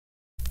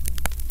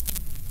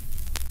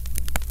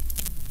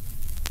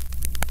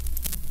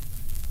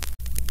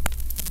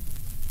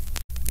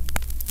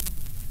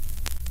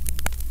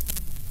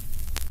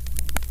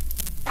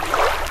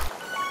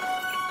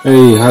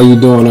Hey, how you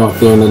doing out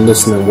there in the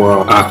listening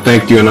world? I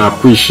thank you and I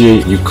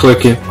appreciate you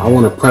clicking. I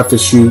want to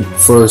preface you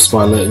first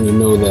by letting you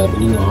know that,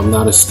 I'm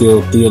not a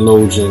skilled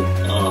theologian.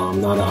 I'm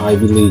not an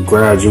Ivy League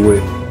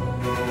graduate.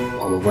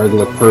 I'm a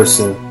regular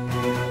person,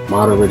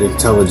 moderate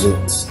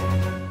intelligence.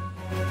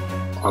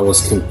 I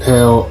was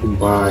compelled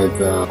by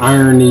the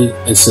irony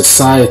in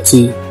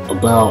society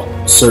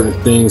about certain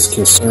things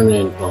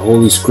concerning the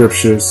Holy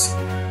Scriptures.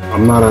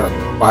 I'm not a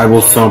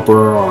Bible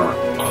thumper or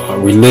a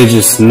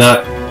religious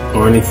nut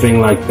or anything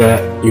like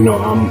that.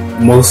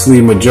 I'm mostly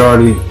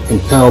majority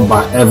compelled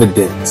by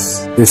evidence.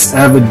 This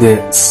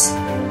evidence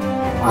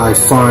I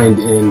find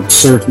in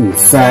certain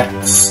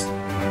facts.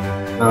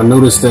 I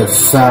notice that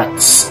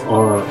facts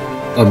are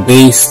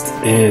based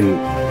in,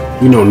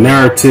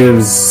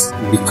 narratives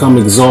become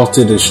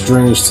exalted and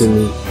strange to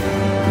me.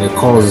 And it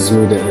causes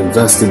me to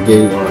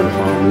investigate or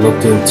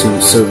look into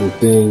certain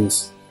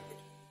things.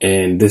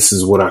 And this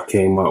is what I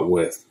came up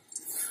with.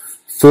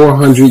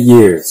 400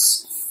 years.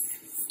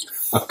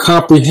 A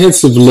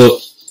comprehensive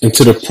look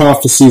into the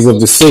prophecies of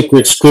the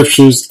sacred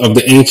scriptures of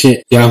the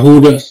ancient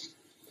JUDEA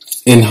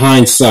in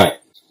hindsight.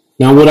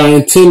 Now, what I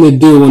intend to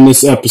do in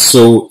this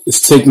episode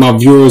is take my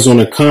viewers on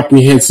a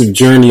comprehensive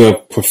journey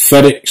of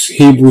prophetic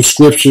Hebrew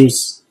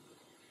scriptures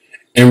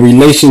in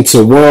relation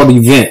to world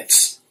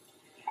events.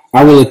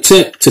 I will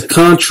attempt to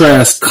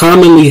contrast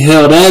commonly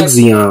held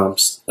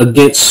axioms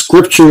against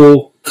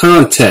scriptural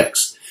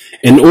context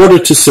in order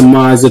to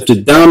surmise if the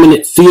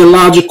dominant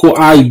theological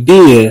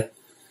idea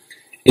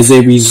is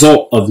a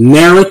result of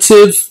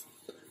narrative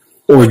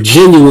or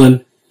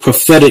genuine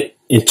prophetic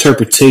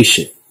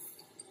interpretation.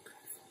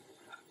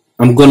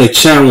 I'm going to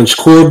challenge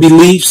core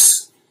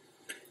beliefs,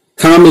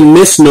 common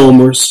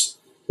misnomers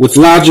with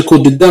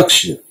logical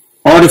deduction,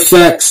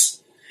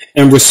 artifacts,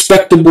 and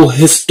respectable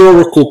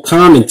historical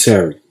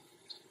commentary.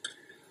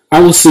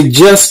 I will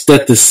suggest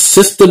that the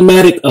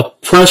systematic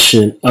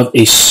oppression of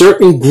a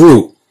certain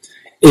group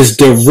is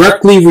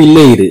directly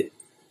related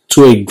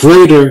to a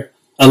greater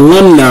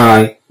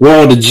alumni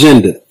world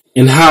agenda,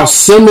 and how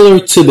similar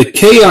to the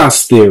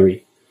chaos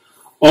theory,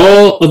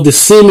 all of the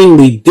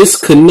seemingly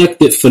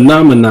disconnected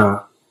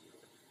phenomena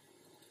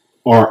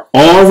are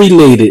all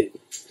related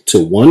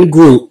to one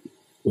group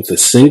with a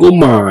single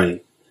mind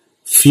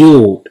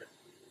fueled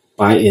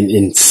by an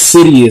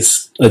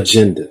insidious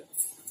agenda.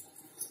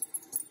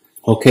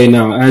 Okay,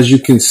 now as you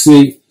can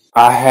see,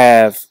 I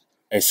have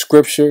a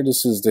scripture.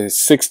 This is the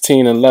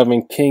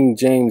 1611 King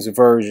James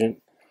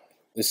Version.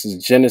 This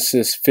is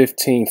Genesis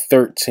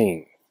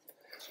 15:13.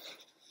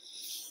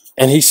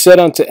 And he said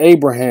unto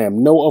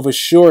Abraham, know of a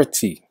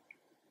surety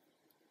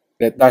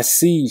that thy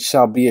seed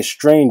shall be a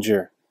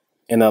stranger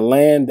in a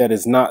land that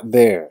is not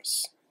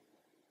theirs,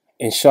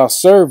 and shall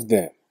serve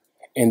them,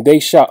 and they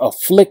shall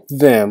afflict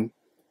them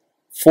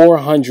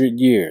 400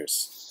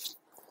 years.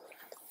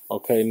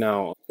 Okay,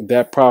 now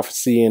that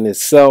prophecy in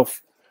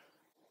itself,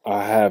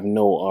 I have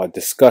no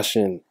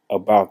discussion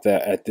about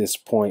that at this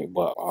point,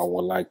 but I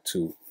would like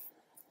to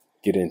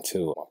get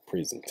into our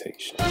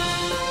presentation.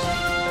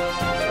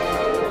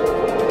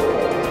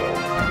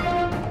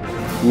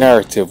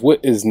 Narrative. What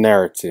is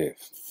narrative?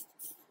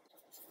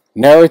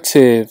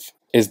 Narrative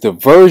is the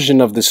version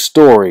of the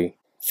story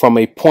from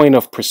a point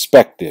of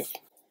perspective.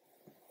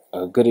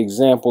 A good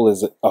example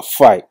is a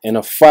fight. In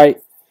a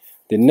fight,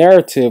 the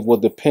narrative will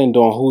depend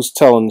on who's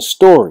telling the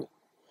story.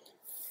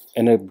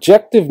 An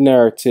objective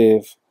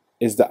narrative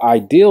is the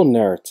ideal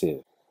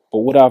narrative. But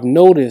what I've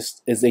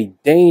noticed is a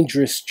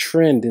dangerous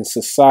trend in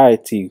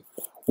society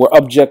where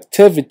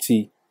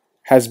objectivity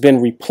has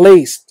been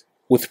replaced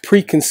with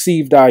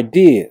preconceived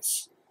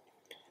ideas.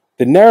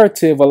 The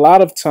narrative a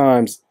lot of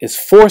times is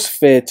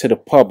force-fed to the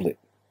public,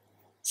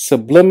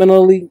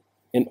 subliminally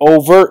and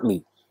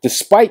overtly,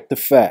 despite the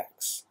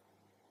facts.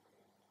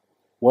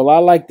 Well, I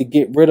like to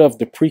get rid of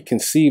the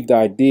preconceived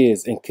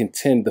ideas and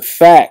contend the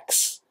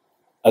facts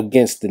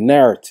against the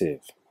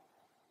narrative.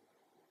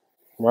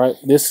 Right?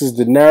 This is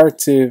the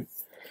narrative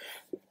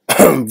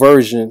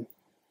version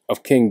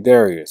of King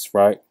Darius,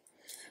 right?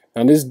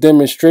 Now, this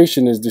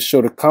demonstration is to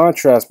show the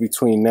contrast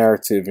between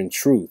narrative and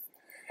truth,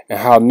 and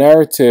how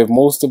narrative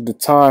most of the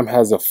time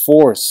has a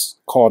force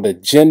called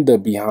agenda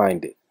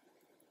behind it.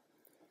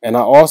 And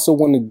I also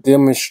want to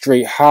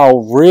demonstrate how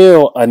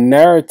real a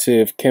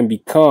narrative can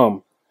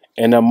become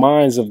in the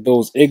minds of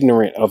those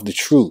ignorant of the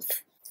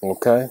truth.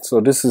 Okay, so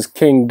this is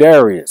King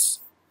Darius,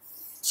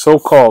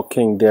 so-called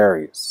King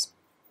Darius.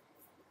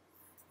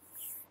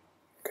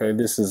 Okay,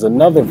 this is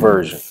another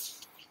version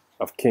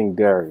of King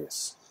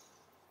Darius.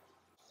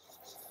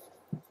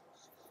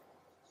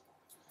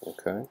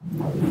 Okay.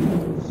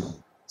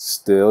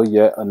 Still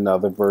yet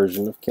another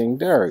version of King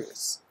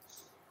Darius.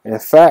 In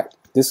fact,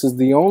 this is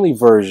the only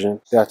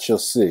version that you'll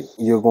see.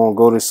 You're going to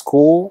go to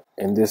school,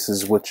 and this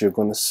is what you're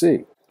going to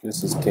see.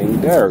 This is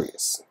King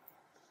Darius,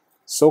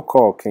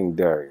 so-called King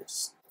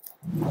Darius.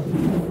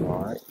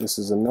 All right, this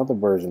is another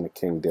version of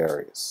King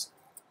Darius.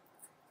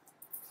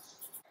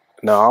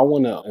 Now, I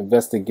want to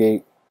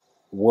investigate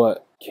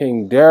what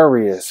King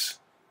Darius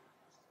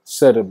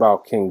said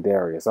about King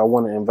Darius. I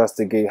want to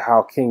investigate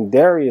how King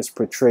Darius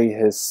portrayed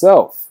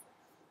himself.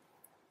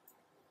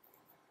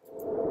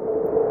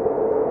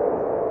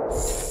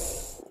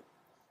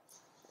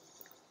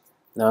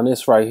 Now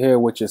this right here,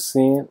 what you're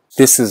seeing,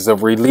 this is a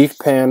relief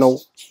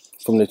panel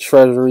from the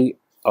treasury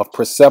of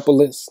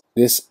Persepolis.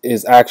 This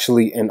is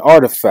actually an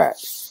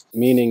artifact,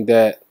 meaning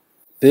that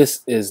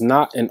this is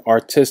not an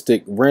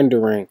artistic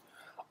rendering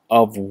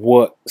of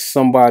what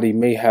somebody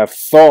may have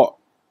thought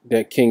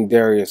that King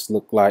Darius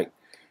looked like.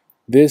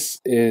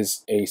 This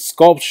is a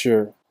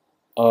sculpture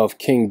of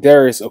King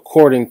Darius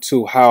according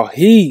to how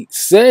he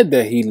said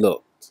that he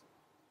looked.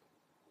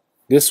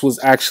 This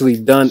was actually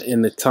done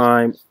in the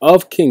time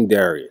of King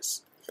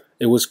Darius.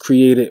 It was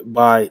created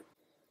by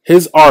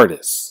his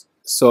artists.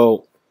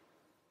 So,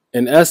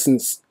 in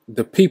essence,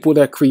 the people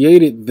that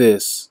created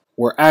this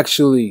were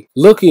actually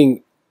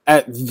looking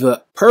at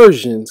the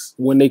Persians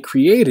when they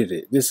created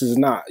it. This is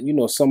not,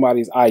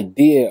 somebody's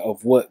idea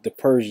of what the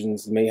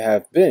Persians may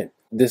have been.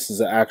 This is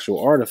an actual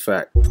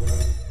artifact,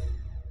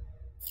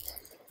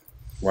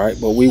 right?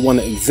 But we want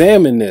to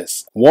examine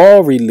this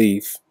wall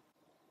relief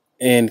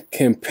and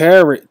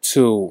compare it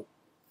to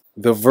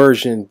the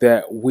version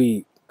that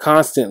we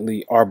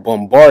constantly are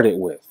bombarded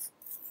with.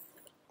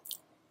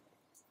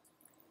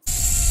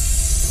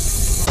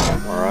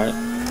 All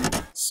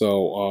right.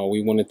 So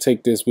we want to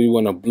take this, we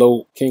want to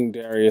blow King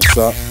Darius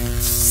up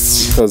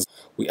because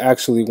we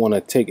actually want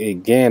to take a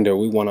gander.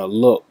 We want to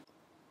look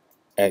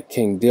at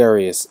King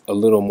Darius a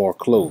little more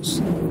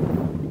close.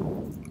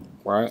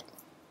 Right?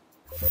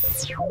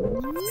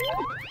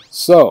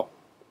 So,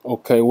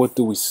 okay, what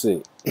do we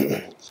see?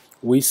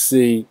 We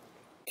see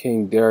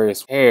King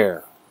Darius'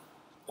 hair.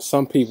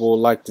 Some people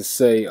like to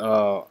say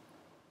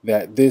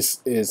that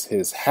this is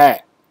his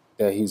hat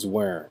that he's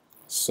wearing.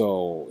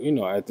 So,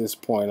 at this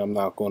point, I'm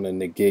not going to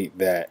negate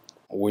that.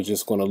 We're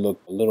just going to look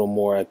a little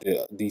more at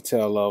the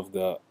detail of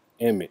the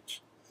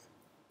image.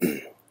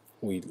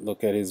 We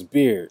look at his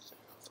beard,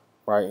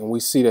 right? And we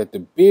see that the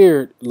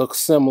beard looks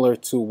similar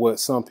to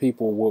what some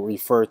people will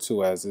refer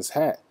to as his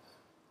hat.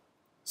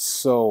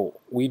 So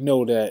we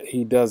know that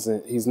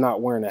he's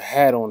not wearing a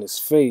hat on his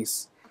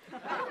face.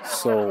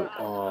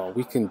 So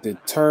we can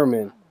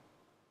determine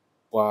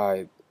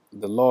by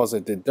the laws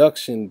of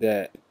deduction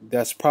that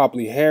that's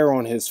probably hair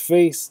on his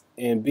face,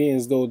 and being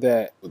as though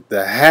that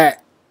the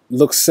hat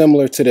looks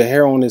similar to the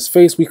hair on his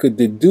face, we could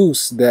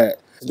deduce that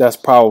that's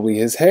probably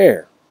his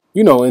hair.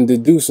 And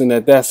deducing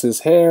that that's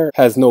his hair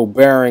has no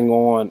bearing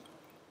on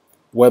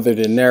whether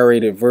the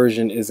narrated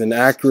version is an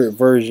accurate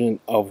version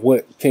of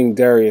what King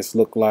Darius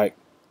looked like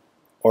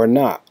or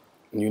not.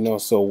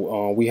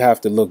 So we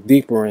have to look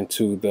deeper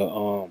into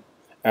the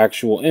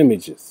actual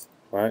images,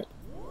 right?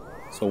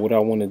 So what I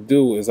want to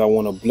do is I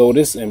want to blow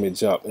this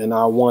image up, and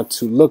I want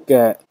to look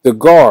at the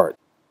guard.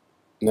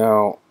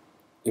 Now,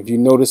 if you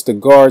notice, the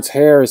guard's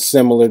hair is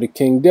similar to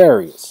King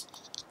Darius,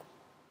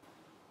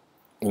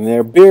 and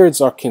their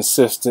beards are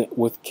consistent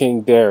with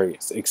King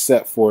Darius,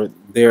 except for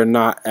they're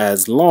not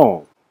as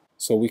long.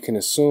 So we can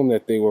assume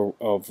that they were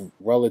of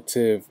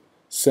relative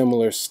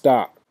similar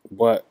stock,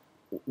 but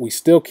we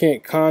still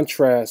can't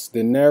contrast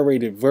the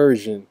narrated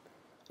version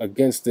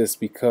against this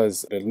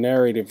because the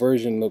narrated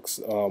version looks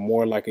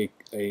more like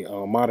a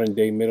modern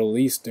day Middle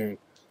Eastern.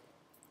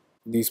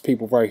 These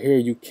people right here,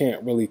 you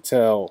can't really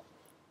tell,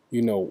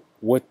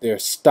 what their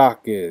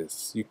stock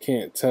is. You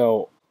can't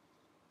tell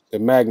the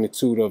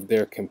magnitude of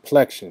their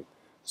complexion.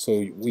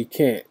 So we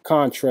can't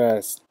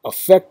contrast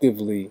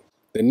effectively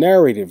the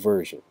narrated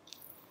version,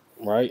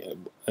 right?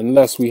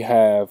 Unless we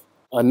have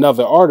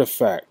another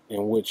artifact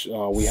in which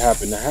we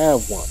happen to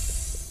have one.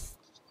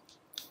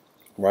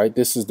 Right?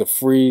 This is the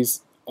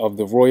frieze of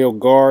the royal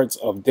guards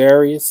of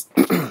Darius.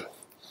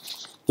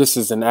 This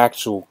is an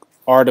actual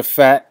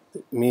artifact,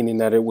 meaning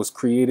that it was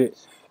created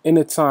in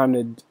the time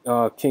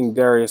that King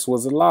Darius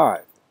was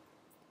alive.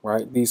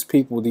 Right? These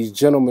people, these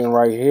gentlemen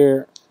right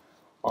here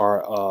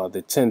are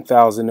the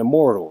 10,000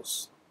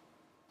 immortals.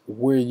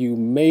 Where you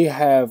may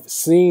have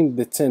seen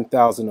the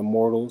 10,000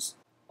 immortals,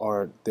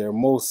 or their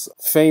most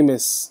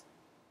famous,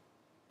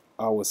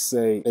 I would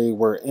say, they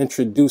were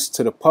introduced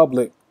to the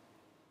public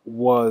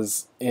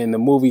was in the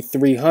movie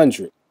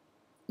 300.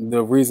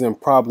 The reason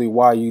probably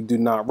why you do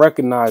not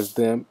recognize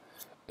them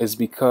is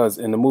because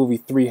in the movie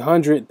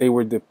 300, they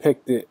were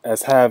depicted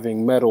as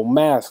having metal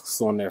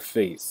masks on their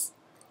face,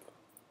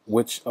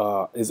 which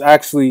is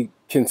actually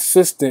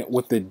consistent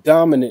with the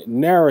dominant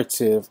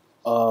narrative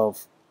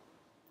of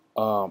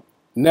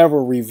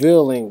never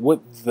revealing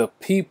what the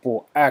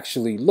people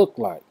actually look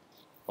like.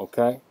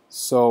 Okay,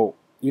 so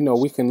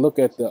we can look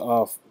at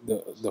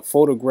the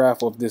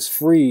photograph of this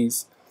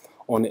frieze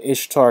on the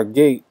Ishtar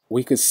gate.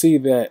 We could see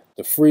that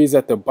the frieze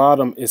at the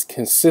bottom is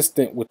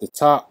consistent with the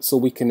top, so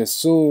we can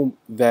assume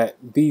that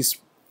these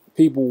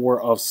people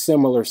were of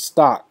similar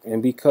stock,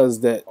 and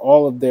because that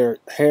all of their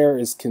hair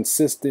is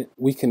consistent,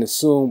 we can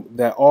assume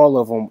that all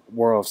of them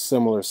were of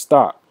similar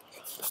stock.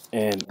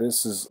 And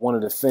this is one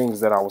of the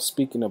things that I was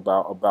speaking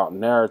about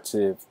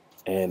narrative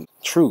and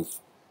truth.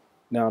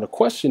 Now the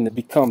question that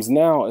becomes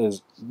now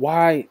is,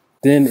 why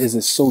then is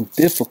it so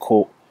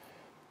difficult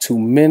to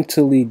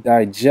mentally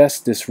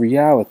digest this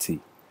reality,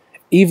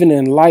 even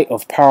in light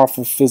of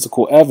powerful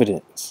physical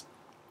evidence?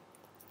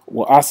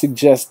 Well, I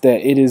suggest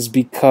that it is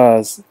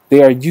because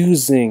they are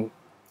using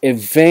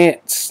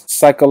advanced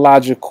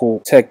psychological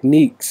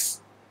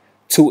techniques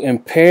to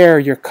impair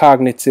your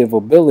cognitive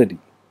ability.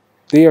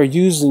 They are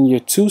using your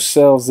two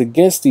selves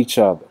against each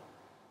other.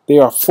 They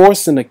are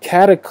forcing a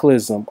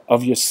cataclysm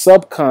of your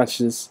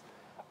subconscious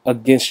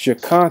against your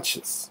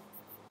conscious.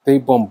 They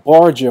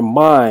bombard your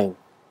mind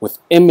with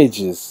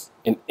images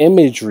and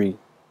imagery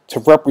to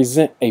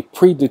represent a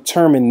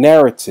predetermined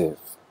narrative.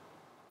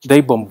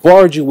 They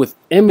bombard you with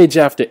image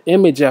after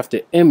image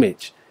after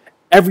image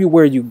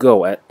everywhere you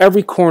go, at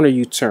every corner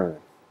you turn.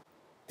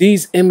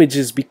 These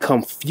images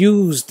become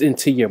fused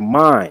into your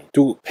mind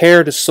through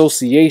paired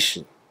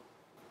association.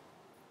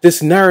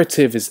 This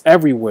narrative is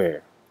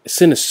everywhere.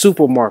 It's in the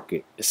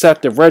supermarket. It's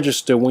at the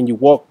register when you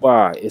walk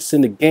by. It's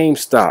in the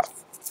GameStop.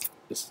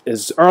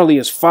 As early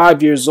as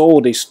 5 years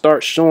old, they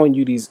start showing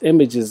you these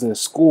images in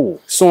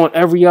school. It's on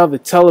every other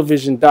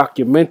television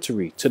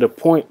documentary, to the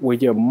point where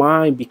your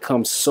mind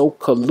becomes so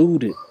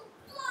colluded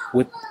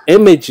with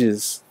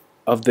images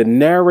of the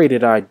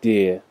narrated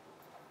idea,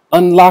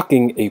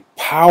 unlocking a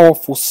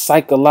powerful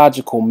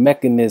psychological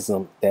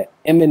mechanism that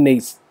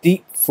emanates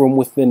deep from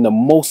within the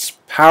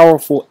most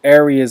powerful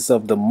areas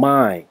of the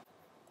mind.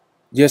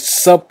 Your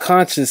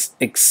subconscious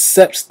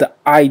accepts the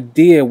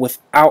idea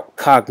without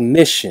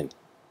cognition,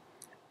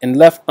 and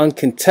left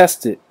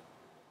uncontested,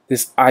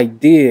 this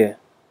idea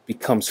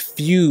becomes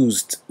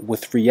fused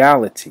with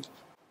reality.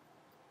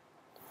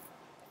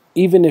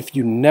 Even if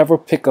you never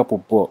pick up a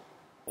book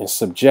and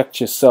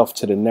subject yourself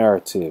to the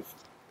narrative,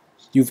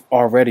 you've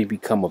already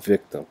become a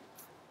victim.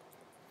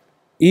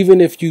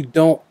 Even if you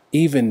don't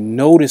even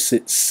notice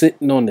it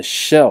sitting on the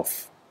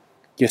shelf,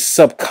 your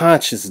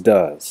subconscious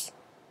does.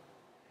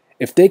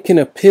 If they can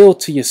appeal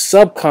to your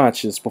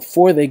subconscious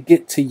before they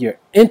get to your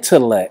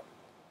intellect,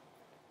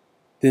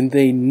 then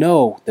they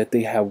know that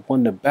they have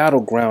won the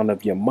battleground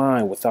of your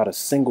mind without a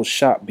single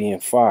shot being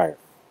fired.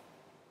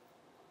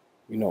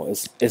 You know,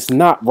 it's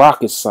not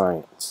rocket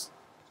science.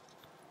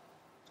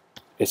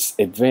 It's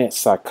advanced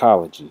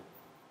psychology.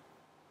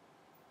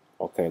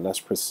 Okay, let's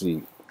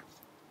proceed.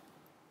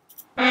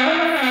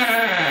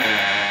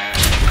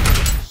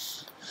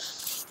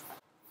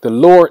 The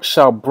Lord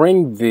shall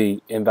bring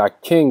thee and thy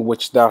king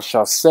which thou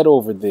shalt set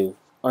over thee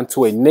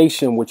unto a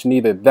nation which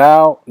neither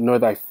thou nor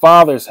thy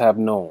fathers have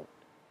known.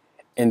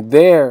 And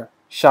there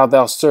shalt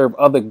thou serve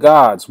other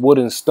gods, wood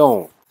and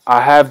stone.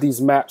 I have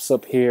these maps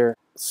up here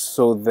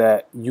so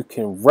that you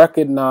can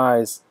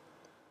recognize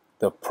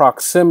the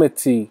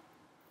proximity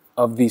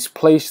of these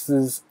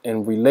places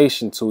in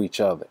relation to each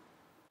other.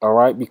 All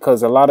right,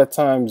 because a lot of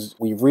times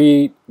we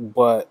read,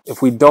 but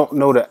if we don't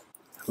know the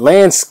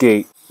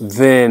landscape,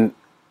 then,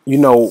 you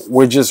know,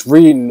 we're just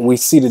reading, we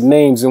see the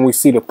names and we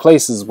see the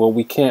places, but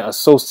we can't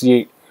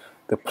associate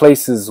the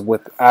places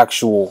with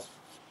actual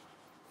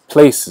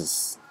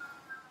places,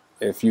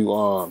 if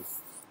you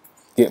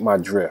get my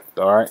drift.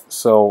 All right,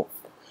 so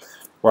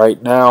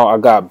right now I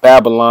got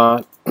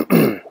Babylon.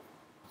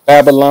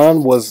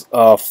 Babylon was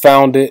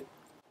founded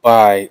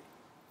by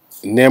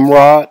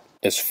Nimrod,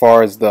 as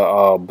far as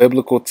the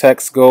biblical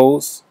text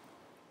goes.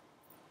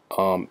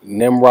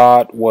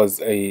 Nimrod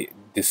was a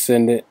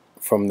descendant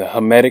from the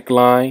Hamitic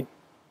line.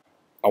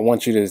 I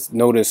want you to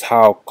notice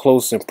how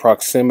close in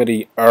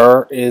proximity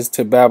is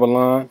to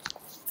Babylon.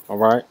 All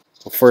right.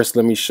 Well, first,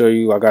 let me show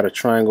you. I got a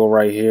triangle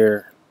right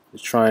here. The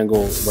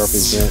triangle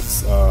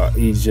represents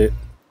Egypt.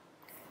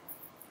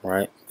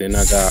 Right. Then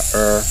I got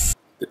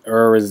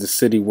Ur is the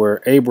city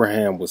where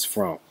Abraham was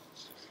from.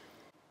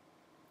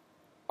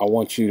 I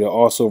want you to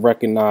also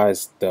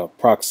recognize the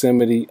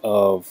proximity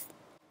of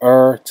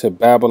Ur to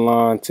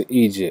Babylon to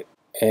Egypt.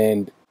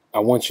 And I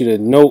want you to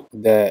note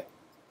that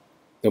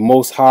the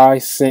Most High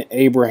sent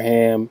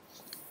Abraham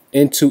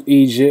into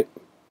Egypt.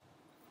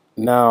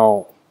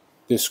 Now,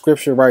 the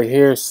scripture right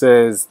here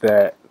says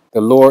that the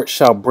Lord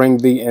shall bring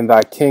thee and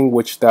thy king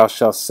which thou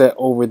shalt set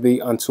over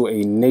thee unto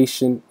a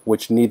nation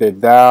which neither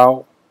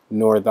thou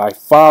nor thy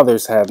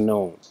fathers have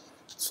known.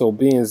 So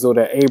being as though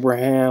that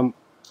Abraham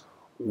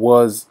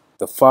was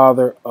the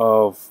father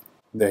of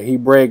the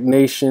Hebraic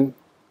nation,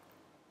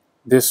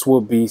 this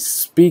will be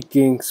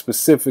speaking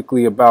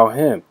specifically about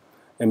him.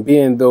 And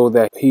being though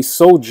that he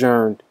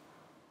sojourned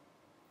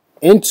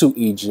into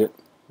Egypt,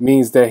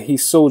 means that he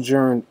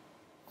sojourned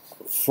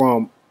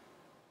from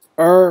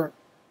Ur,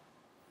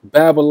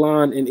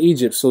 Babylon, and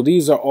Egypt. So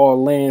these are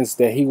all lands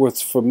that he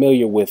was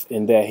familiar with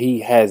and that he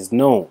has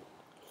known.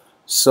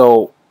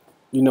 So,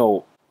 you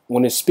know,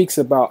 when it speaks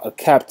about a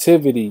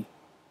captivity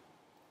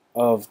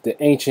of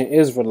the ancient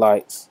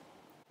Israelites,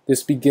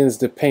 this begins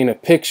to paint a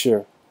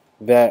picture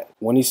that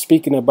when he's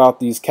speaking about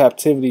these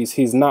captivities,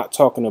 he's not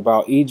talking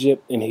about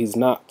Egypt and he's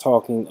not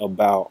talking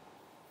about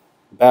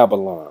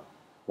Babylon,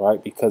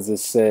 right? Because it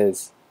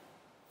says,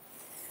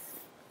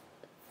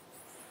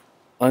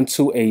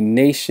 unto a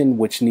nation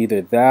which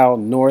neither thou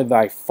nor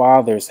thy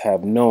fathers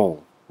have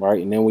known,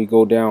 right? And then we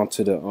go down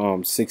to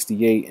the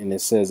 68, and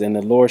it says, "And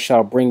the Lord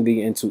shall bring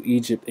thee into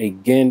Egypt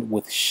again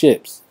with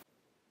ships."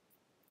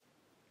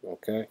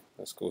 Okay,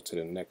 let's go to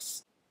the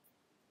next.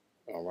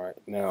 All right,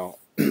 now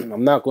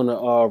I'm not going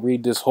to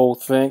read this whole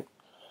thing.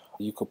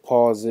 You could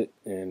pause it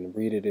and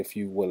read it if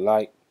you would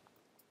like.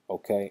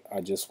 Okay,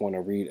 I just want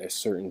to read a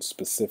certain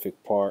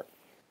specific part.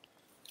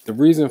 The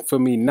reason for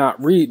me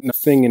not reading the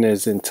thing in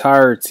its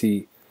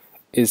entirety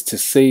is to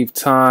save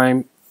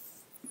time,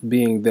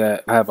 being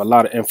that I have a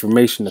lot of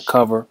information to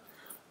cover.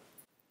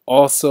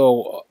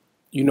 Also,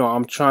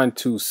 I'm trying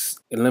to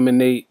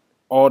eliminate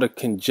all the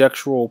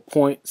conjectural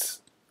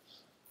points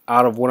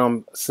out of what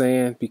I'm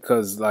saying,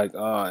 because like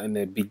in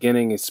the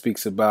beginning it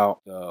speaks about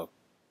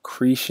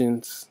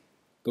Cretians,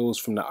 those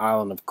from the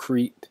island of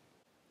Crete,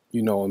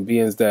 and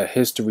being that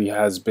history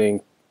has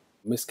been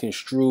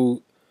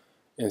misconstrued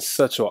in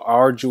such an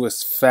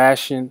arduous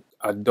fashion,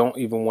 I don't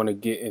even want to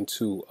get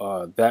into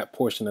that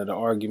portion of the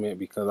argument,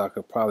 because I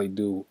could probably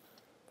do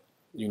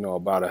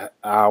about an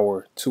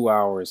hour, 2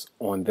 hours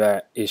on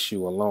that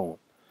issue alone.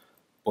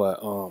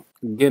 But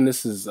again,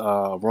 this is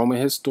a Roman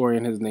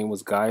historian. His name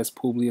was Gaius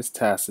Publius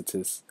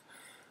Tacitus.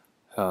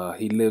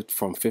 He lived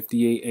from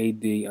 58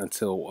 AD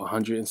until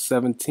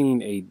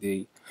 117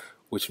 AD,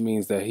 which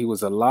means that he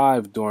was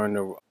alive during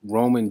the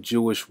Roman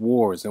Jewish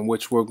wars, in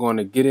which we're going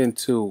to get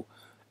into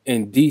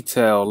in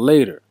detail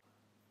later.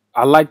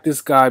 I like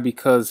this guy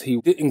because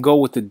he didn't go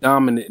with the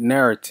dominant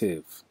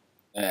narrative.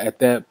 At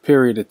that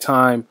period of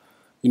time,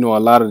 a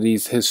lot of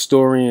these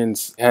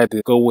historians had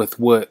to go with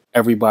what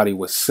everybody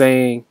was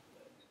saying,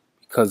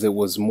 because it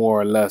was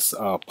more or less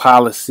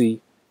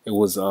policy. It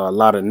was a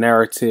lot of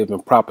narrative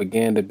and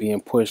propaganda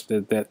being pushed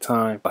at that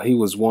time. He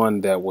was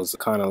one that was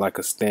kind of like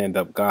a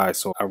stand-up guy,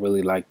 so I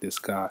really like this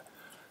guy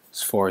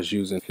as far as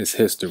using his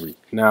history.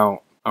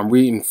 Now, I'm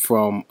reading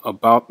from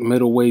about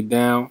middle way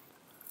down.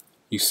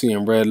 You see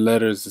in red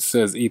letters, it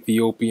says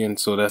Ethiopian,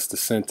 so that's the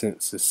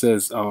sentence. It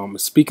says,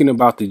 speaking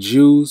about the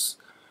Jews,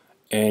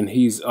 and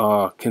he's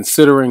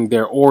considering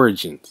their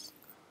origins.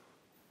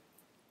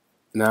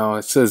 Now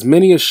it says,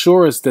 many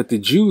assure us that the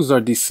Jews are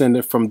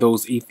descended from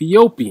those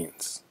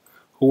Ethiopians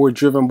who were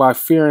driven by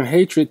fear and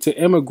hatred to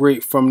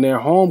emigrate from their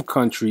home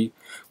country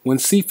when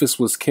Cephas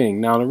was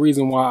king. Now the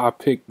reason why I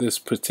picked this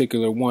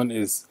particular one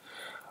is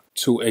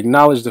to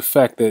acknowledge the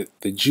fact that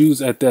the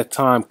Jews at that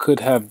time could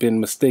have been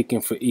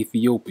mistaken for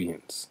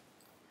Ethiopians.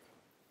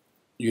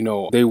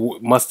 They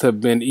must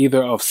have been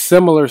either of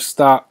similar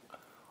stock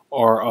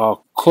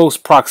or close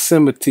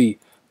proximity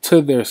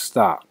to their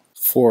stock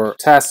for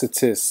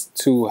Tacitus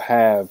to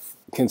have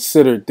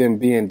considered them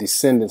being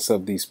descendants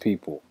of these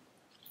people.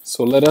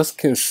 So let us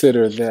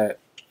consider that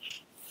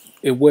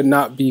it would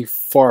not be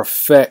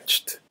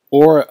far-fetched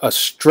or a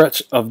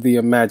stretch of the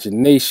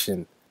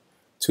imagination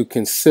to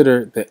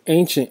consider the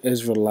ancient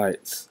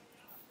Israelites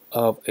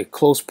of a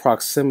close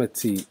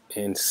proximity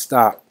in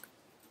stock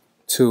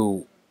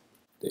to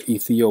the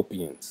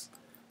Ethiopians.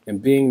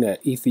 And being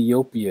that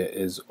Ethiopia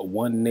is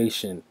one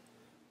nation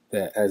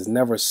that has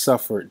never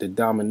suffered the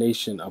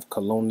domination of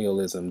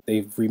colonialism,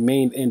 they've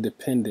remained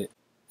independent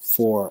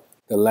for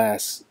the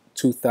last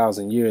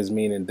 2,000 years,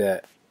 meaning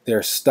that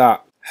their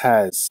stock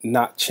has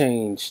not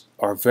changed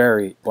or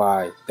varied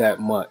by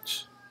that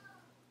much.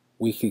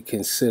 We could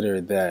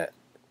consider that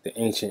the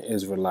ancient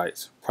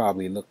Israelites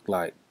probably looked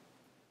like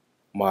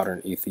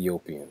modern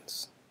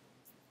Ethiopians.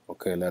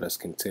 Okay, let us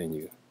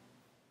continue.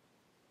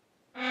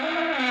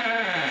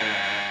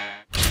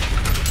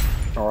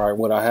 Alright,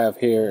 what I have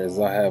here is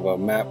I have a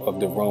map of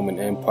the Roman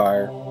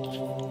Empire.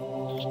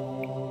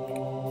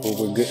 What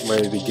we're getting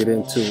ready to get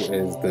into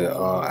is the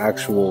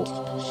actual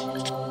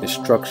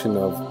destruction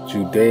of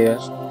Judea.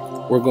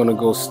 We're going to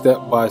go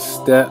step by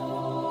step,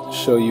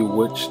 show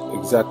you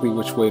exactly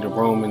which way the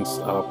Romans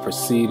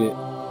proceeded.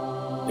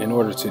 In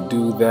order to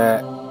do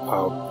that,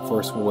 I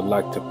first would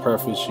like to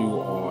preface you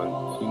on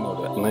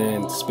the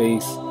land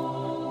space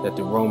that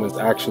the Romans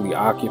actually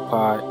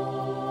occupied,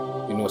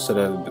 so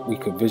that we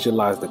could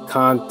visualize the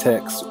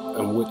context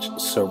in which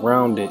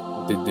surrounded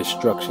the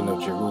destruction of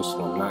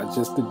Jerusalem. Not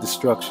just the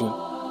destruction,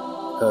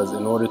 because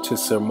in order to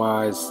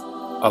surmise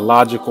a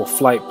logical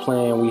flight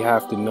plan, we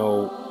have to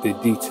know the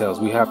details.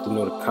 We have to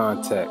know the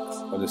context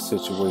of the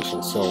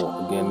situation.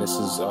 So again, this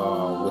is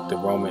what the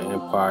Roman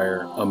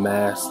Empire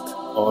amassed.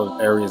 All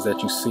the areas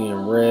that you see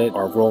in red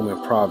are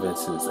Roman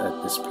provinces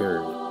at this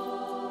period.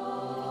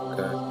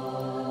 Okay.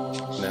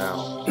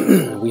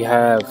 Now, we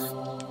have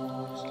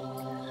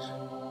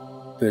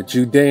the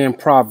Judean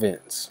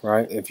province,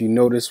 right? If you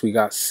notice, we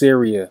got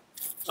Syria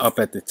up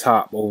at the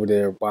top over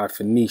there by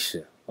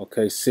Phoenicia.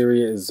 Okay,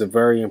 Syria is a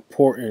very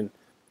important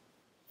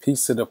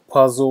piece of the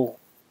puzzle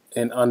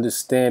in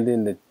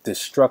understanding the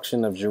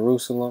destruction of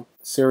Jerusalem.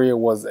 Syria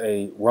was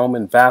a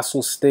Roman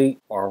vassal state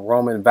or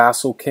Roman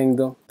vassal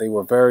kingdom. They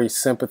were very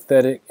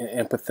sympathetic and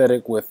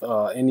empathetic with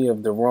any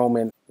of the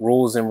Roman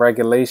rules and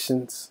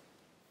regulations.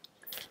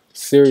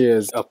 Syria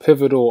is a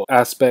pivotal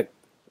aspect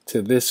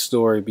to this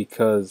story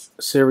because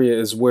Syria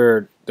is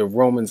where the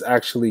Romans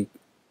actually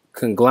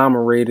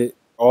conglomerated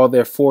all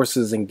their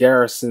forces and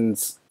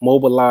garrisons,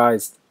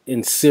 mobilized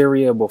in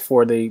Syria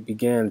before they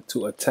began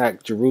to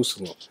attack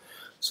Jerusalem.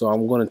 So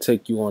I'm going to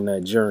take you on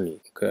that journey.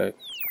 Okay,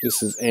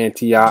 this is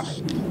Antioch.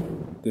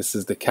 This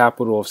is the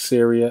capital of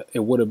Syria. It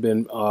would have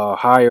been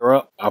higher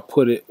up. I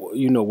put it, where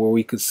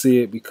we could see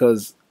it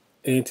because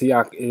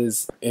Antioch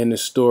is in the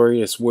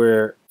story. It's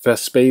where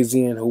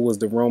Vespasian, who was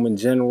the Roman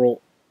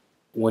general,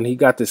 when he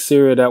got to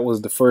Syria, that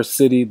was the first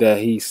city that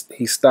he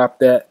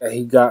stopped at.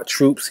 He got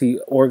troops. He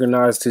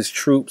organized his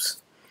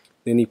troops.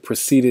 Then he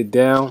proceeded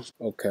down.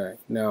 Okay,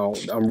 now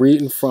I'm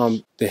reading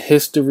from the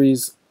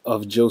Histories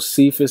of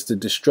Josephus, the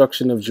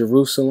Destruction of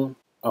Jerusalem.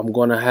 I'm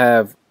going to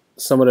have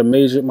some of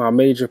my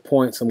major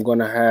points. I'm going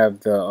to have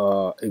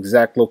the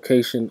exact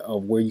location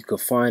of where you could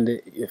find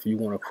it if you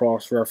want to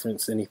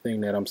cross-reference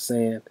anything that I'm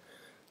saying,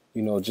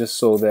 just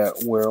so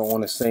that we're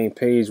on the same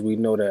page. We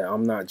know that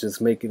I'm not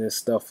just making this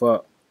stuff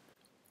up.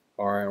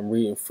 All right, I'm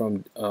reading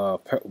from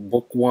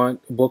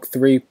book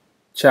 3,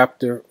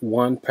 chapter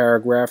 1,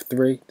 paragraph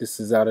 3. This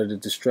is out of the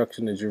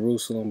Destruction of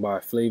Jerusalem by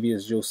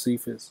Flavius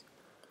Josephus.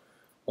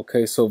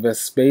 Okay, so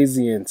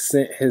Vespasian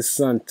sent his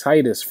son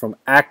Titus from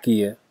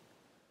Achaia,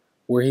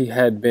 where he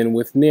had been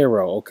with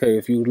Nero. Okay,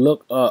 if you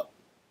look up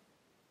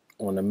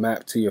on the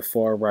map to your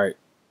far right,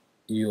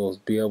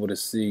 you'll be able to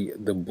see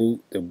the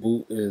boot. The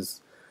boot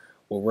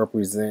will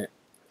represent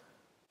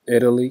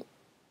Italy.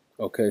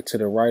 Okay, to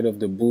the right of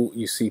the boot,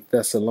 you see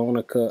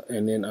Thessalonica,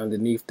 and then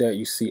underneath that,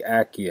 you see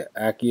Achaia.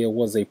 Achaia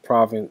was a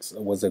province,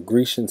 was a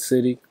Grecian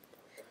city,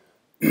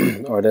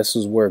 or this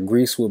is where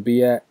Greece would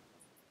be at.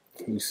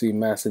 You see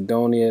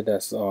Macedonia,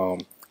 that's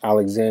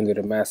Alexander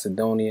the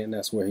Macedonian,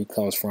 that's where he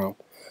comes from.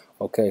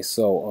 Okay,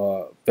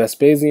 so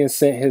Vespasian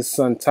sent his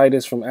son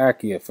Titus from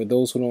Achaia. For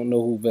those who don't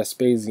know who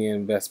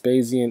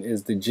Vespasian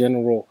is the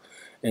general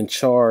in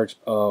charge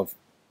of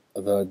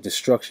the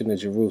destruction of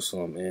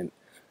Jerusalem, and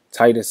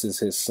Titus is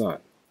his son.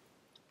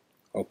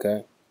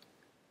 Okay.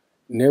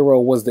 Nero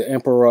was the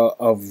emperor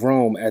of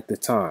Rome at the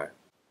time.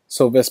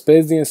 So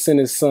Vespasian sent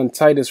his son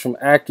Titus from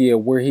Achaia,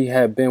 where he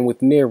had been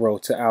with Nero,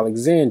 to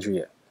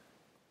Alexandria.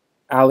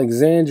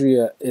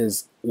 Alexandria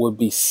would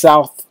be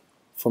south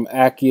from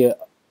Achaia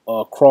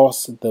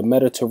across the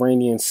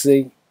Mediterranean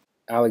Sea.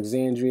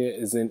 Alexandria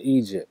is in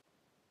Egypt.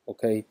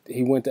 Okay,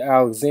 he went to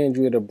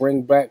Alexandria to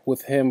bring back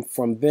with him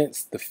from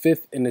thence the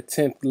 5th and the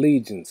 10th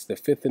legions. The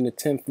 5th and the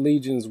 10th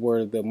legions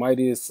were the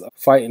mightiest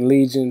fighting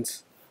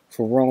legions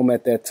for Rome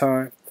at that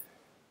time.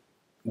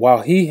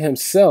 While he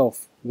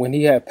himself, when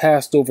he had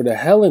passed over the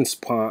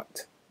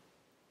Hellespont,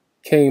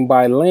 came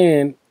by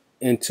land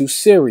into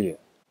Syria,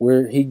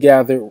 where he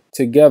gathered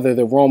together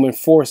the Roman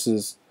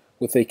forces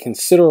with a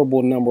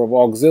considerable number of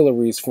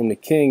auxiliaries from the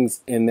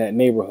kings in that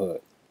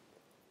neighborhood.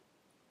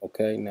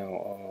 Okay,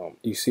 now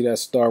you see that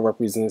star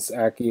represents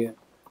Achaia.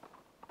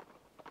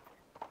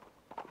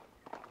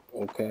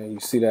 Okay,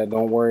 you see that?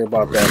 Don't worry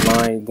about that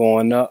line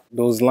going up.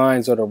 Those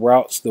lines are the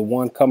routes. The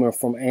one coming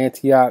from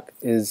Antioch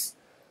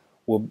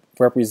will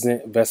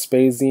represent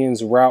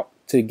Vespasian's route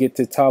to get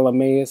to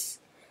Ptolemais,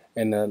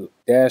 and the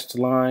dashed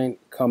line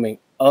coming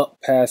up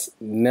past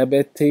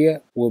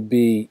Nebatea will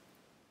be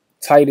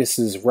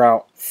Titus's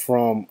route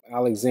from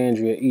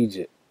Alexandria,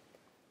 Egypt.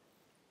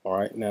 All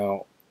right,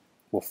 now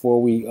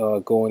before we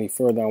go any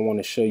further, I want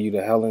to show you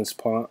the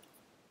Hellespont.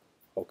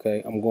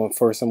 Okay, I'm going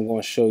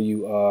to show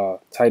you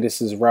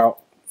Titus's route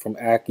from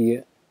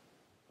Achaia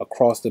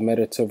across the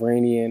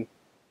Mediterranean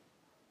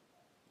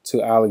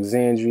to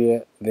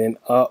Alexandria, then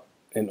up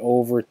and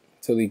over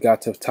till he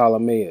got to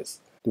Ptolemais.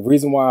 The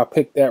reason why I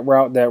picked that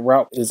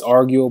route is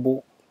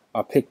arguable.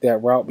 I picked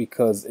that route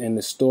because in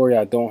the story,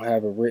 I don't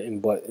have it written,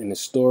 but in the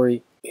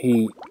story,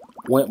 he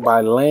went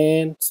by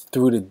land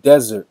through the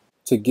desert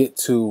to get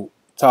to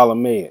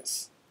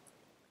Ptolemais.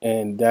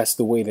 And that's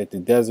the way that the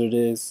desert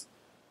is.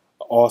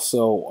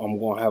 Also, I'm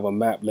going to have a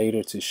map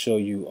later to show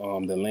you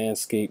the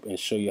landscape and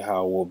show you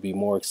how it will be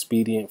more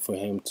expedient for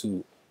him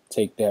to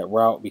take that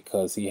route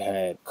because he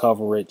had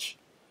coverage,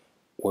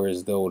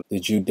 whereas though the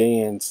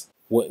Judeans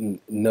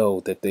wouldn't know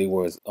that they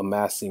were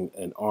amassing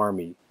an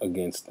army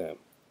against them.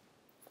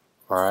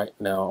 All right,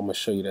 now I'm going to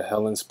show you the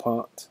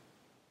Hellespont.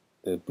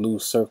 The blue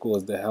circle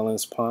is the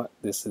Hellespont.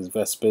 This is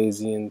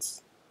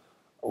Vespasian's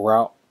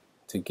route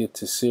to get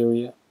to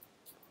Syria.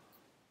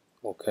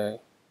 Okay.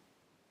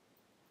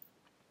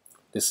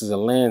 This is a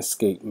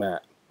landscape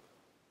map.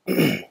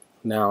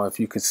 Now, if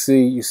you could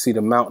see, you see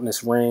the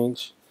mountainous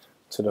range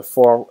to the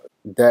far.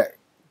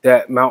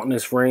 That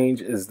mountainous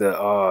range is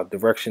the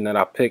direction that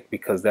I picked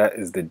because that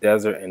is the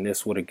desert, and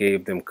this would have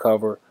gave them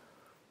cover.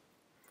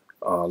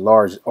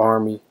 Large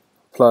army.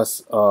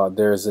 Plus,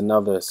 there's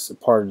another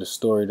part of the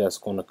story that's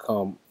going to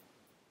come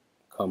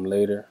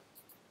later.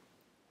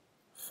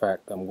 In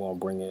fact, I'm going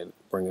to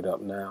bring it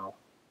up now.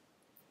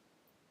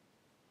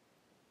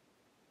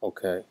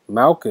 Okay,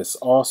 Malchus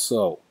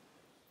also,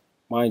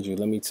 mind you,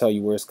 let me tell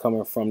you where it's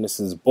coming from. This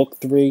is book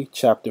 3,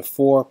 chapter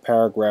 4,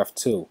 paragraph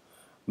 2.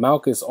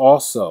 Malchus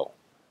also,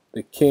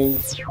 the king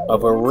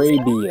of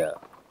Arabia,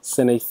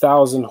 sent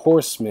 1,000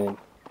 horsemen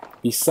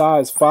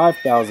besides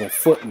 5,000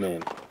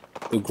 footmen,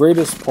 the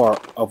greatest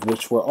part of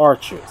which were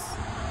archers.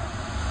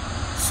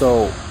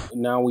 So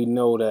Now we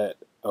know that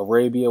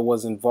Arabia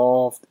was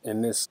involved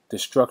in this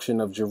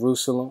destruction of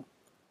Jerusalem.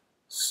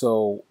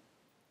 So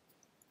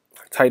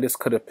Titus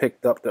could have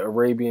picked up the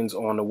Arabians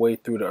on the way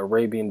through the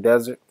Arabian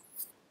desert.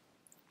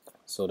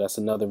 So that's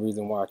another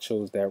reason why I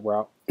chose that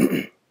route.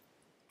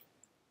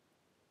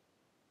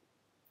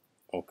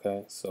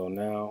 Okay, so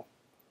now,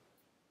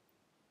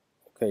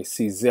 okay,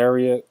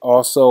 Caesarea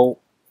also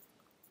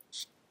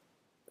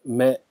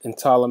met in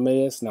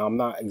Ptolemais. Now, I'm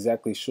not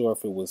exactly sure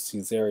if it was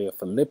Caesarea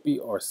Philippi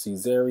or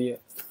Caesarea.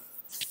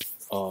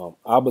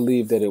 I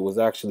believe that it was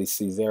actually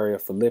Caesarea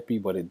Philippi,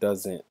 but it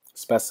doesn't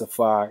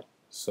specify.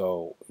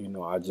 So,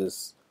 I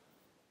just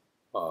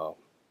brought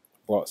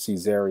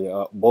Caesarea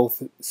up.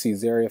 Both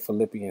Caesarea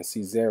Philippi and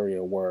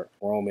Caesarea were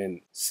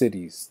Roman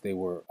cities. They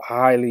were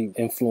highly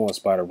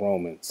influenced by the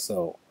Romans.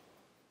 So,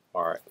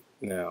 all right,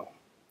 now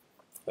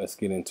let's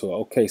get into it.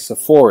 Okay,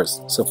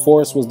 Sepphoris.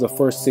 Sepphoris was the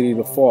first city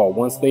to fall.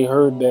 Once they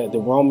heard that the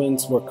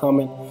Romans were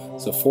coming,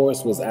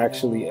 Sepphoris was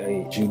actually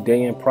a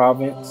Judean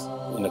province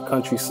in the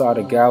countryside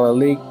of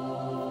Galilee.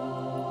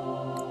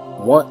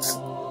 Once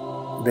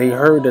they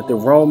heard that the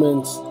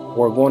Romans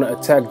were going to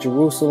attack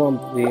Jerusalem,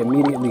 they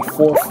immediately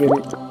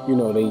forfeited.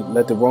 They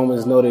let the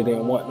Romans know they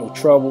didn't want no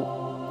trouble.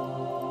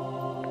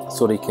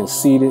 So they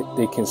conceded.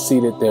 They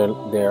conceded their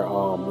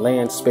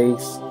land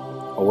space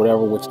or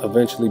whatever, which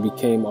eventually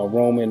became a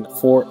Roman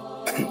fort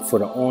for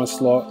the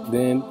onslaught.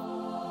 Then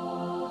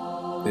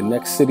the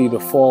next city to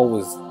fall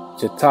was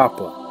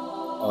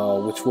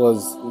Jotapah, which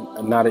was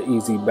not an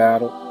easy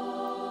battle.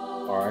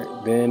 All right,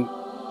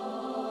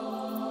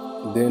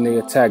 then they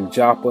attacked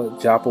Joppa.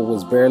 Joppa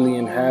was barely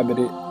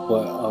inhabited,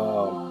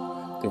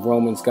 but the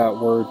Romans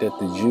got word that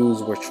the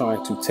Jews were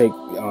trying to take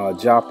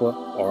Joppa,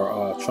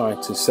 or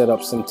trying to set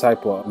up some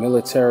type of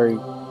military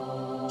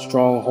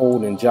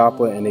stronghold in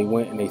Joppa, and they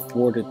went and they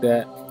thwarted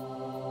that.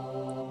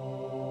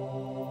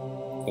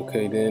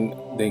 Okay, then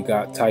they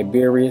got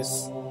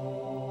Tiberias,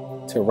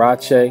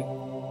 Tirace.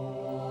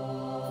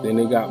 Then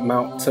they got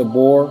Mount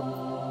Tabor,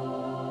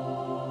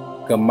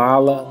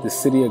 Gamala, the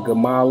city of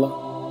Gamala,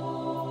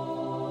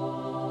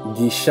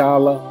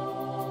 Gishala,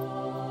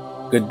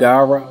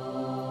 Gadara,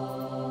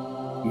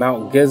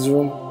 Mount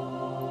Gezrim,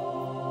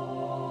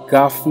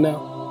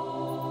 Gafna.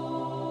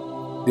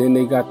 Then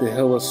they got the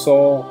Hill of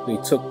Saul. They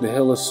took the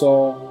Hill of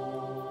Saul.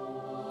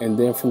 And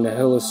then from the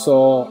Hill of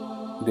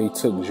Saul, they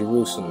took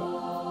Jerusalem.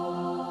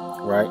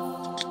 Right?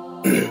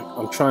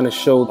 I'm trying to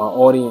show my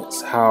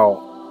audience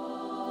how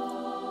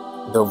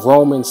the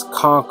Romans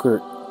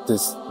conquered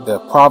the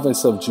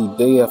province of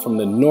Judea from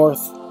the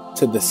north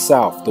to the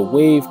south. The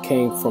wave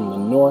came from the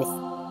north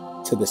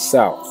to the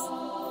south.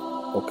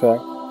 Okay?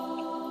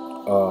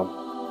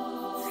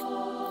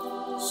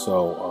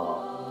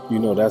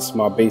 That's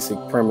my basic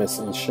premise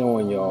in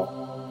showing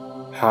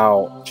y'all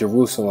how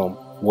Jerusalem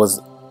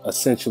was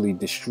essentially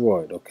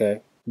destroyed.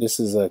 Okay? This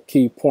is a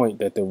key point,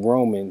 that the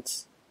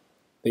Romans,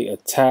 they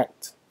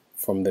attacked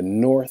from the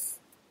north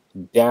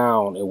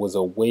down. It was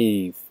a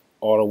wave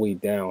all the way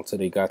down till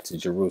they got to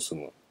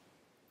Jerusalem.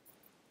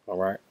 All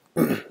right.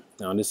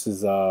 Now this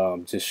is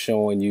just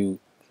showing you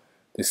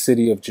the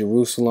city of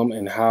Jerusalem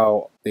and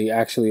how they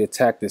actually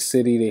attacked the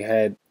city. They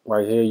had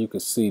right here, you can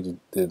see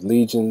the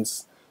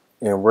legions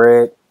in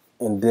red.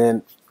 And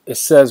then it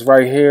says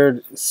right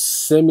here,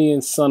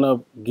 Simeon, son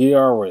of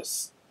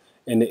Gioris,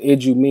 and the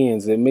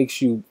Idumeans. It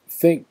makes you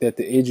think that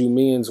the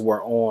Idumeans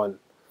were on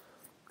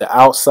the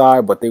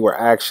outside, but they were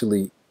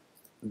actually,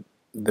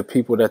 the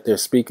people that they're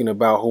speaking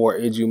about who are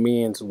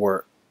Idumeans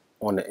were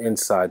on the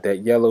inside.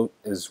 That yellow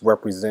is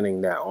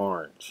representing that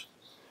orange.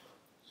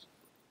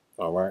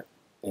 All right.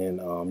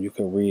 And you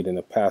can read in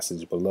the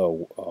passage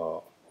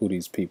below who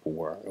these people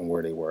were and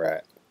where they were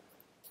at.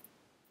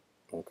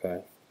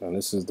 Okay. Now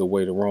this is the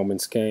way the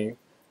Romans came.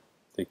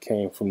 They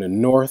came from the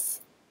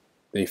north.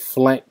 They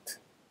flanked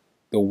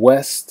the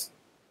west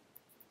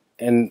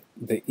and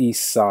the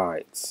east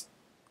sides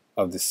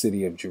of the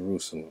city of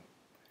Jerusalem.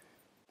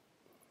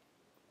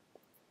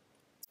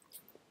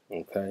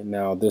 Okay,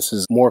 now this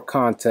is more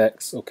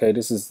context. Okay,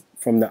 this is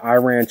from the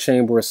Iran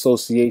Chamber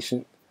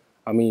Association.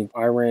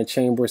 Iran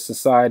Chamber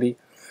Society.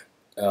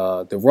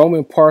 The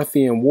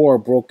Roman-Parthian War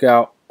broke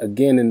out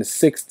again in the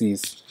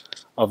 60s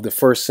of the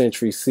 1st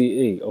century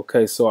CE.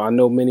 Okay, so I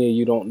know many of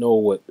you don't know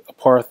what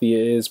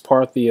Parthia is.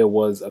 Parthia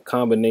was a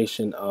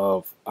combination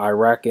of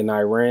Iraq and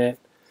Iran.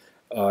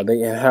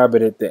 They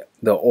inhabited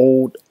the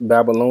old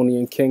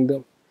Babylonian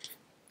kingdom.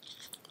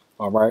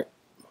 All right.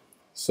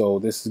 So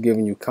this is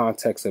giving you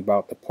context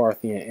about the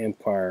Parthian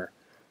Empire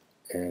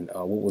and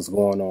what was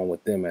going on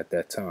with them at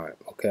that time.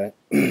 Okay.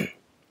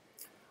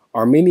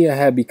 Armenia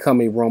had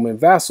become a Roman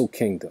vassal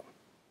kingdom,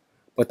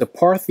 but the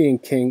Parthian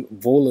king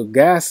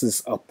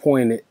Vologases I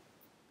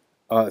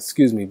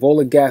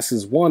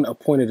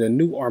appointed a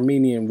new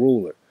Armenian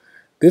ruler.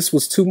 This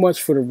was too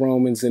much for the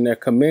Romans, and their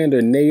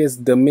commander Gnaeus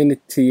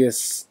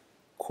Domitius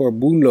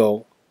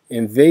Corbulo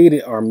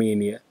invaded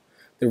Armenia.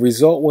 The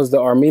result was the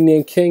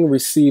Armenian king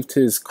received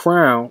his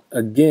crown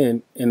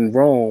again in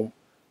Rome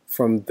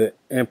from the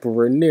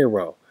Emperor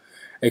Nero.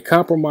 A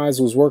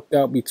compromise was worked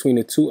out between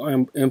the two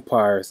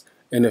empires,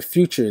 In the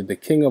future, the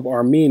king of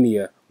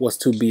Armenia was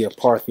to be a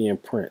Parthian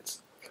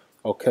prince.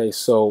 Okay,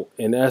 so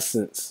in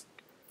essence,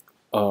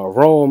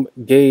 Rome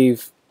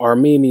gave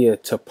Armenia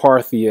to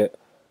Parthia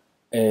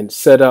and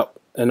set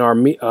up an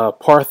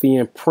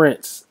Parthian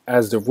prince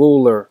as the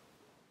ruler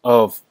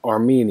of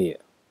Armenia.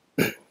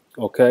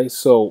 Okay,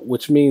 so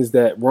which means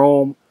that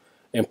Rome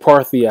and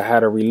Parthia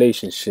had a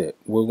relationship.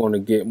 We're going to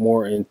get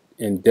more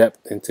in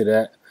depth into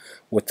that,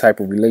 what type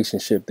of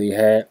relationship they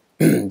had,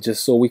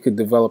 just so we could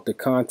develop the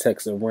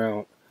context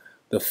around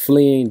the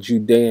fleeing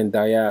Judean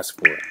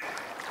diaspora.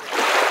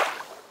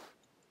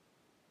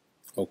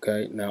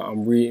 Okay, now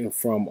I'm reading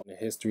from the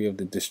History of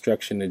the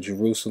Destruction of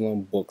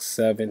Jerusalem, Book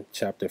 7,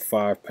 Chapter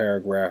 5,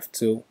 Paragraph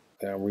 2.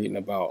 Okay, I'm reading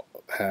about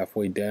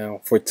halfway down.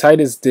 For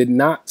Titus did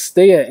not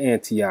stay at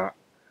Antioch,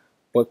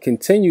 but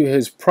continued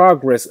his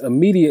progress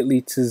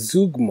immediately to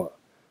Zeugma,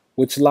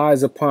 which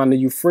lies upon the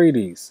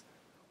Euphrates,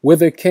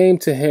 whither came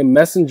to him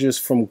messengers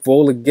from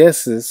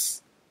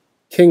Vologeses,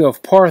 king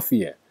of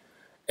Parthia,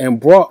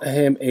 and brought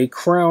him a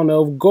crown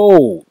of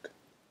gold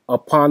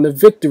upon the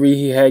victory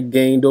he had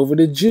gained over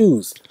the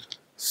Jews.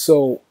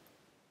 So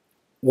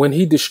when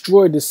he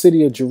destroyed the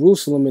city of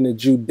Jerusalem and the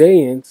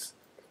Judeans,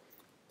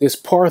 this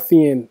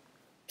Parthian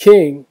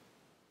king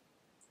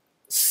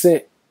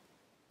sent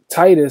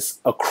Titus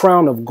a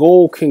crown of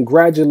gold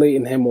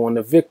congratulating him on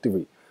the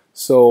victory.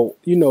 So,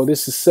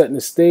 this is setting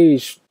the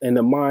stage in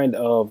the mind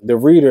of the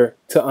reader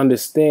to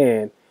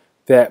understand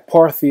that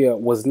Parthia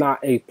was not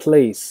a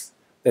place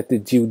that the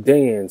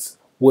Judeans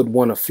would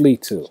want to flee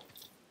to.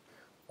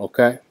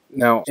 Okay.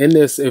 Now, in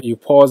this, if you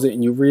pause it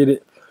and you read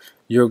it,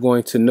 you're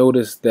going to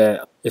notice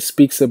that it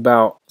speaks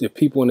about the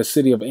people in the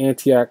city of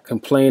Antioch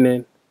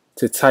complaining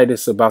to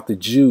Titus about the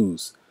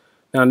Jews.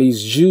 Now,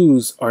 these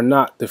Jews are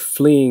not the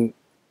fleeing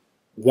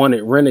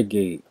wanted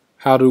renegade.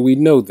 How do we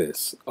know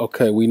this?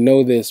 Okay, we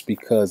know this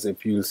because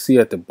if you see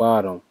at the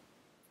bottom,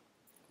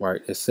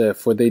 right, it said,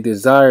 for they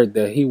desired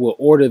that he will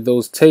order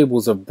those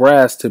tables of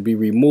brass to be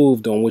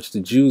removed on which the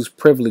Jews'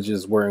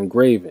 privileges were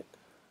engraven.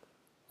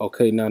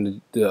 Okay, now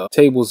the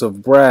tables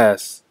of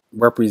brass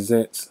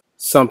represents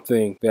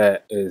something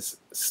that is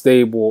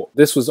stable.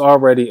 This was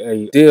already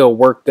a deal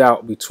worked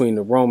out between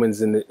the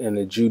Romans and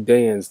the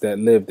Judeans that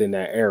lived in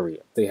that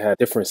area. They had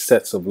different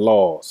sets of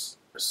laws.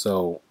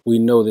 So we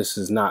know this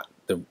is not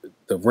the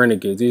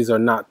renegades. These are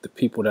not the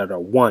people that are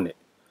wanted.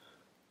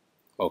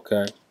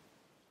 Okay.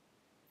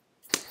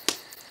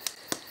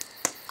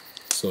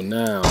 So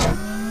now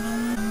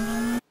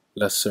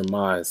let's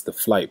surmise the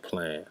flight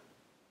plan.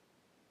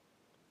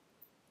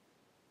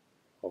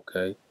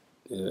 Okay.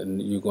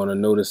 And you're going to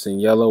notice in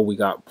yellow, we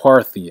got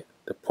Parthia,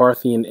 the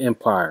Parthian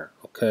Empire,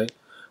 okay,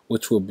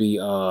 which will be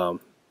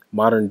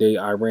modern day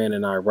Iran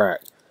and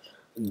Iraq,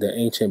 the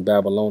ancient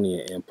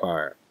Babylonian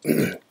Empire.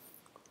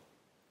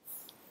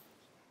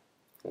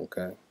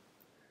 Okay.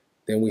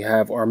 Then we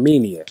have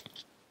Armenia.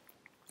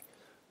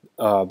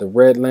 The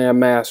red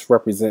landmass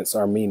represents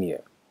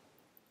Armenia.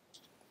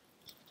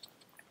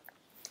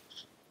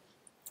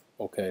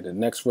 Okay, the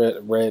next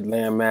red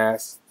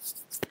landmass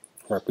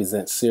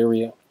represents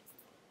Syria.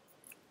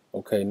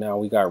 Okay, now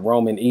we got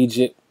Rome and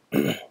Egypt.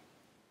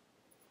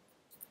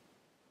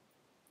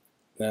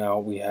 Now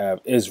we have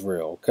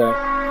Israel, okay?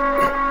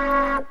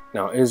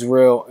 Now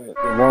Israel,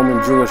 the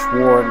Roman Jewish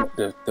war,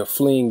 the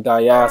fleeing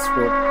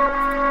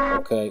diaspora,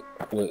 okay,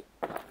 it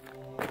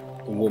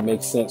would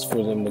make sense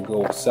for them to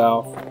go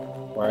south,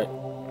 right?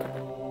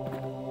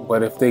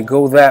 But if they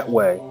go that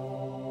way,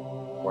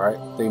 right,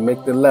 they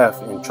make the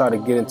left and try to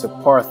get into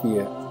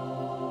Parthia,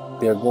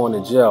 they're going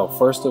to jail.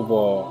 First of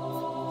all,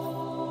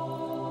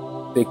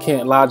 they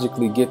can't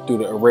logically get through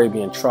the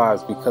Arabian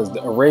tribes because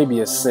the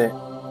Arabia sent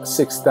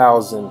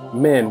 6,000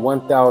 men,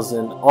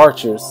 1,000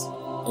 archers,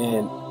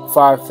 and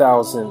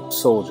 5,000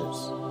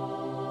 soldiers.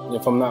 And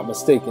if I'm not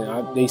mistaken,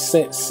 they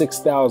sent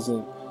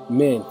 6,000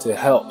 men to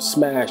help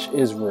smash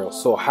Israel.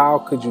 So how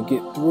could you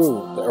get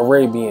through the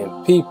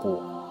Arabian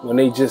people when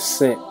they just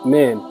sent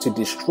men to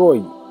destroy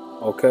you?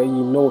 Okay,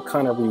 you know what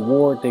kind of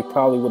reward they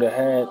probably would have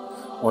had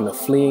on the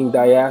fleeing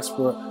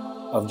diaspora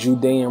of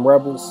Judean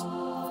rebels.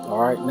 All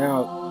right,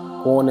 now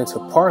going into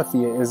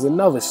Parthia is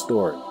another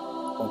story,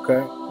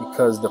 okay?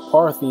 Because the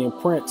Parthian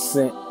prince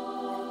sent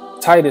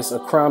Titus a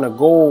crown of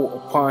gold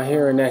upon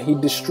hearing that he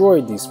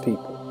destroyed these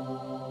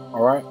people,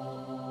 all right?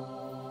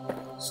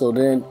 So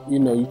then,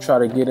 you try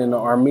to get into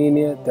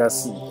Armenia.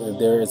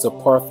 There is a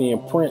Parthian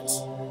prince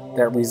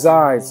that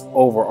resides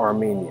over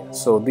Armenia.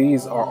 So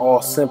these are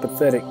all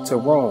sympathetic to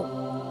Rome,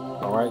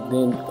 all right?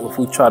 Then if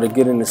we try to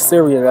get into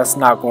Syria, that's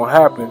not going to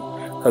happen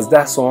because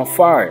that's on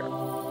fire,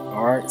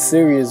 all right?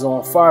 Syria is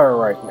on fire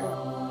right now.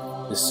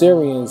 The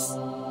Syrians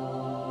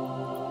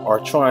are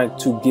trying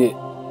to get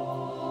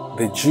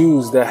the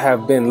Jews that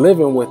have been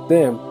living with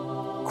them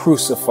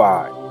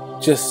crucified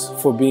just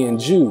for being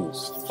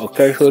Jews.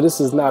 Okay, so this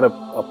is not a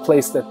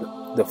place that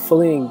the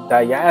fleeing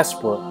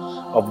diaspora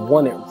of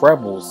wanted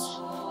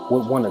rebels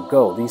would want to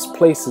go. These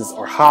places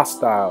are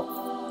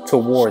hostile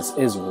towards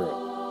Israel.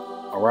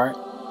 All right,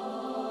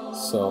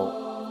 so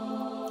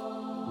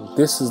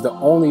this is the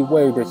only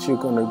way that you're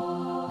going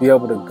to be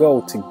able to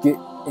go to get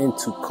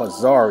into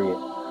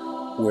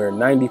Khazaria, where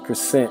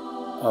 90%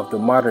 of the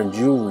modern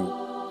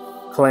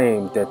Jewry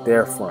claim that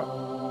they're from,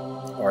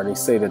 or they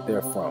say that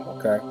they're from,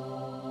 okay?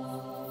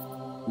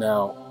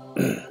 Now,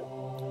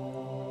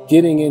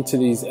 getting into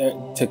these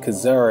to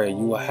Khazaria,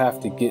 you will have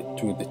to get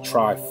through the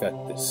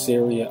trifecta: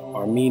 Syria,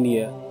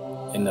 Armenia,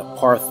 and the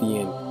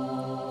Parthian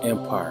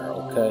Empire,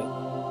 okay?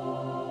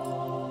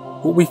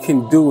 What we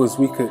can do is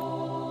we could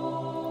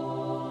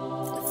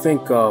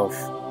think of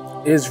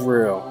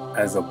Israel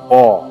as a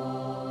ball.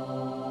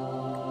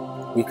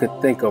 We could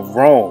think of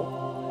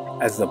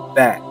Rome as a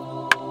bat,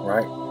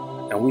 right?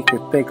 And we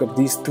could think of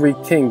these three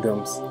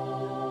kingdoms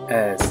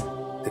as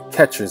the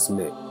catcher's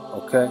mitt,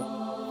 okay?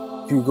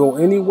 If you go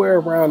anywhere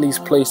around these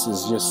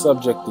places, you're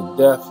subject to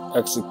death,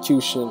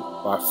 execution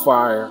by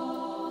fire,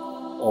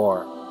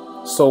 or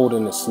sold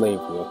into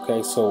slavery,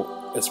 okay? So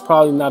it's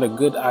probably not a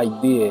good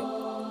idea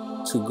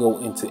to go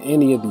into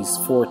any of these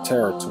four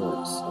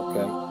territories,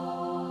 okay?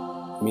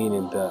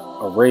 Meaning the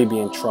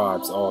Arabian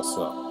tribes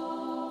also,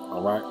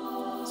 all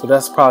right? So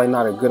that's probably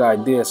not a good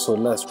idea. So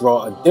let's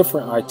draw a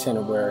different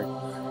itinerary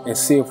and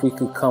see if we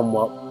can come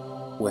up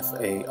with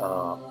a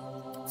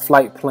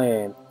flight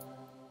plan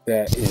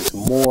that is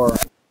more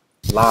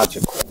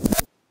logical.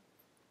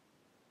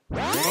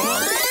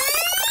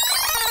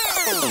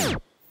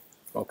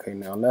 Okay,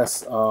 now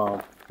let's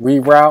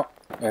reroute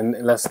and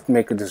let's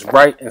make it this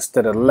right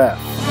instead of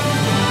left.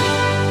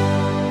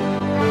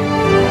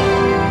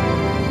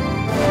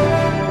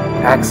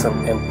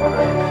 Axum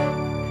Empire.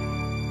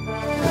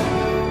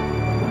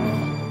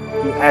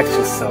 You ask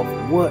yourself,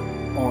 what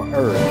on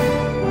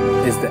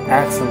earth is the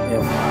Axum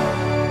Empire?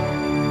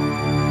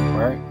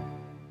 Right?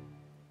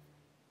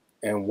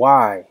 And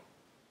why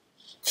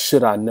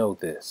should I know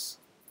this?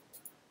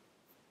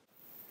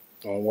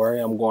 Don't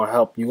worry, I'm going to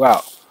help you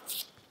out.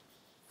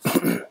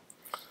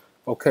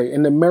 Okay,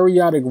 in the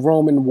Meroitic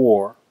Roman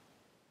War,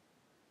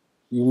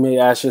 you may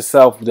ask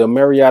yourself, the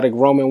Meroitic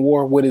Roman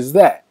War, what is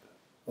that?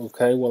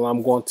 Okay, well,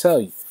 I'm going to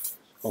tell you.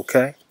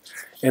 Okay,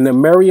 in the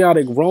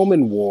Meroitic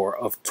Roman War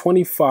of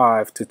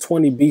 25 to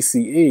 20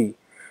 BCE,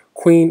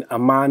 Queen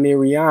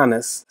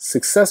Amanirianus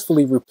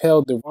successfully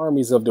repelled the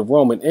armies of the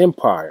Roman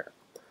Empire.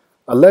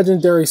 A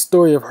legendary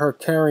story of her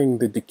carrying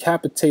the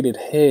decapitated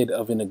head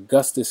of an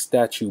Augustus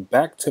statue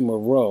back to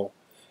Meroe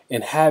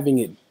and having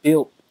it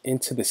built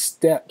into the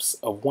steps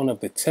of one of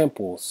the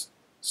temples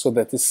so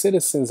that the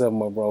citizens of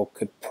Meroe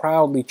could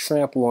proudly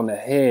trample on the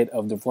head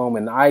of the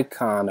Roman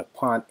icon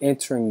upon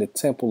entering the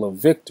Temple of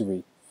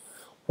Victory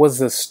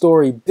was a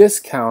story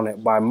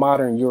discounted by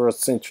modern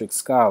Eurocentric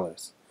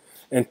scholars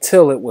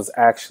until it was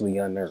actually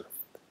unearthed.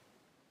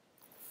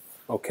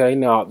 Okay,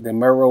 now the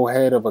Meroe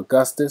head of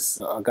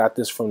Augustus, I got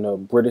this from the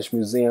British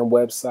Museum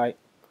website.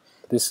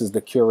 This is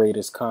the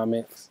curator's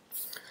comments.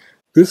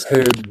 This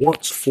head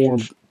once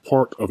formed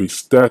part of a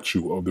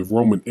statue of the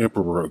Roman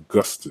Emperor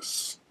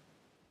Augustus.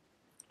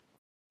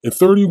 In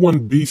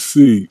 31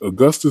 BC,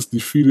 Augustus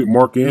defeated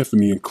Mark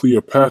Antony and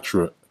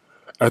Cleopatra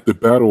at the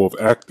Battle of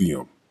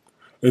Actium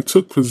and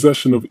took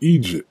possession of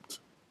Egypt,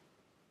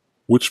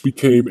 which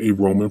became a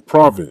Roman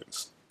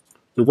province.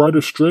 The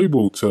writer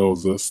Strabo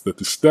tells us that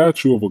the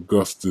statue of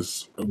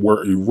Augustus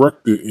were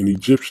erected in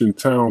Egyptian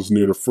towns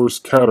near the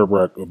first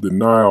cataract of the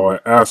Nile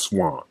at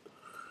Aswan,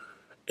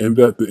 and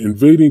that the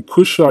invading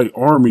Kushite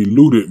army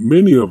looted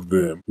many of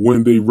them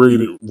when they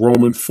raided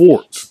Roman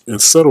forts and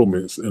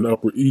settlements in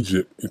Upper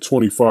Egypt in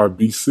 25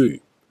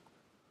 BC.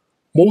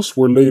 Most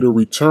were later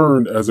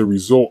returned as a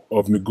result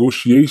of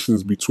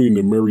negotiations between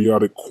the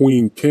Meroitic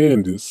Queen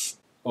Candace.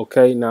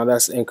 Okay, now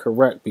that's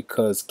incorrect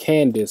because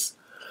Candace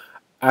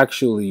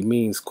actually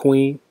means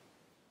queen.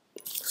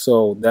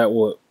 So that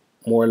would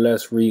more or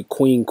less read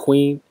queen,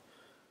 queen.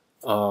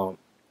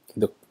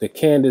 The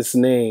Candace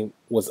name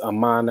was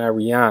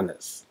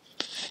Amanarianus.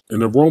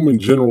 And the Roman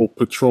general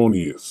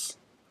Petronius.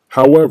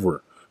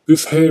 However,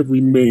 this head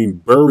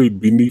remained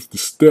buried beneath the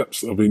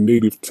steps of a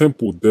native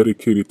temple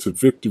dedicated to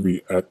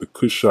victory at the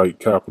Kushite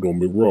capital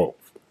Meroe.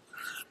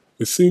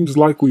 It seems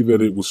likely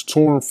that it was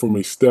torn from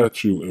a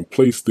statue and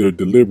placed there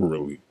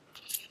deliberately,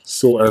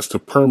 so as to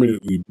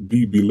permanently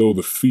be below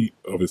the feet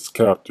of its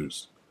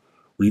captors.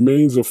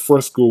 Remains of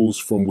frescoes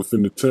from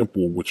within the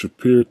temple, which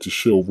appear to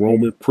show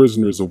Roman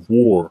prisoners of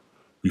war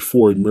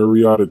before a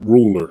Meroitic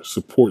ruler,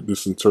 support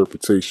this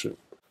interpretation.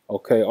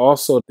 Okay,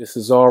 also, this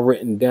is all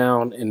written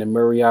down in the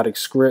Meroitic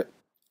script.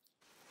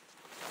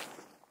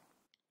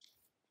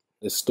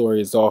 This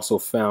story is also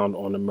found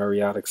on the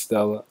Meroitic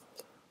Stela.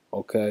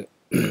 Okay,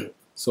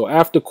 so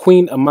after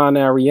Queen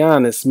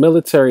Amanarianus'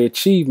 military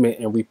achievement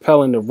in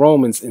repelling the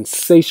Romans'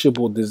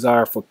 insatiable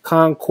desire for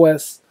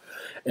conquest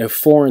and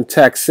foreign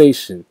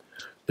taxation,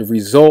 the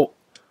result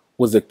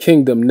was a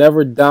kingdom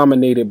never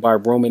dominated by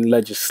Roman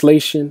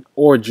legislation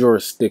or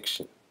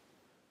jurisdiction.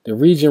 The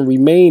region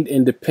remained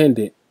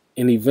independent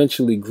and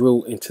eventually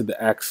grew into the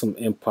Axum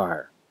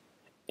Empire,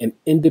 an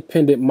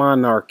independent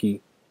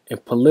monarchy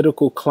and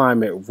political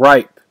climate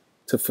ripe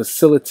to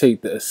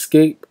facilitate the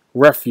escape,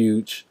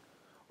 refuge,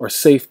 or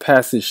safe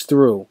passage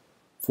through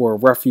for a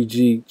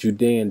refugee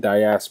Judean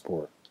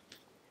diaspora.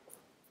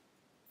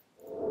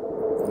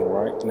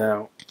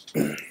 Now,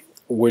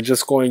 we're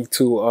just going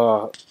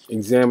to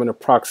examine the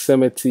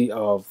proximity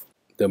of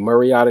the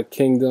Mauryatic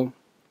Kingdom,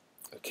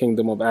 the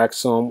Kingdom of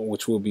Axum,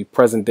 which will be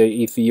present-day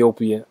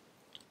Ethiopia,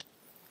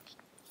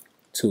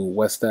 to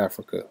West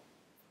Africa.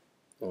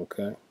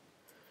 Okay.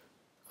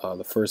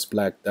 The first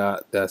black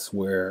dot, that's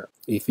where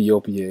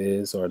Ethiopia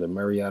is, or the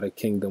Mauryatic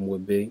Kingdom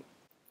would be.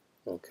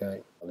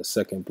 Okay. The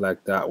second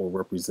black dot will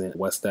represent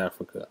West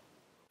Africa.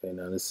 Okay.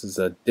 Now, this is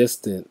a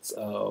distance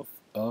of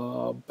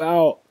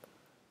about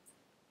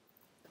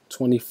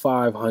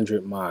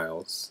 2,500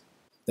 miles.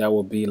 That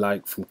will be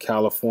like from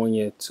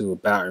California to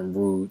Baton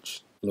Rouge,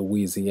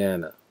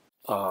 Louisiana.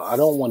 I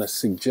don't want to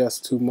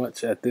suggest too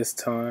much at this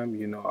time.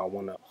 You know, I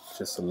want to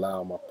just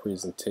allow my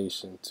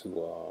presentation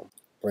to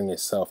bring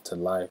itself to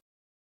life.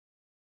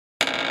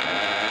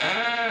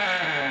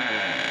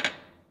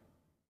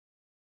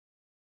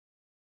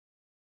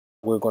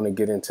 We're going to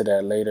get into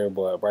that later,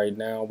 but right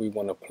now we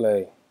want to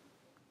play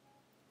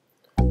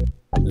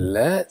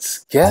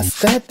Let's Guess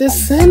That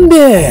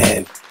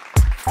Descendant.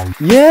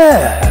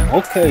 Yeah,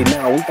 okay,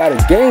 now we got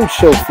a game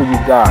show for you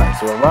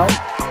guys, all right?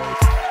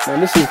 Now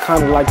this is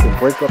kind of like to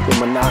break up the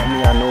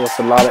monotony. I know it's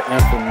a lot of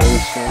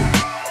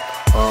information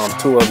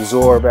to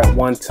absorb at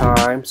one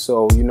time,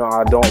 so you know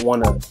I don't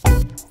want to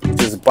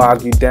just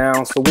bog you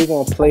down. So we're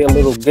gonna play a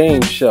little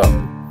game show, all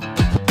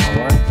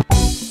right?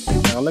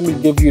 Now let me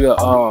give you the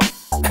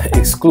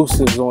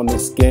exclusives on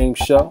this game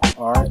show.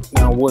 All right,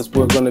 now what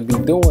we're going to be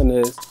doing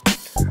is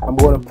I'm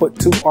going to put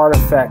two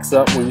artifacts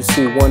up. When you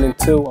see 1 and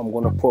 2, I'm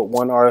going to put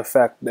one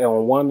artifact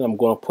on 1. I'm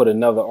going to put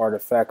another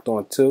artifact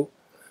on 2.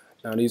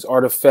 Now these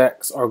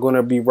artifacts are going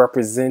to be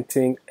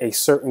representing a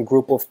certain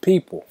group of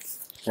people,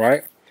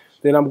 right?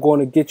 Then I'm going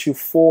to get you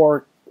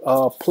 4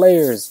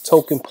 players,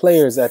 token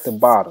players at the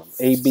bottom,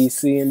 A, B,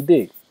 C, and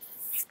D,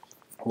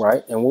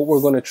 right? And what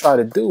we're going to try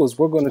to do is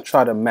we're going to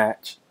try to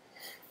match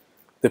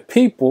the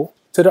people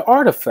to the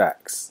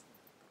artifacts.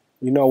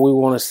 You know, we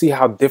want to see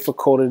how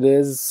difficult it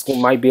is. It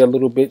might be a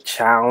little bit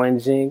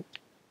challenging.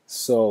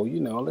 So, you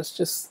know, let's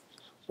just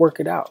work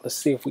it out. Let's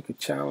see if we could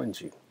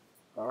challenge you.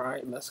 All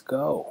right, let's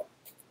go.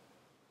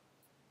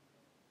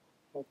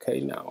 Okay,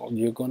 now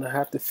you're going to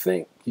have to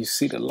think. You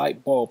see the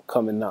light bulb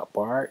coming up,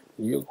 all right?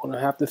 You're going to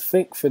have to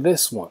think for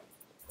this one.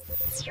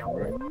 All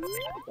right.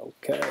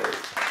 Okay.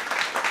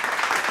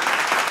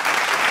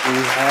 We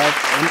have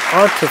an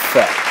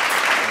artifact.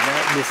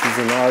 This is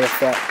an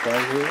artifact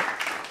right here.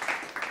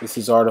 This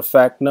is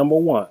artifact number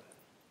 1.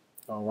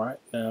 All right,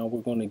 now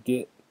we're going to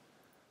get,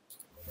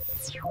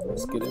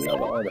 let's get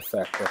another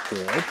artifact up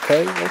here.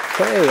 Okay,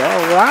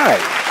 all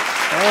right,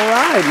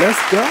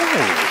 let's go.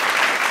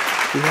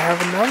 We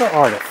have another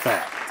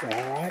artifact.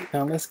 All right,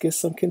 now let's get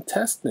some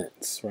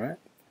contestants, right?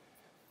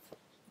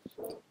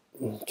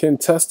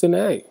 Contestant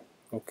A.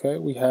 Okay,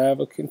 we have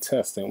a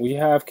contestant. We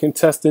have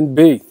contestant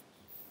B.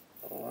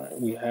 All right,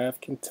 we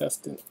have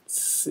contestant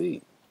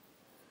C.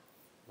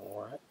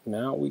 All right,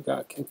 now we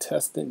got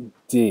contestant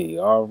D.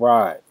 All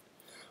right,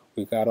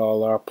 we got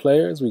all our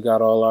players. We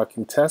got all our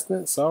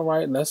contestants. All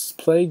right, let's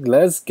play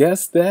Let's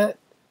Guess That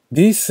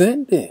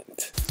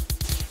Descendant.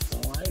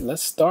 All right,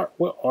 let's start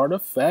with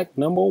artifact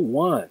number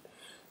 1.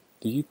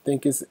 Do you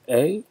think it's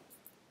A,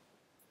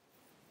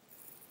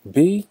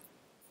 B,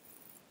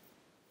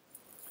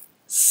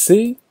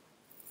 C,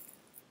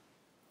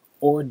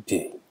 or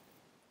D?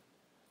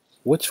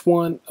 Which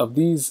one of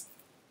these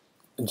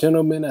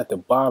gentlemen at the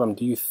bottom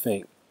do you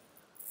think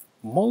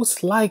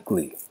most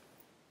likely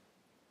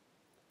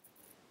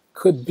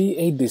could be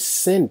a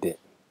descendant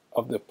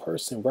of the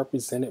person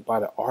represented by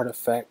the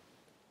artifact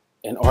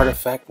in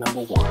artifact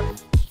number 1?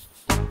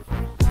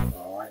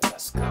 All right,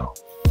 let's go.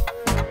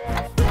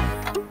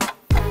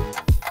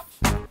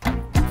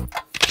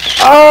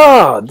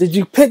 Ah, did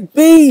you pick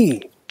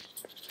B?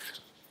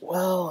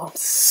 Well, I'm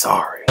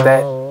sorry.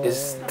 That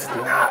is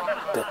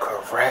not the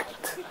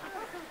correct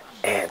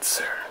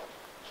answer.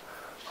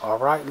 All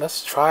right,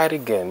 let's try it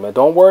again. But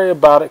don't worry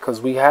about it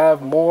because we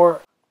have more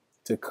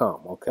to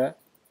come, okay?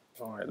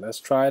 All right, let's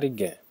try it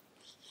again.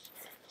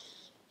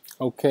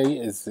 Okay,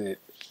 is it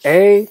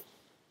A,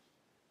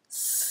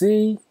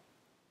 C,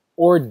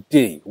 or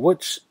D?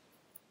 Which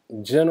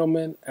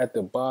gentleman at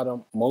the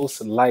bottom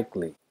most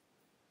likely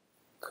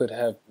could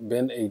have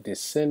been a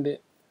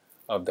descendant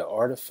of the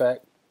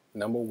artifact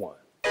number 1?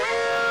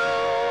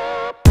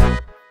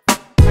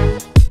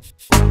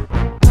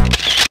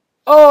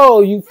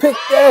 Oh, you picked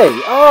A.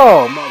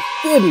 Oh, my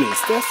goodness.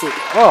 That's it.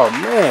 Oh,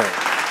 man.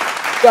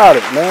 Got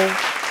it, man.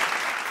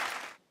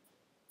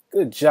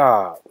 Good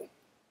job.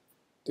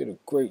 Did a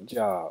great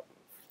job.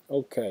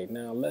 Okay,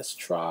 now let's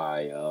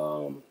try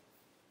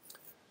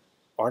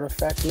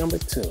artifact number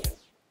 2.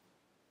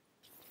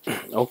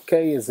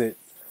 Okay, is it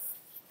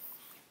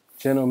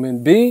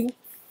gentleman B,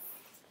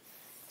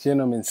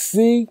 gentleman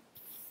C,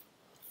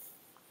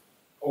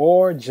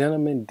 or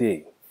gentleman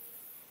D?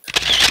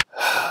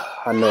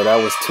 I know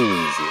that was too easy.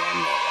 I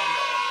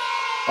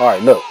know. All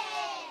right, look.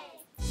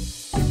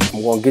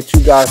 I'm going to get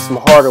you guys some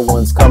harder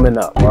ones coming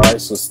up. All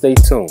right, so stay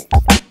tuned.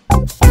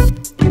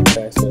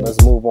 Okay, so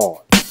let's move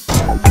on.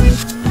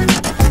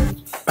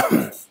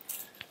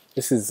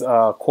 This is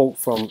a quote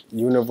from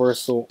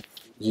Universal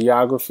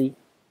Geography.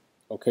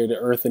 Okay, the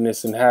Earth and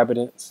its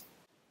inhabitants.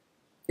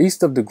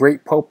 East of the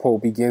Great Popo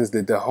begins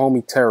the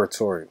Dahomey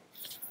territory,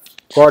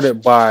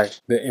 guarded by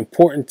the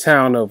important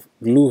town of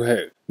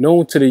Gluhe,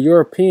 known to the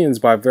Europeans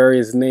by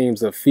various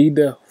names of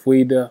Fida,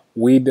 Huida,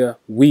 Weida,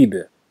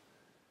 Weida.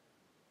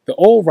 The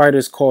old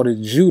writers called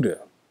it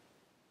Judah,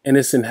 and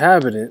its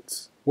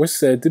inhabitants were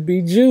said to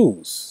be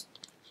Jews.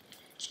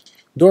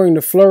 During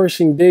the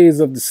flourishing days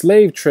of the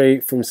slave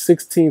trade from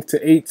 16th to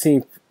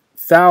 18th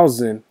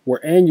thousand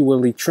were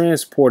annually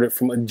transported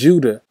from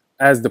Judah,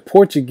 as the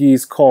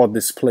Portuguese called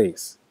this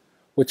place,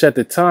 which at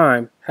the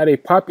time had a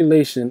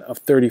population of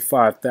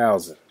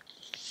 35,000.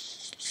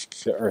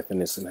 The earth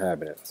and its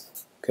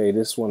inhabitants. Okay,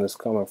 this one is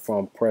coming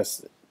from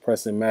Press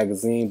and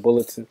Magazine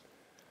Bulletin.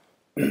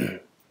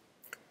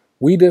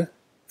 Weida,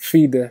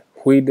 Fida,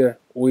 Huida,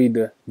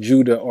 Oida,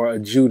 Judah, or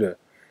Judah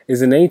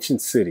is an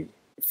ancient city,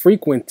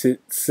 frequented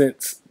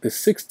since the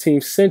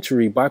 16th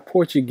century by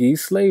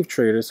Portuguese slave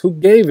traders who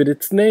gave it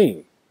its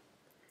name.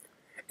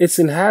 Its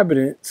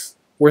inhabitants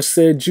were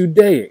said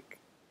Judaic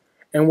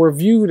and were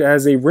viewed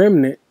as a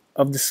remnant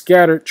of the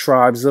scattered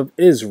tribes of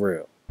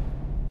Israel.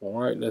 All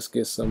right, let's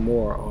get some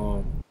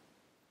more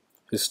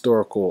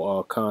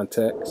historical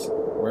context.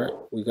 Right,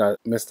 we got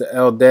Mr.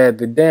 Eldad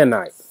the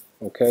Danite.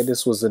 Okay,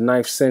 this was a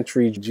 9th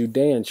century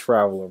Judean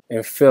traveler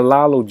and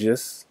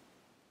philologist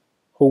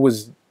who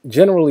was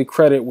generally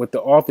credited with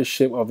the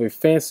authorship of a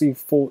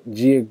fanciful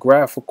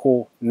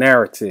geographical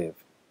narrative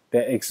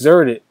that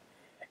exerted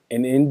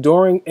an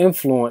enduring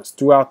influence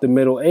throughout the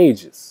Middle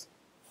Ages.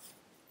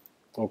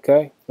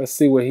 Okay, let's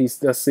see what he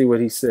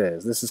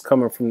says. This is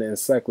coming from the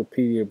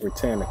Encyclopedia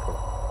Britannica.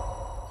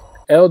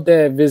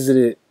 Eldad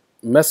visited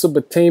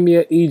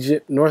Mesopotamia,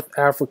 Egypt, North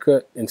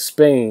Africa, and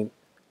Spain,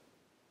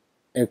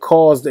 and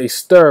caused a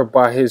stir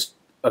by his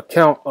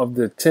account of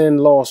the 10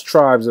 lost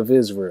tribes of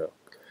Israel.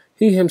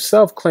 He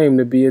himself claimed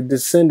to be a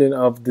descendant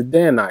of the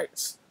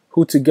Danites,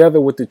 who together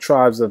with the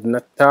tribes of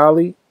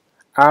Naphtali,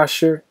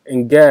 Asher,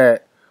 and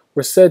Gad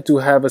were said to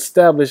have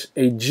established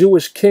a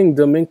Jewish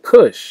kingdom in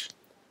Cush,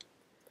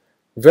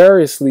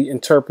 variously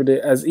interpreted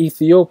as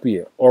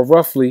Ethiopia, or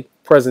roughly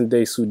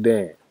present-day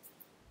Sudan.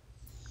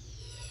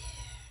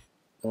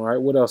 All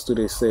right, what else do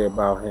they say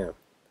about him?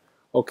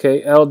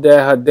 Okay,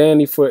 Eldad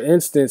Hadani, for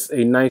instance, a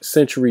 9th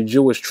century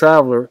Jewish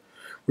traveler,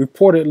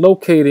 reported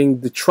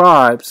locating the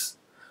tribes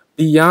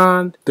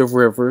beyond the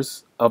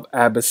rivers of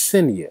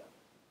Abyssinia.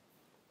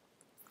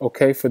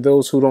 Okay, for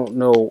those who don't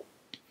know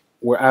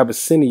where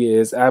Abyssinia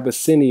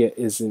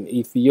is in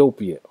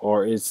Ethiopia,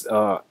 or it's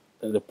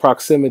the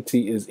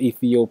proximity is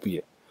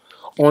Ethiopia,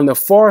 on the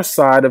far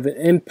side of an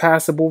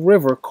impassable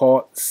river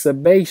called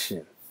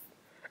Sabation,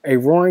 a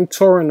roaring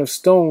torrent of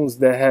stones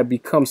that had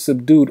become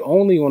subdued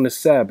only on the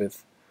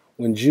Sabbath,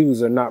 when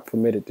Jews are not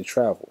permitted to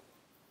travel.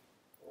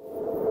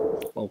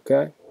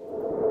 Okay,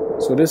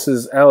 so this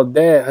is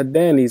Eldad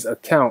Hadani's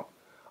account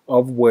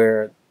of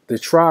where the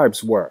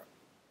tribes were.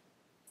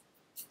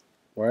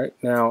 Right,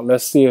 now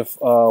let's see if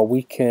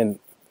we can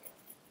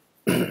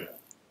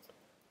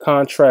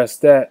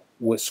contrast that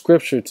with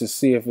scripture to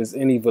see if there's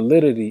any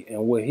validity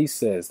in what he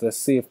says. Let's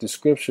see if the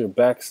scripture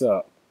backs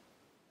up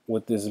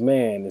what this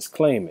man is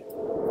claiming.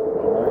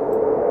 All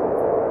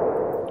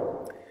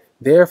right.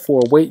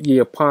 Therefore wait ye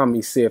upon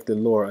me, saith the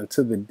Lord,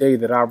 until the day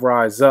that I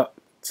rise up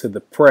to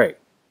the prey.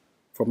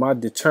 For my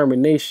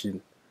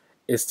determination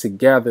is to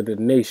gather the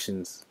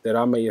nations, that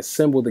I may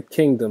assemble the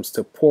kingdoms,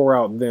 to pour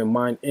out them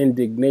mine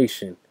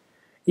indignation,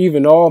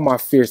 even all my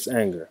fierce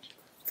anger.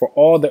 For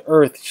all the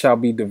earth shall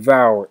be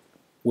devoured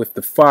with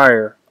the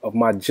fire of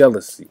my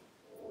jealousy.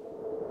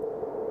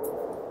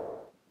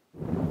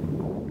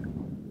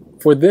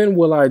 For then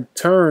will I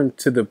turn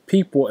to the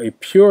people a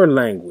pure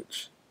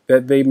language,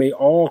 that they may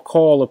all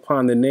call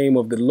upon the name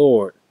of the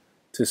Lord,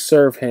 to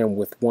serve him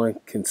with one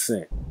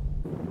consent.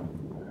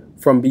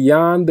 From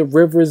beyond the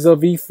rivers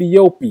of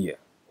Ethiopia,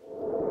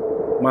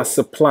 my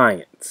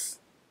suppliants,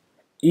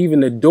 even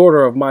the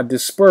daughter of my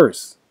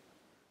dispersed,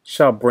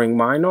 shall bring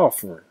mine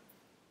offering.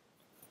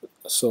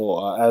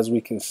 So as we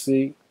can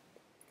see,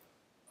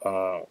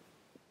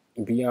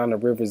 beyond the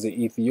rivers of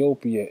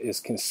Ethiopia is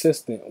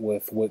consistent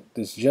with what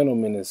this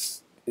gentleman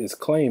is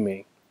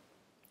claiming,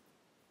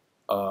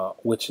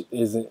 which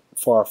isn't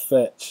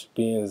far-fetched,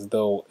 being as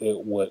though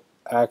it would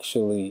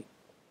actually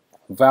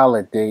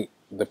validate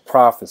the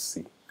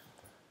prophecy.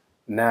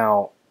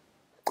 Now,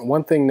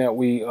 one thing that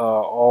we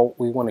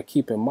want to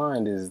keep in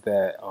mind is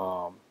that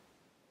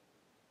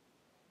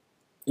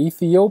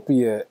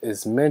Ethiopia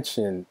is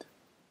mentioned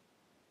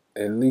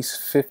at least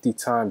 50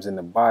 times in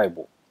the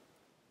Bible.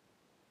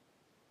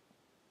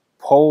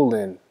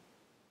 Poland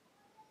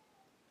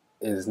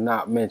is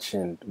not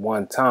mentioned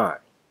one time.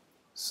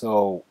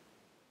 So,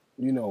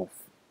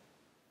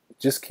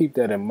 just keep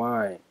that in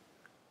mind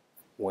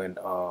when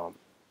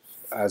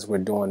as we're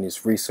doing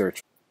this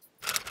research.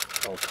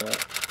 Okay.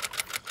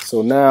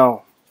 So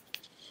now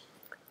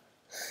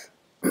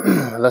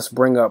Let's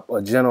bring up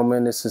a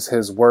gentleman. This is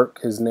his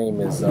work. His name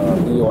is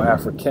Leo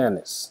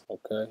Africanus.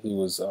 Okay, he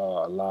was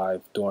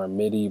alive during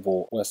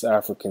medieval West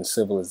African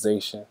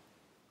civilization.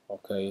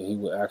 Okay, he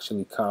would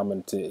actually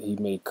commented. He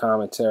made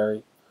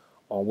commentary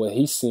on what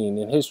he's seen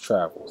in his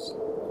travels.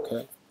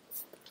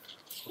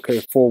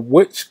 Okay, for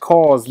which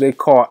cause they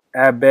call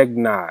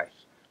Abegnai,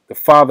 the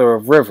father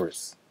of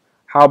rivers.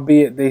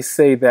 Howbeit they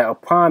say that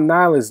upon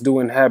Nilus do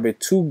inhabit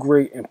two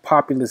great and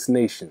populous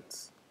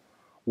nations,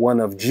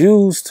 one of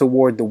Jews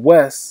toward the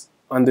west,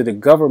 under the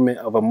government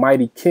of a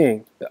mighty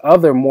king, the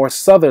other more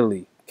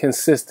southerly,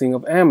 consisting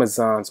of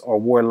Amazons or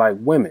warlike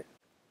women.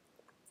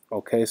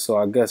 Okay, so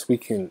I guess we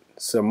can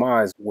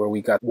surmise where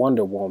we got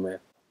Wonder Woman.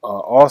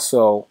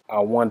 Also, I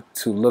want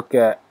to look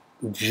at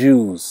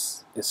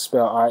Jews. It's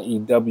spelled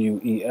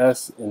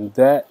I-E-W-E-S, and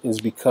that is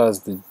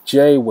because the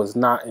J was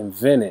not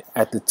invented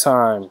at the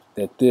time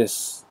that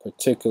this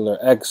particular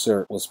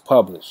excerpt was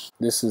published.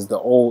 This is the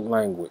old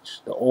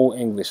language, the old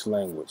English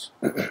language.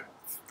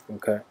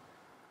 Okay.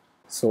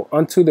 So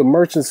unto the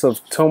merchants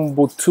of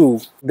Timbuktu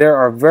there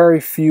are very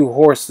few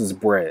horses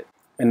bred,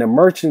 and the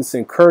merchants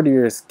and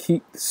courtiers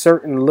keep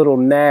certain little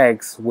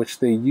nags which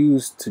they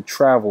use to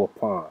travel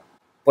upon.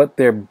 But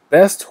their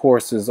best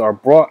horses are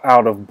brought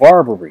out of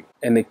Barbary,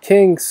 and the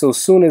king, so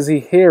soon as he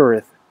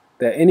heareth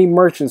that any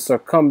merchants are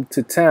come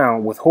to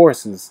town with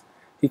horses,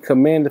 he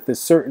commandeth a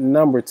certain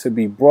number to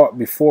be brought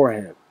before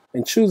him,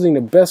 and choosing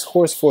the best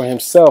horse for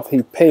himself,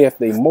 he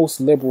payeth a most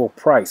liberal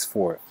price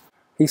for it.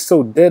 He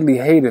so deadly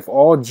hateth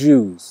all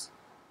Jews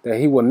that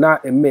he will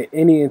not admit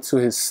any into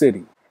his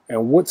city,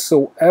 and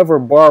whatsoever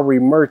Barbary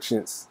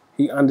merchants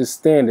he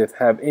understandeth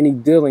have any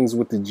dealings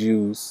with the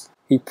Jews,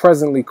 he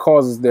presently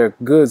causes their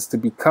goods to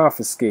be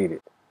confiscated.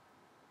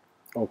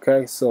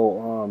 Okay,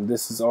 so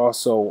this is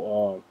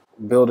also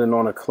building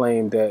on a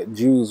claim that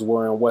Jews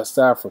were in West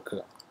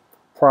Africa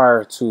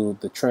prior to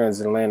the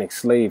transatlantic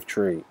slave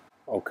trade.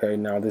 Okay,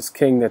 now this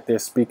king that they're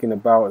speaking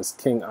about is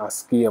King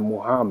Askia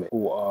Muhammad,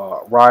 who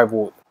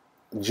rivaled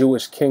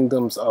Jewish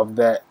kingdoms of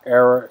that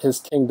era. His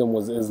kingdom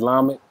was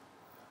Islamic.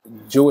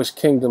 Jewish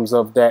kingdoms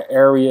of that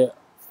area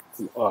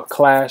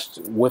clashed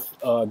with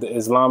the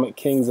Islamic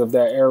kings of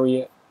that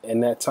area in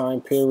that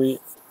time period.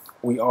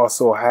 We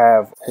also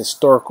have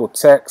historical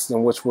texts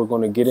in which we're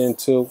going to get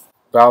into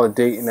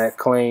validating that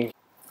claim.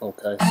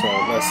 Okay, so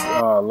let's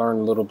learn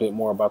a little bit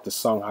more about the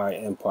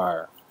Songhai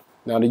Empire.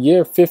 Now, the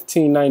year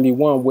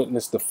 1591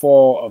 witnessed the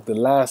fall of the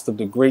last of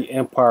the great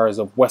empires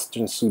of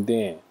Western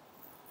Sudan.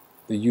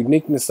 The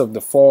uniqueness of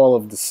the fall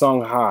of the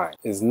Songhai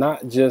is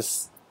not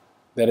just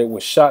that it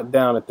was shot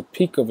down at the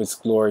peak of its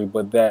glory,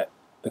 but that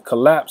the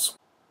collapse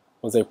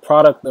was a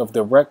product of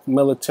direct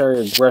military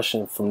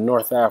aggression from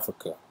North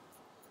Africa.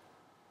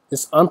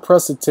 This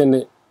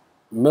unprecedented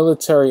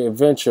military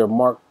adventure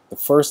marked the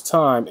first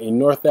time a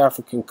North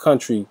African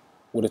country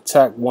would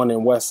attack one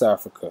in West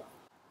Africa.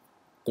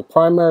 The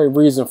primary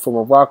reason for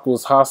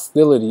Morocco's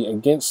hostility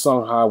against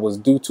Songhai was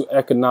due to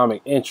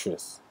economic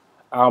interests.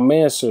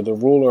 Al-Mansur, the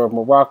ruler of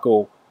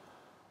Morocco,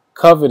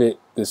 coveted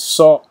the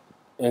salt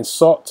and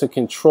sought to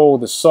control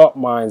the salt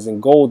mines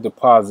and gold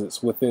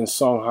deposits within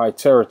Songhai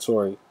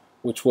territory,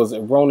 which was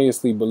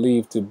erroneously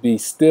believed to be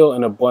still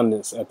in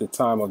abundance at the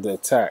time of the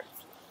attack.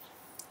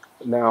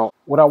 Now,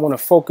 what I want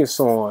to focus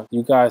on,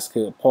 you guys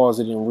could pause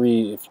it and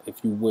read if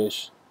you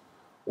wish.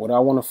 What I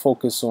want to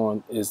focus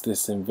on is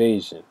this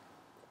invasion.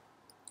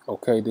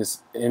 Okay,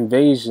 this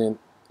invasion,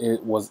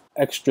 it was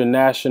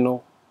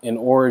extra-national in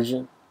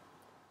origin.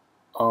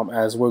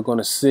 As we're going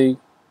to see,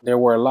 there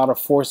were a lot of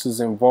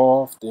forces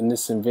involved in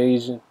this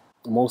invasion,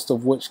 most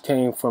of which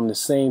came from the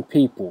same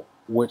people,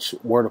 which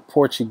were the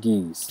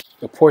Portuguese.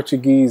 The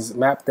Portuguese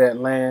mapped that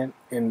land,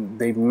 and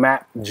they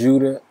mapped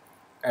Judah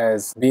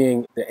as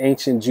being the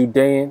ancient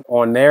Judean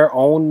on their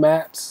own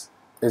maps.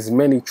 As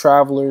many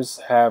travelers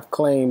have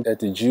claimed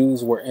that the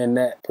Jews were in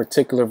that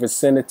particular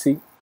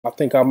vicinity. I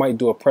think I might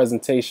do a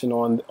presentation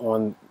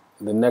on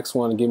the next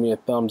one. Give me a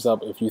thumbs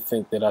up if you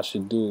think that I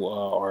should do,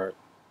 or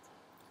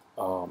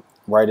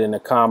write in the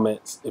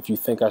comments if you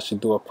think I should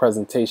do a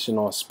presentation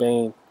on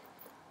Spain,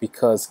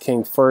 because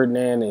King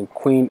Ferdinand and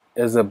Queen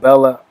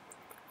Isabella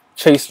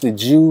chased the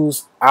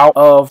Jews out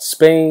of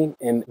Spain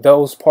and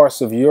those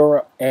parts of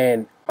Europe,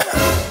 and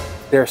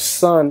their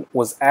son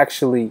was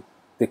actually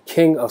the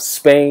king of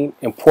Spain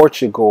and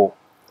Portugal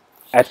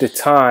at the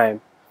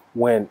time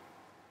when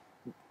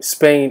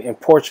Spain and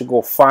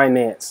Portugal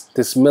financed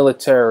this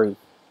military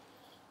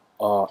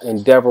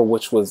endeavor,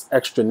 which was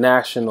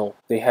extra-national.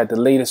 They had the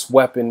latest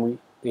weaponry.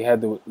 They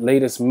had the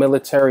latest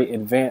military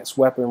advanced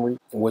weaponry,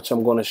 which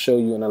I'm going to show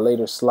you in a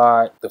later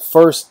slide. The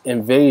first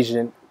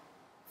invasion,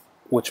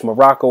 which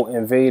Morocco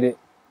invaded,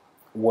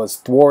 was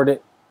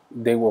thwarted.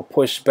 They were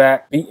pushed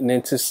back, beaten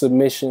into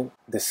submission.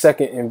 The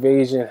second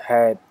invasion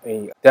had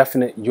a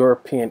definite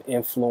European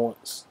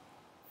influence,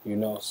 you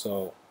know,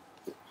 so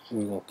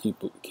we're going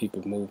to keep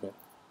it moving.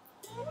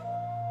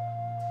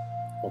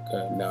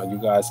 Okay, now you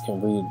guys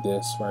can read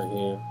this right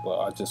here, but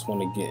I just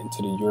want to get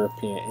into the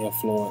European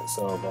influence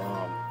of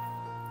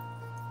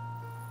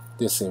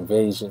this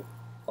invasion.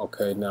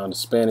 Okay, now the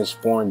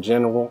Spanish-born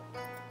general.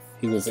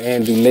 He was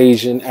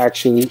Andalusian,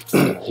 actually.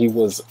 He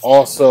was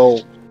also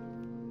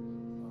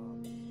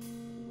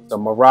a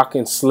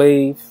Moroccan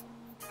slave.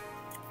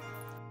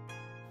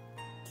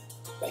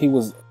 He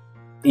was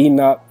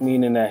Enoch,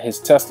 meaning that his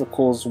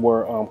testicles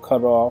were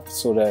cut off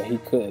so that he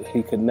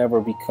could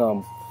never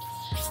become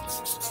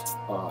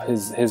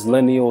his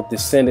lineal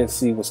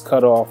descendancy was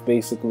cut off.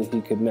 Basically,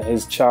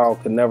 his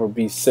child could never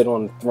sit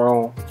on the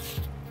throne.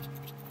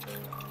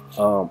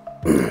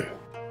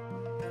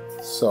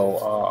 So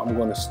I'm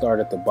going to start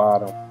at the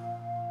bottom.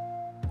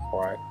 All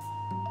right.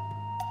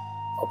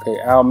 Okay,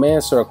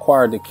 Al-Mansur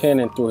acquired the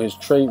canon through his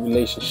trade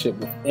relationship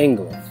with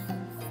England.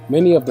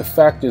 Many of the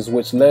factors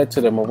which led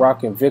to the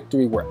Moroccan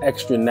victory were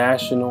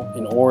extra-national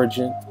in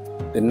origin.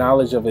 The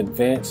knowledge of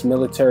advanced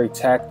military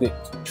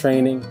tactics,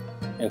 training,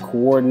 and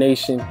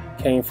coordination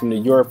came from the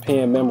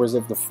European members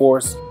of the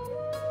force.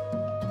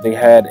 They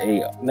had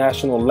a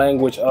national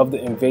language of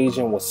the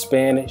invasion was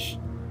Spanish.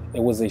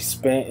 It was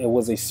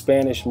a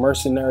Spanish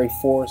mercenary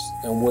force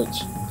in which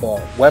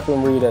the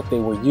weaponry that they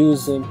were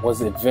using was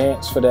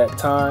advanced for that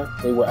time.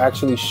 They were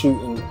actually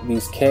shooting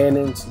these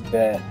cannons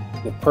that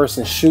the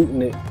person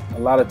shooting it, a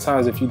lot of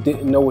times if you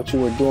didn't know what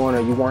you were doing or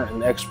you weren't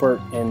an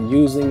expert in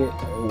using it,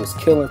 it was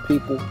killing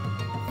people.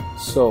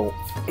 So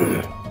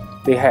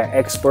they had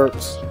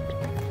experts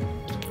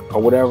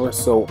or whatever.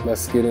 So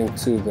let's get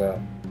into the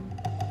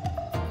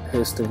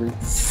history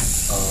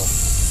of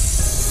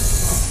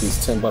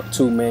these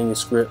Timbuktu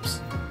manuscripts.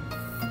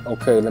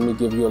 Okay, let me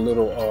give you a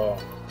little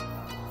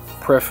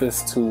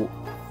preface to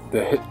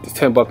the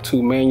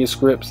Timbuktu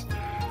manuscripts.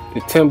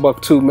 The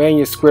Timbuktu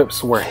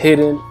manuscripts were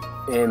hidden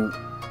in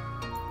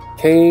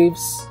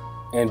caves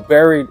and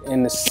buried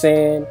in the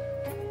sand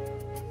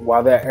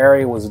while that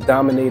area was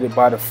dominated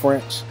by the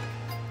French.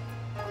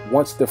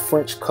 Once the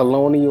French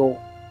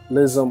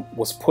colonialism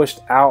was pushed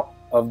out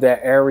of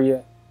that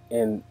area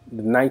in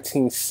the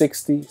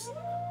 1960s,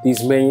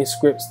 these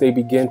manuscripts, they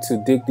began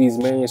to dig these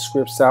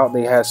manuscripts out.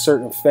 They had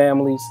certain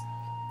families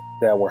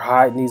that were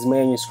hiding these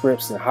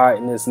manuscripts and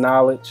hiding this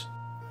knowledge.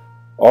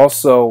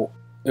 Also,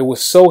 it was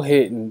so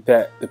hidden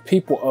that the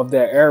people of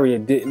that area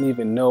didn't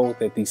even know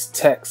that these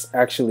texts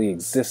actually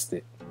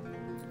existed.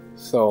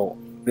 So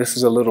this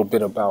is a little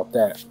bit about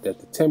that the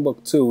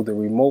Timbuktu, the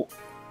remote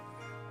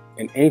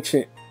and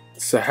ancient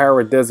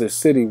Sahara Desert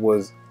city,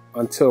 was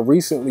until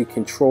recently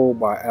controlled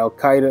by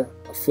Al-Qaeda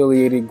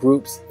affiliated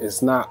groups.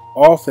 Is not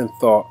often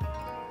thought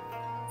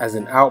as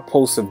an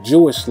outpost of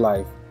Jewish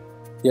life,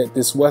 yet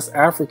this West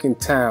African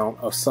town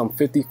of some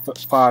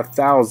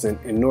 55,000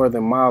 in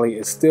northern Mali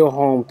is still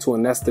home to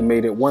an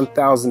estimated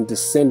 1,000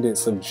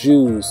 descendants of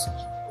Jews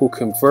who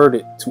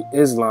converted to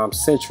Islam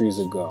centuries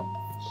ago.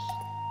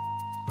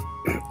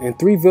 In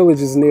 3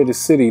 villages near the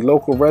city,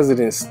 local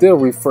residents still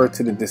refer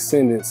to the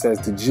descendants as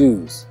the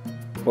Jews,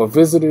 but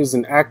visitors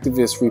and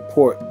activists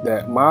report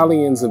that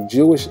Malians of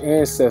Jewish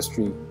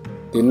ancestry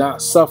did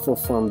not suffer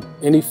from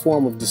any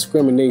form of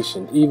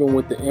discrimination, even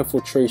with the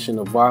infiltration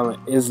of violent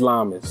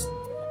Islamist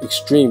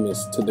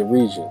extremists to the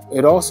region.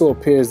 It also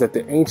appears that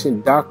the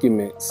ancient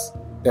documents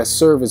that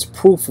serve as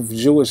proof of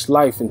Jewish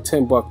life in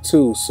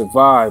Timbuktu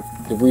survived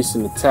the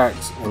recent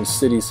attacks on the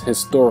city's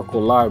historical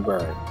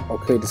library.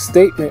 Okay, the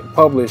statement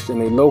published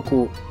in a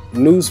local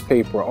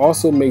newspaper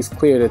also makes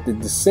clear that the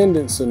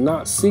descendants are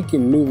not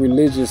seeking new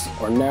religious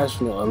or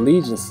national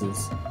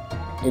allegiances.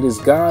 It is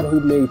God who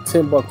made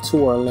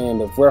Timbuktu our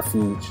land of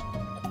refuge,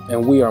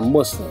 and we are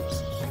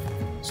Muslims.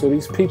 So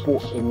these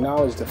people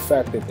acknowledge the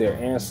fact that their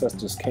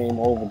ancestors came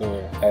over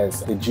there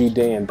as the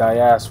Judean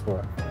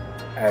diaspora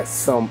at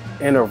some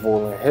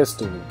interval in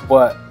history,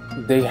 but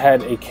they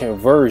had a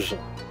conversion.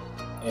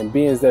 And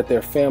being that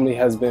their family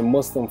has been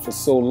Muslim for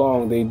so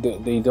long,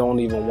 they don't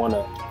even want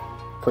to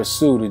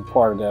pursue the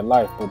part of their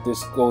life. But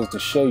this goes to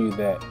show you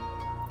that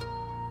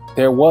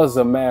there was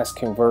a mass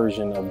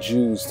conversion of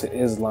Jews to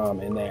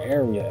Islam in that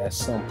area at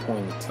some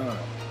point in time.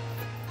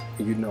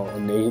 You know,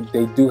 and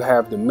they do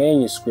have the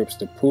manuscripts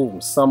to prove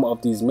them. Some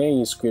of these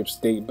manuscripts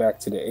date back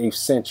to the 8th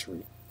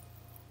century.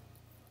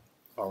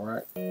 All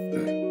right.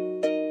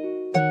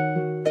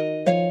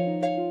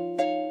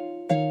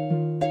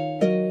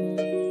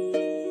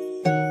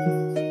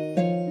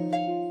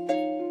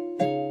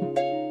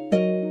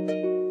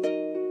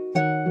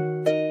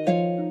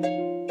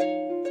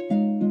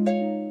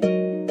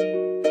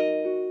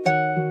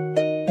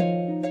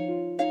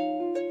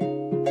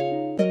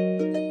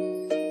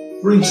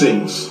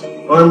 Greetings,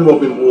 I'm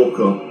Robin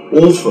Walker,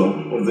 author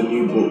of the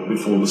new book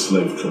Before the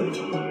Slave Trade.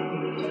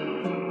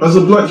 As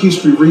a Black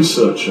history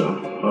researcher,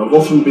 I've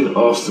often been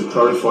asked to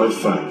clarify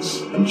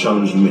facts and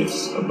challenge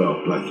myths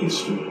about Black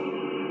history.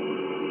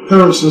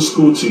 Parents and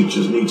school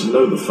teachers need to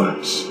know the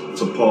facts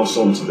to pass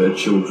on to their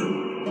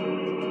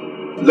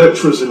children.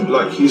 Lecturers in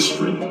Black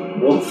history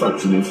want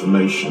factual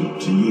information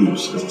to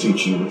use as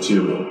teaching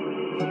material.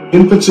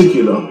 In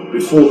particular,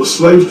 Before the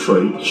Slave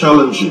Trade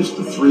challenges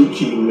the 3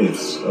 key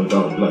myths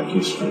about Black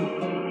history.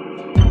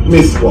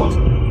 Myth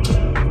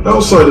 1.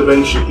 Outside of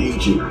ancient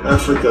Egypt,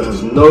 Africa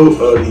has no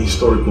early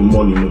historical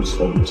monuments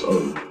of its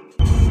own.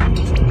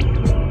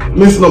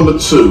 Myth number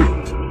 2.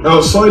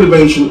 Outside of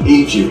ancient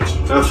Egypt,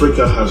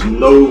 Africa has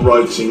no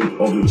writing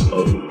of its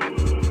own.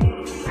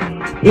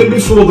 In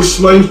Before the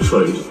Slave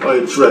Trade, I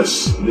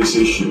address this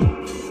issue.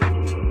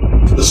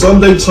 The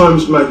Sunday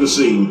Times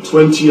magazine,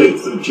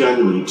 28th of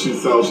January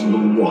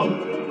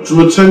 2001,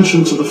 drew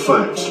attention to the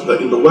fact that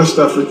in the West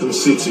African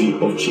city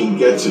of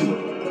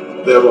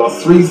Chingeti, there are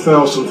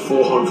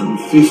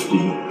 3,450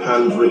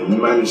 handwritten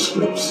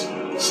manuscripts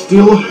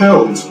still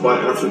held by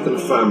African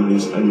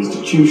families and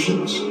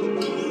institutions.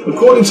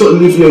 According to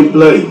Olivier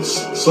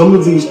Blaise, some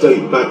of these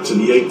date back to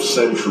the 8th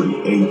century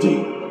AD.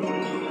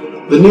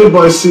 The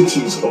nearby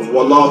cities of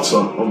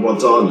Walata and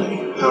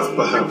Wadane have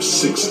perhaps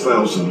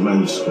 6,000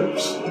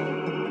 manuscripts.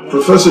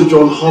 Professor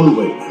John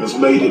Hunwick has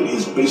made it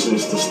his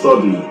business to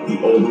study the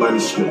old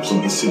manuscripts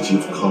of the city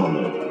of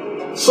Kano.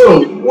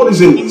 So, what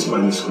is in these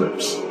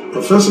manuscripts?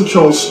 Professor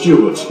Charles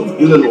Stewart of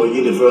Illinois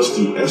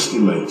University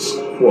estimates,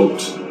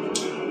 quote,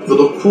 that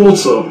a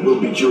quarter will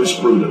be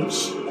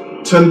jurisprudence,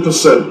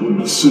 10% will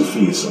be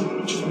Sufism,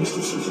 which is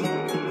mysticism,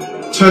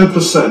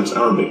 10%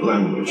 Arabic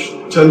language,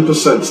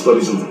 10%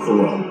 studies of the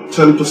Quran,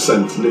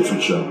 10%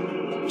 literature,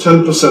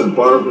 10%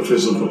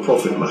 biographies of the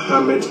Prophet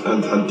Muhammad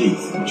and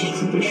Hadith, which is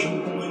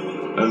tradition,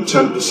 and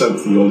 10%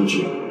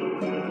 theology.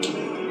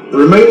 The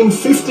remaining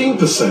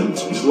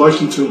 15% is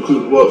likely to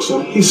include works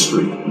on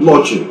history,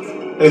 logic,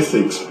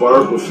 ethics,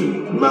 biography,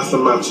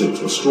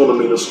 mathematics,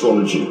 astronomy and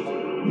astrology,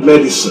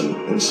 medicine,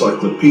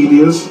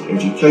 encyclopedias,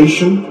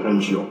 education, and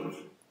geography.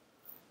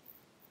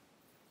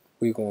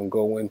 We're going to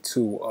go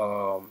into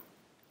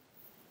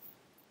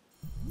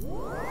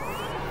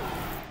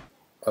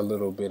a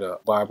little bit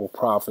of Bible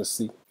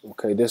prophecy.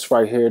 Okay, this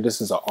right here, this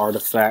is an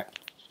artifact,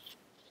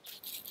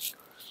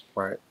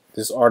 right?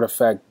 This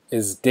artifact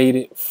is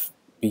dated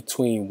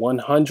between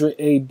 100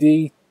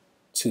 AD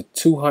to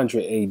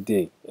 200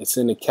 AD. It's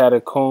in the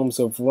catacombs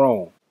of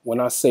Rome. When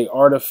I say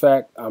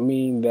artifact, I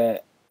mean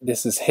that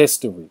this is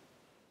history.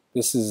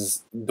 This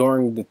is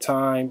during the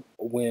time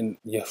when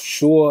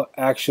Yeshua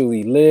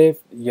actually lived.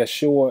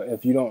 Yeshua,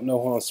 if you don't know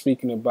who I'm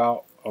speaking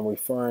about, I'm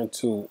referring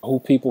to who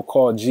people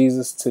call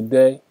Jesus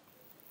today.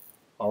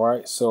 All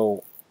right,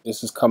 so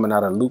this is coming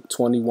out of Luke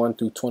 21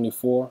 through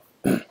 24.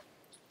 It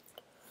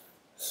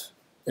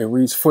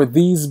reads, "For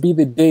these be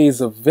the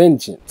days of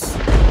vengeance,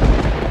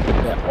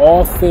 that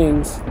all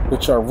things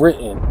which are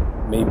written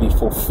may be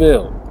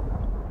fulfilled.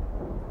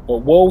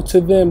 But woe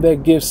to them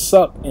that give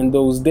suck in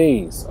those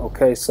days."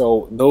 Okay,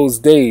 so those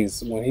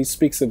days, when he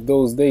speaks of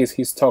those days,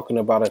 he's talking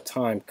about a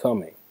time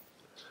coming.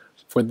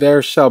 "For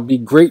there shall be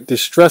great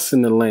distress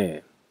in the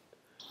land,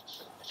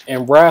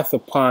 and wrath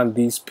upon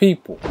these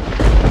people.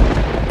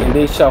 And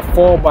they shall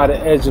fall by the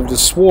edge of the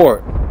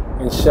sword,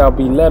 and shall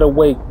be led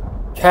away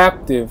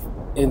captive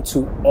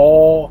into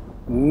all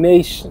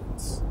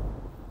nations.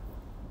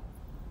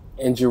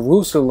 And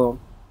Jerusalem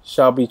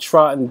shall be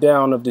trodden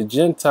down of the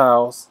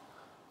Gentiles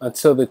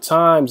until the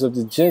times of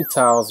the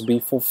Gentiles be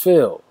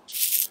fulfilled."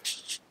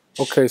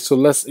 Okay, so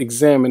let's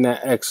examine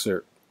that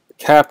excerpt.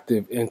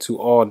 Captive into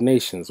all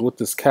nations. What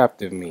does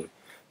captive mean?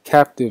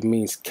 Captive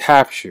means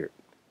captured,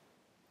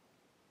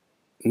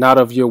 not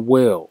of your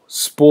will,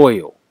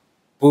 spoil,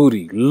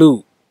 booty,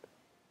 loot.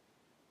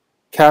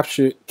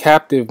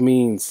 Captive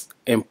means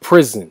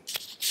imprisoned,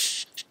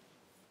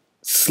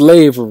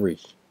 slavery.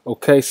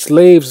 Okay,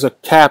 slaves are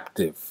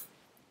captive,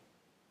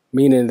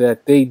 meaning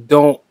that they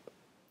don't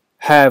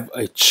have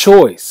a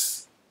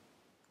choice.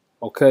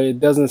 Okay, it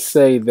doesn't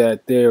say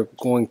that they're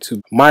going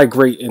to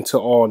migrate into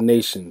all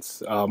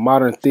nations.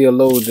 Modern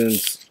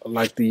theologians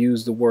like to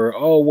use the word,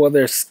 oh, well,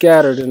 they're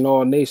scattered in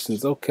all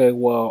nations. Okay,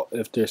 well,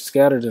 if they're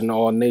scattered in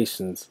all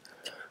nations,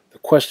 the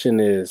question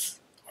is,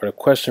 or the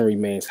question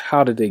remains,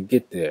 how did they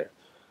get there?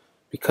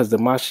 Because the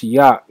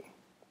Mashiach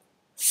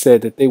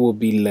said that they will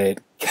be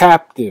led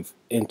captive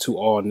into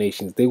all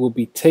nations. They will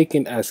be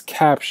taken as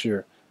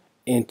capture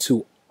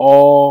into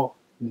all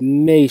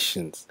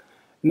nations,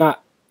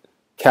 not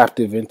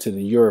captive into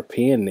the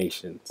European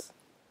nations,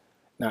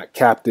 not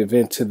captive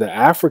into the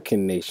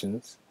African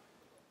nations,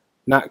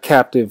 not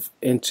captive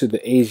into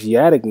the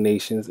Asiatic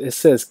nations. It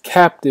says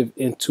captive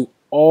into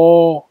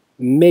all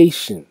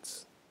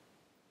nations.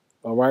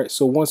 All right.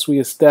 So once we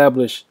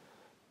establish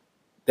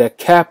that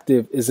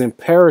captive is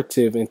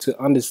imperative into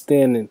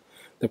understanding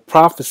the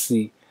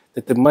prophecy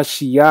that the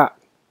Mashiach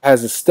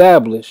has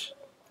established,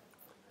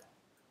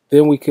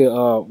 then we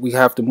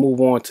have to move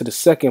on to the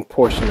second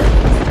portion of it.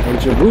 "And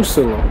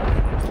Jerusalem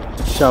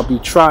shall be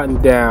trodden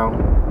down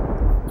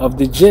of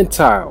the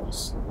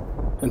Gentiles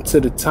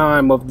until the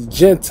time of the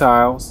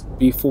Gentiles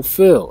be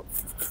fulfilled."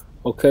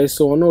 Okay,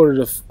 so in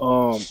order to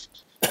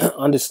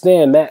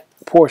understand that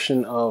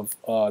portion of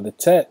the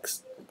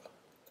text,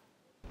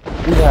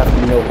 we have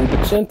to know who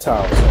the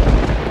Gentiles are.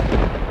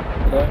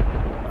 Okay,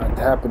 I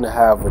happen to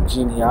have a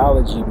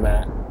genealogy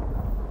map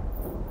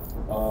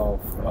of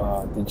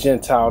the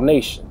Gentile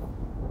nation.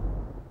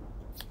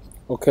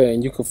 Okay,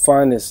 and you can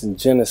find this in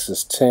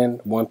Genesis 10,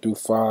 1 through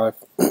 5.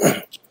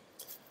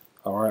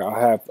 All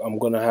right, I'm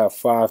going to have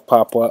 5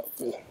 pop up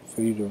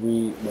for you to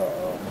read, but I'm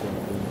going to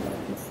read 1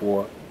 through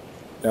 4.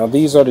 Now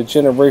these are the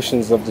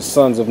generations of the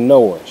sons of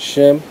Noah,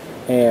 Shem,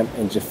 Ham,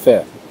 and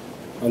Japheth.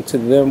 Unto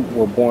them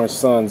were born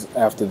sons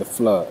after the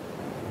flood.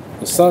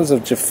 The sons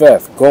of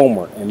Japheth,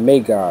 Gomer, and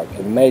Magog,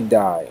 and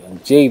Madai,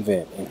 and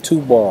Javan, and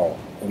Tubal,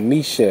 and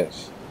Meshech,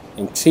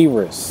 and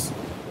Tiras.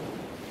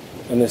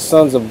 And the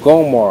sons of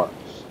Gomer,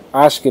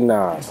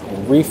 Ashkenaz,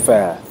 and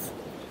Rephath,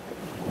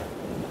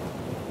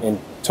 and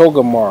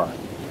Togarmah.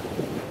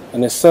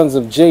 And the sons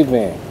of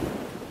Javan,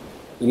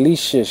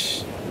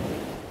 Elishish,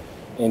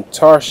 and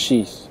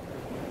Tarshish,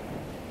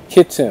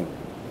 Kittim,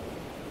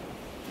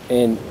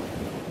 and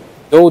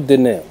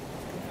Dodanim.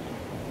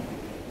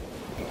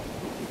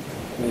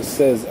 And it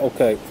says,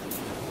 okay,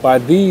 by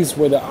these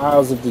were the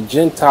isles of the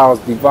Gentiles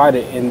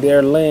divided in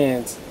their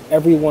lands,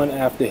 everyone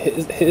after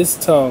his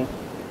tongue,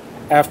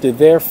 after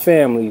their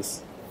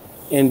families,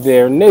 in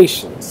their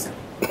nations.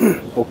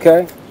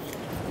 Okay?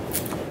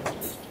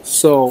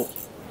 So,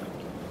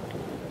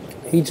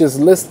 he just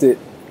listed,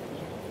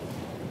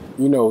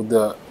 you know,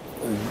 the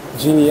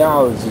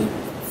genealogy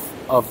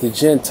of the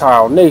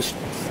Gentile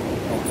nations.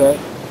 Okay?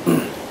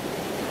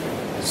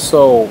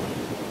 So,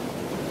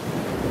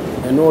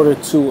 in order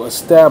to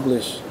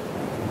establish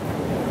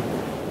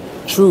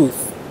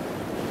truth,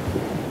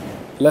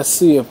 let's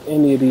see if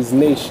any of these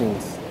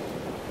nations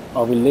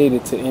are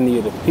related to any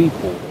of the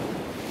people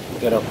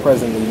that are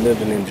presently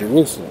living in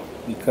Jerusalem.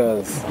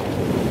 Because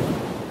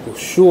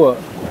Yeshua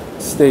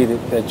stated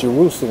that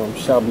Jerusalem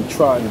shall be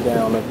trodden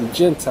down of the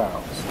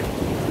Gentiles.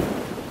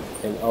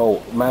 And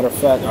oh, matter of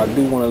fact, I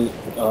do want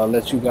to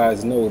let you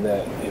guys know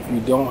that if you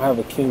don't have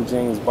a King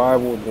James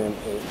Bible, then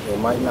it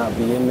might not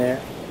be in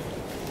there.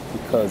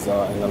 Because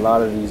in a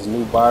lot of these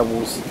new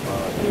Bibles,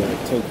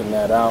 they're taking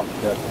that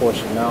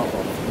portion out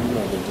of, you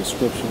know, the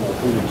description of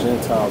who the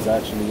Gentiles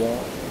actually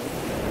are.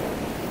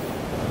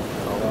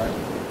 All right.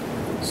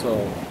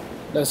 So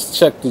let's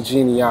check the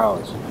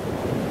genealogy.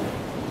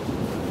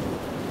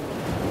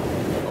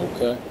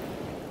 Okay.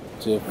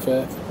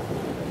 Japheth,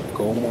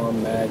 Gomer,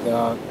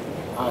 Magog,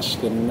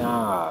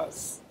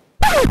 Ashkenaz.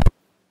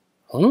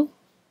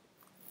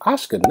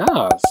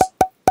 Ashkenaz?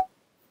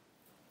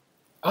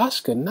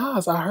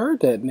 Ashkenaz, I heard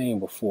that name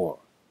before.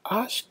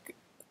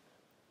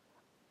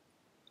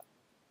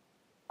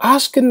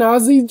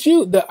 Ashkenazi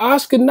Jew, the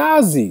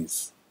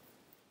Ashkenazis.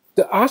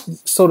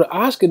 So the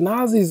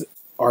Ashkenazis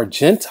are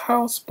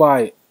Gentiles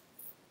by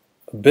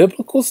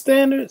biblical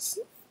standards?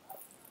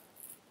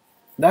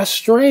 That's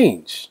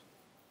strange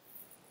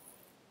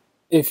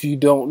if you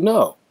don't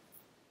know,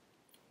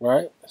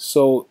 right?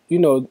 So, you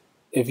know,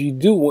 if you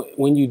do,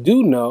 when you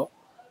do know,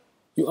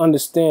 you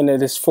understand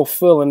that it's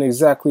fulfilling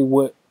exactly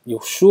what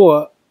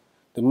Yeshua,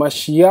 the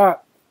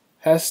Mashiach,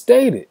 has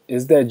stated,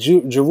 is that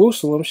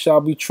Jerusalem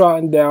shall be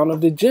trodden down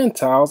of the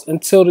Gentiles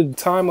until the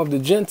time of the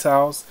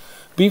Gentiles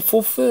be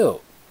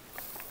fulfilled.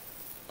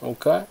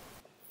 Okay?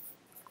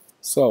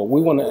 So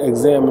we want to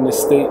examine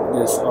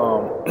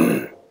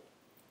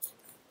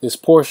this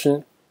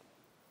portion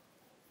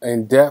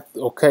in depth.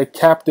 Okay,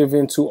 captive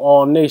into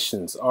all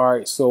nations. All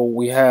right, so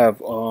we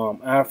have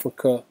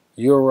Africa,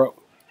 Europe,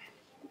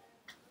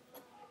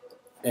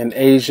 and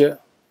Asia.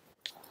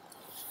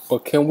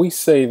 But can we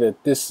say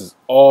that this is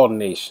all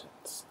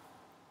nations?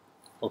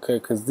 Okay,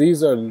 because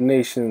these are the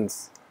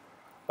nations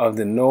of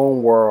the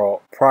known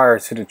world prior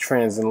to the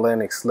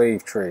transatlantic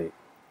slave trade.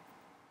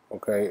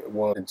 Okay,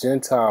 well, the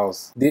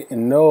Gentiles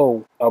didn't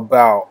know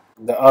about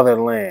the other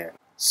land.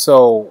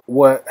 So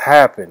what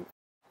happened?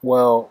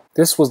 Well,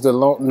 this was the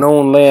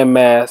known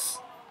landmass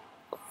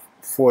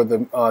for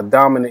the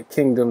dominant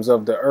kingdoms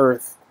of the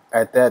earth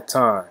at that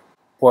time.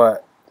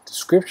 But the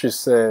scripture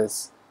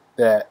says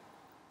that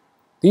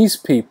these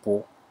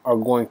people are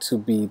going to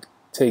be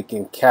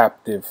taken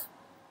captive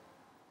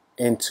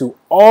into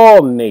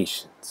all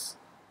nations,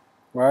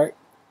 right?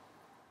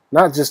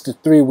 Not just the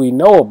three we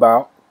know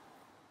about.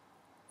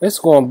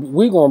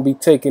 We're going to be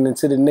taken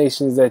into the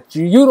nations that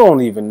you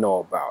don't even know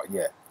about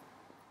yet.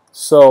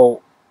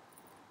 So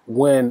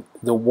when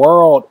the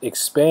world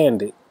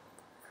expanded,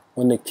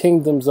 when the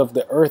kingdoms of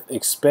the earth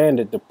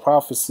expanded, the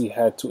prophecy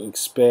had to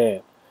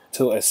expand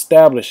to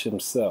establish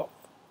himself,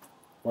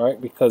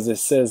 right? Because it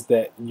says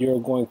that you're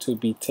going to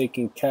be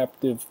taken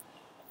captive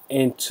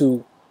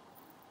into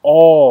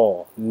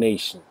all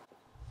nations.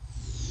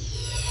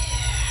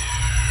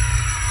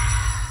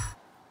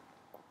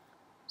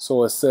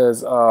 So it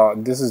says,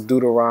 this is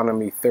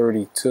Deuteronomy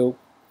 32,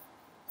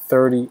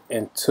 30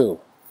 and 2.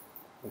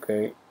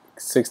 Okay,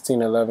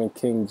 1611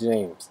 King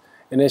James.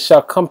 And it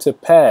shall come to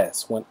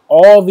pass when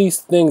all these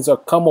things are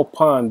come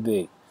upon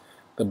thee,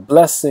 the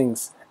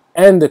blessings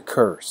and the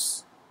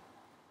curse,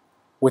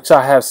 which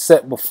I have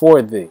set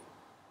before thee.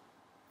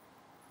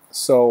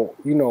 So,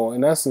 you know,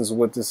 in essence,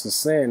 what this is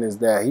saying is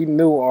that he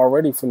knew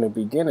already from the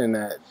beginning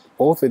that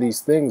both of these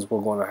things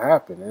were going to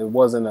happen. It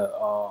wasn't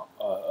a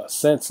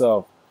sense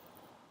of,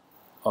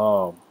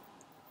 oh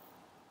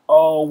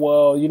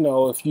well, you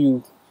know, if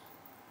you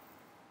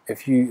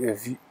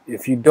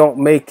don't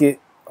make it,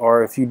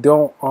 or if you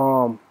don't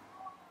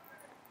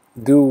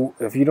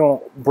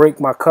break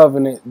my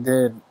covenant,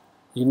 then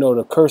you know,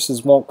 the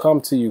curses won't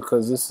come to you,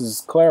 because this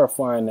is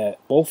clarifying that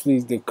both of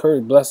these, the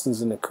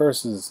blessings and the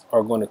curses,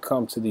 are going to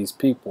come to these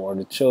people, or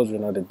the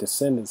children or the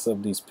descendants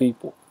of these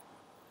people.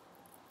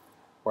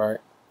 Right?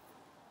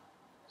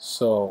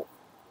 So,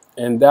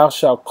 and thou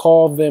shalt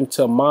call them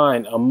to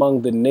mind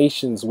among the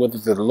nations whither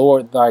the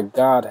Lord thy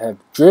God hath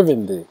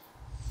driven thee.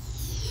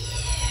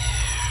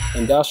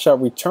 And thou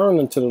shalt return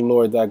unto the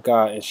Lord thy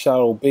God, and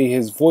shalt obey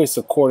his voice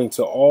according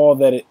to all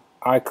that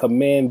I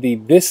command thee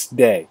this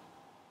day,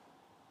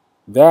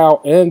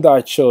 thou and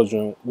thy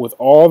children, with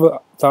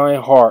all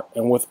thine heart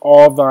and with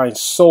all thine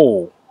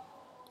soul.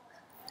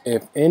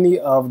 If any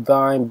of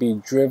thine be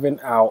driven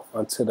out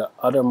unto the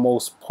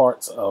uttermost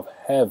parts of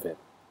heaven,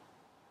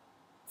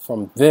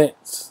 from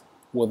thence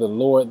will the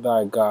Lord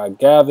thy God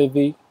gather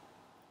thee,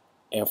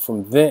 and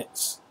from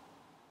thence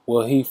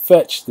will he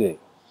fetch thee.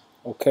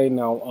 Okay,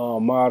 now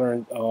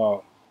modern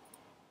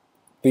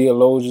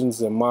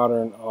theologians and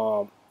modern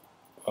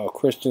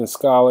Christian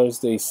scholars,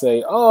 they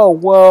say, oh,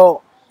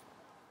 well,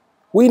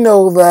 we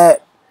know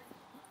that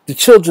the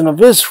children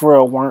of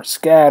Israel weren't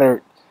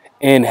scattered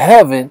in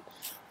heaven,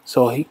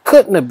 so he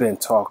couldn't have been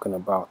talking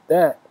about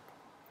that.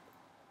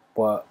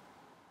 But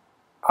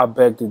I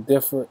beg to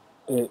differ.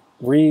 It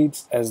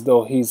reads as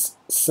though he's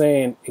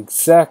saying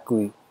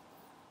exactly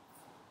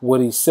what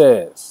he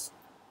says.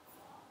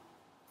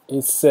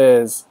 It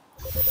says,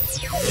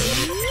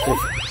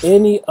 if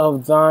any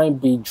of thine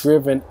be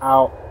driven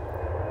out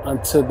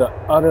unto the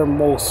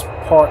uttermost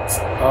parts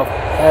of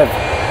heaven,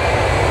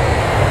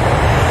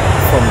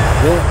 from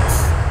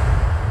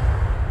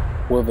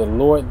thence will the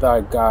Lord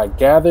thy God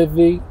gather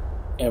thee,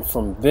 and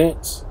from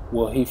thence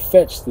will he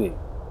fetch thee.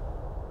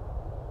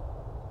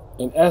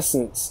 In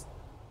essence,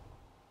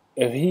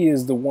 if he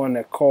is the one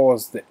that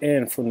caused the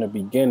end from the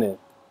beginning,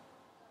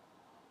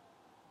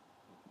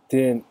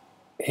 then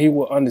he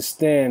will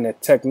understand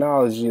that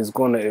technology is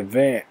going to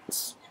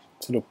advance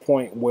to the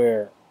point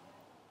where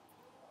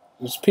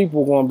there's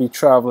people going to be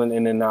traveling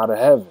in and out of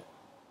heaven.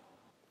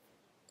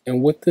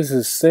 And what this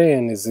is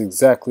saying is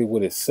exactly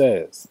what it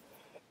says.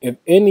 If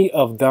any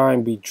of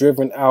thine be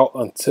driven out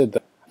unto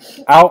the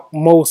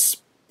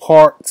outmost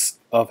parts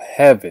of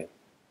heaven,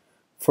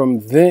 from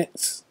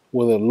thence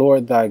will the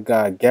Lord thy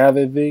God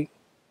gather thee,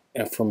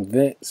 and from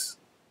thence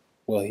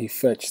will he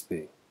fetch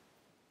thee.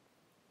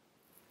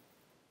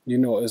 You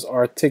know, it's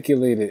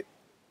articulated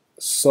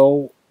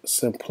so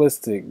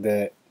simplistic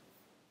that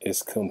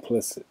it's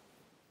complicit.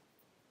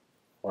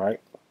 Right?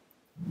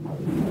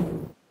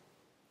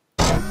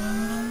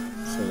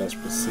 So let's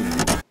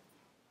proceed.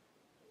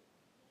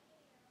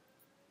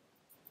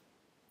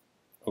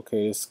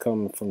 Okay, it's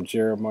coming from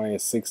Jeremiah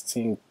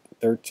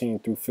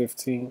 16:13 through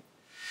 15.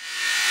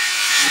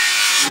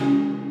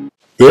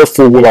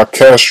 Therefore will I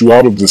cast you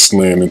out of this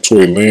land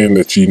into a land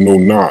that ye know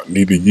not,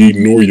 neither ye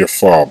nor your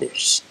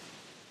fathers.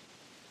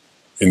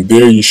 And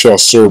there ye shall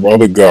serve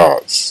other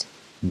gods,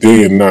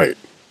 day and night,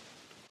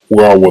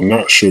 where I will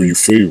not show you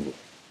favor.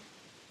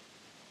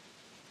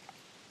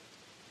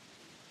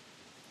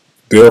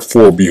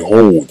 Therefore,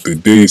 behold, the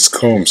days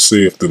come,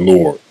 saith the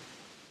Lord,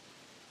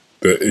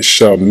 that it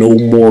shall no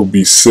more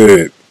be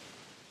said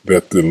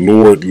that the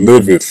Lord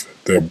liveth,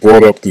 that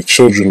brought up the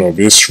children of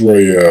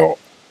Israel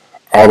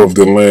out of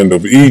the land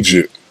of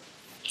Egypt,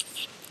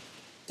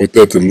 but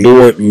that the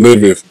Lord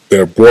liveth,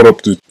 that brought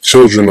up the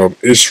children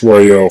of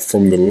Israel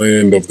from the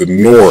land of the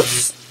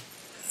north,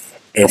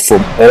 and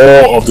from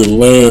all of the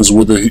lands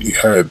whither he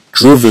had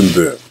driven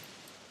them.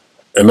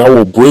 And I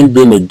will bring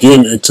them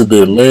again into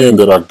their land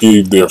that I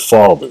gave their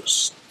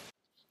fathers.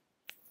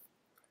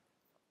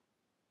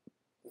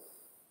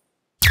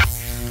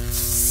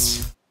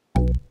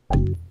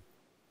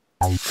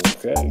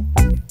 Okay,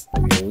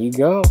 here we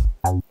go.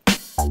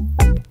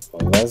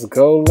 Well, let's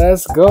go,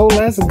 let's go,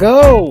 let's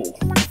go.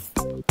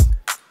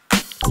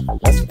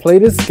 Let's play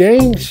this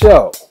game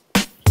show.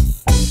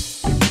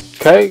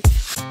 Okay,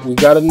 we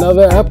got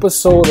another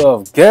episode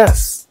of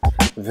Guess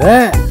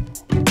That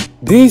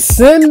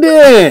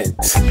Descendant.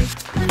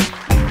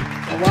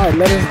 Alright,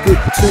 let us get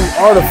 2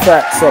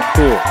 artifacts up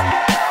here.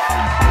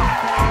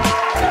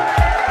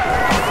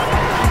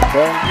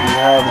 Okay, we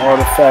have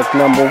artifact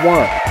number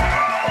 1.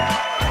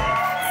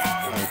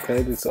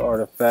 Okay, this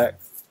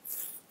artifact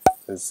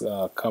is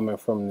coming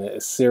from the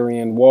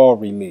Assyrian wall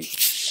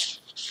relief.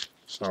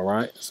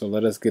 Alright, so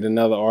let us get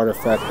another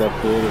artifact up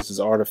here. This is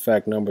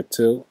artifact number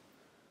 2.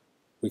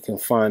 We can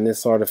find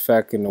this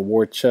artifact in the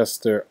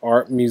Worcester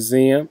Art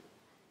Museum.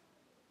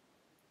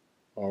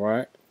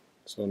 Alright,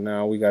 so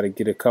now we got to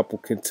get a couple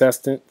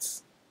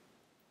contestants.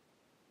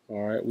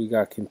 Alright, we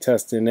got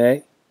contestant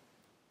A.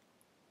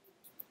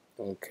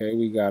 Okay,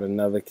 we got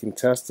another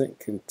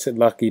contestant.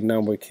 Lucky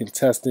number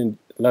contestant,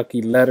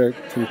 lucky letter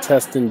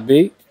contestant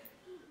B.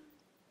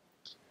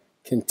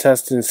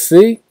 Contestant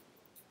C.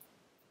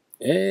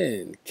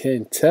 And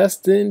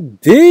contestant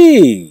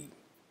D.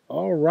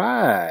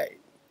 Alright.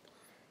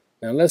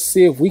 Now let's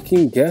see if we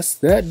can guess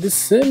that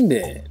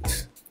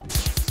descendant.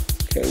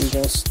 Okay, we're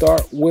going to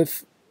start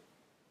with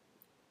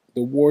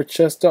The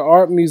Worcester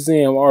Art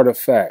Museum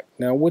artifact.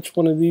 Now, which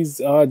one of these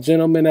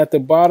gentlemen at the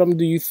bottom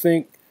do you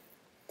think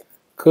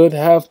could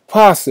have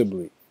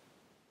possibly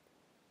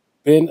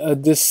been a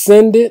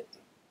descendant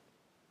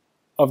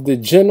of the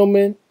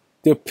gentleman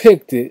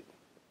depicted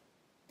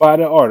by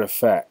the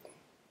artifact?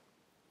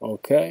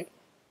 Okay.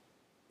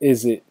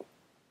 Is it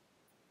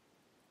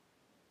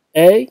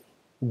A,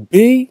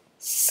 B,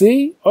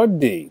 C, or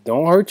D?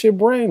 Don't hurt your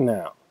brain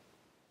now.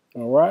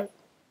 All right.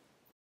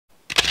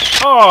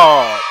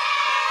 Oh,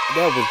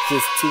 that was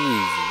just too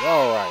easy.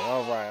 All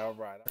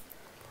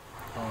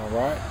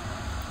right.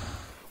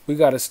 We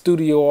got a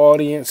studio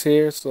audience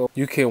here, so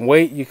you can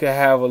wait. You can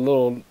have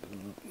a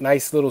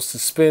nice little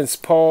suspense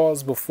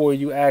pause before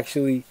you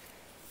actually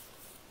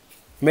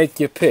make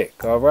your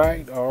pick. All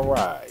right.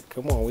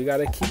 Come on, we got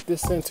to keep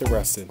this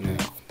interesting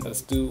now.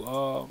 Let's do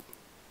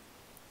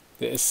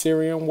the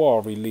Assyrian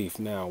wall relief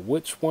now.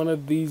 Which one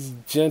of these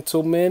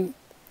gentlemen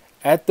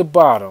at the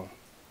bottom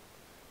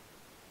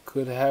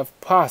could have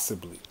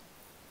possibly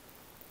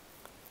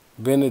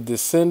been a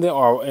descendant,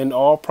 or in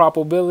all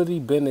probability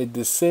been a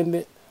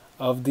descendant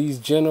of these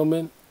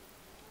gentlemen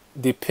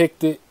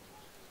depicted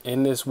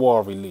in this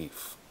wall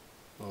relief?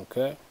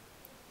 Okay.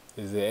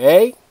 Is it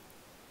A,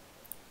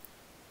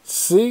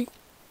 C,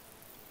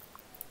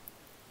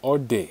 or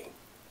D?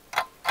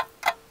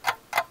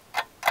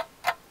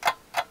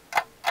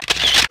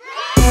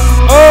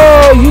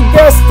 Oh, you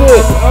guessed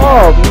it.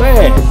 Oh,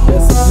 man.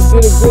 You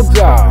did a good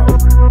job.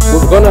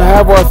 We're going to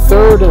have our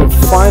third and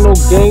final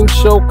game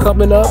show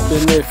coming up.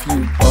 And if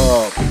you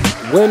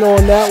win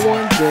on that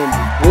one, then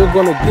we're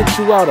going to get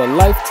you out a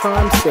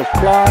lifetime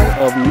supply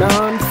of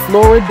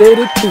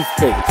non-fluoridated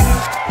toothpaste.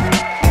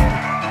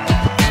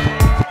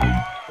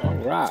 All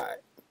right.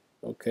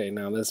 Okay,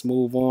 now let's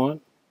move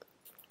on.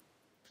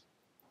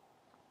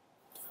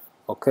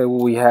 Okay,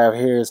 what we have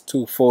here is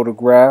two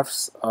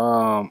photographs.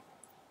 I'm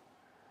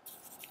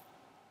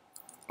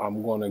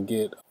going to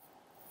get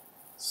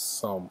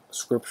some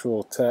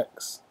scriptural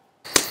text,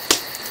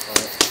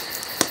 right,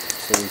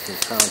 so we can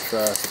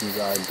contrast these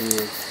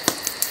ideas.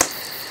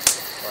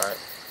 Right.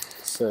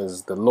 It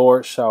says, "The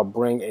Lord shall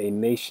bring a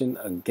nation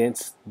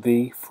against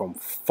thee from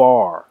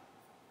far,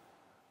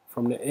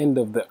 from the end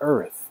of the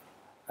earth,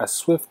 as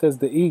swift as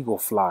the eagle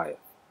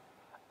flieth,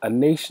 a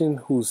nation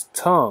whose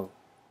tongue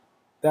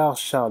thou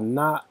shalt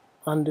not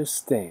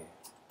understand."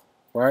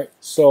 Right?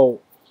 So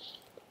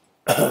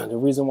the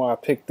reason why I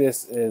picked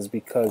this is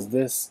because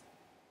this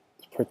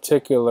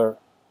particular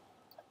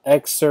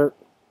excerpt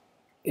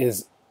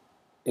is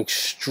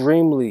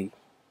extremely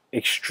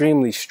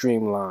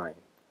streamlined.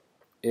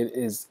 It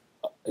is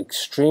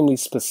extremely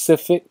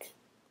specific,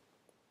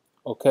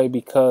 okay,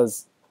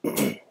 because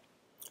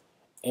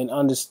in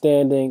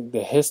understanding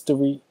the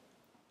history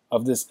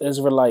of this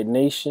Israelite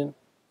nation,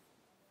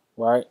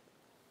 right,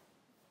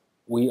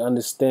 we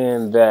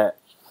understand that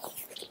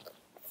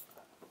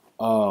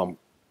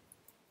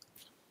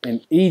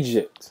in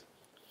Egypt,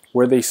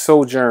 where they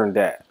sojourned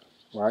at,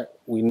 right,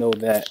 we know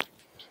that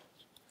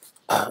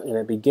in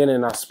the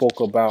beginning I spoke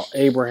about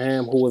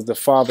Abraham, who was the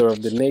father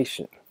of the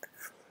nation,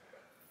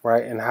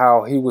 right, and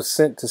how he was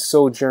sent to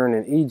sojourn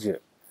in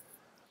Egypt.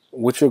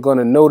 What you're going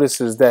to notice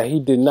is that he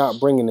did not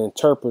bring an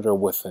interpreter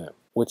with him,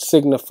 which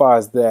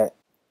signifies that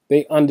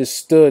they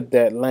understood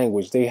that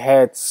language. They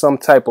had some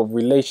type of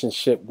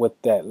relationship with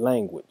that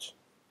language.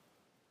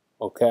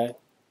 Okay?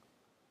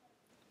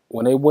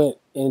 When they went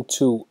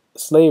into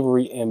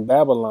slavery in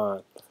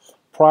Babylon,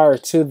 prior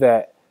to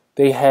that,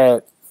 they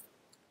had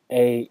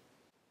a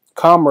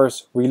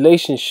commerce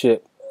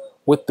relationship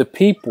with the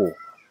people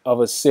of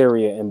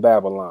Assyria and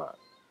Babylon.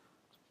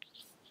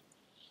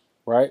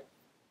 Right?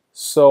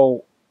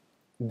 So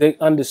they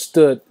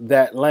understood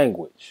that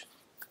language.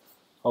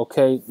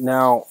 Okay,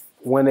 now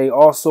when they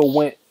also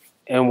went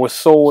and were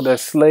sold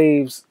as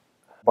slaves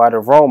by the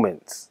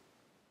Romans,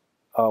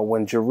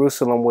 when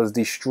Jerusalem was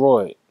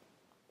destroyed,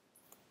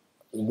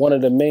 one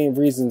of the main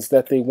reasons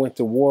that they went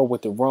to war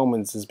with the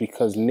Romans is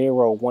because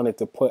Nero wanted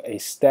to put a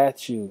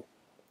statue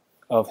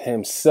of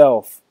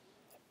himself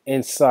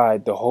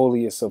inside the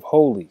holiest of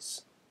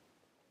holies.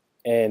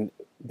 And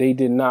they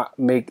did not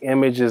make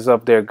images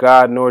of their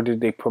God, nor did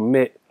they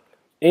permit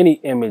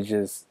any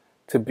images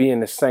to be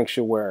in the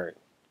sanctuary.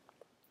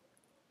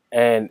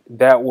 And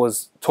that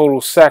was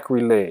total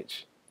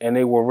sacrilege. And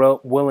they were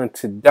willing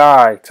to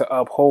die to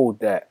uphold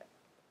that.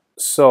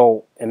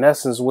 So, in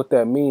essence, what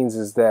that means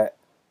is that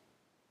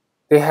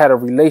they had a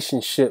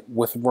relationship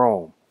with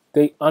Rome.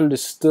 They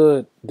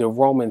understood the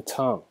Roman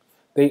tongue.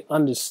 They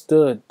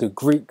understood the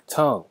Greek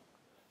tongue.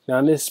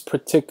 Now, this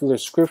particular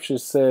scripture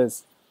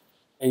says,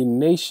 "A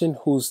nation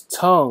whose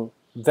tongue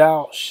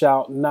thou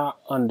shalt not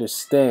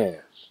understand."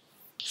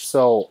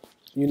 So,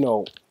 in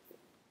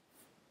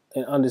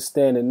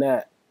understanding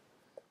that,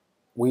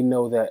 we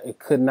know that it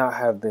could not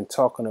have been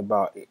talking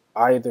about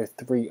either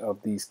three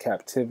of these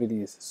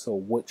captivities. So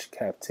which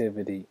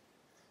captivity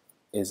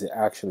is it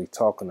actually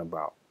talking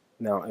about?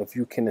 Now, if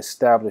you can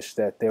establish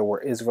that there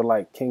were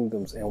Israelite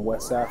kingdoms in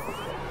West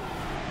Africa,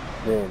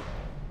 then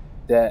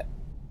that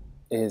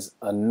is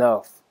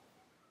enough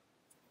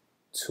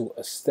to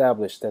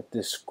establish that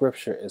this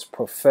scripture is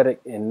prophetic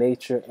in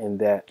nature and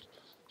that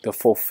the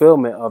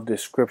fulfillment of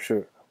this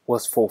scripture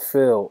was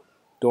fulfilled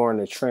during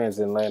the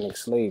transatlantic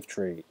slave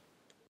trade.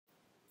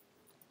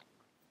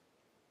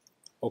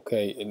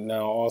 Okay, and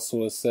now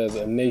also it says,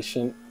 a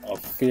nation of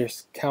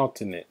fierce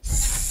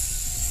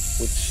countenance,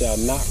 which shall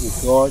not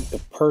regard the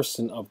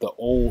person of the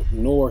old,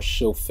 nor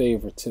show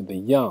favor to the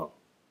young.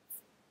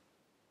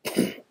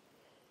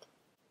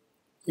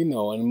 You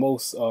know, in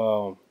most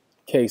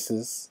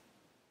cases,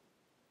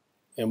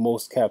 in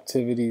most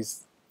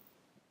captivities,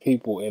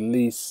 people at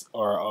least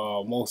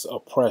are most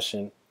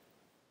oppression,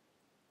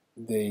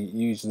 they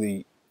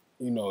usually,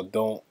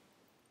 don't,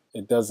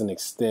 it doesn't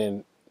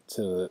extend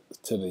to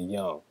the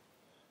young.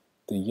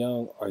 The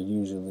young are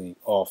usually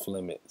off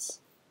limits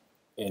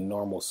in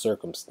normal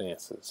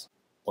circumstances,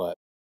 but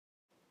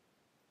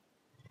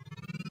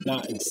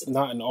not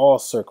in all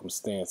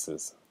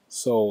circumstances.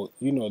 So,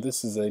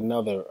 this is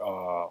another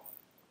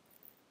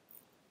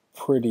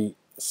pretty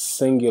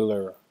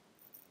singular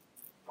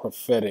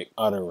prophetic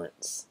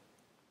utterance.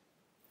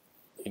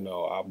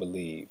 I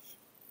believe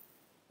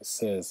it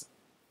says,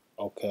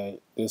 okay,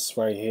 this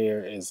right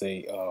here is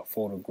a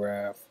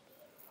photograph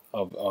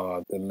of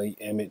the late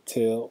Emmett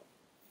Till,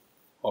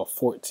 a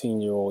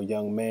 14-year-old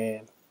young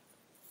man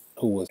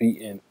who was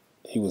beaten.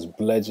 He was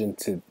bludgeoned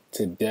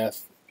to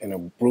death in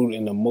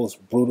the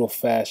most brutal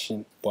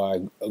fashion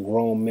by a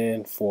grown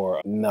man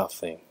for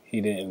nothing.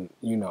 He didn't,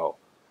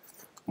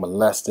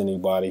 molest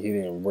anybody.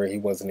 He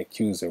wasn't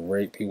accused of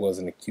rape. He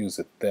wasn't accused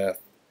of theft.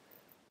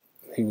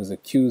 He was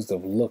accused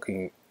of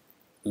looking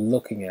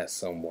at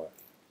someone.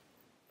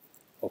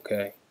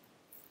 Okay,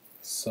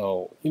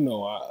 so you're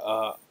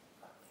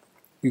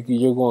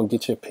going to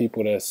get your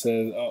people that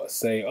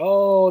say,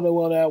 oh,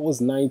 well, that was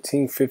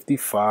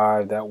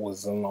 1955. That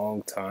was a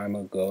long time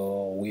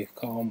ago. We've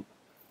come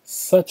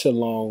such a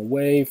long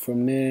way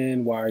from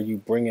then. Why are you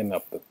bringing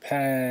up the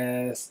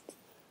past?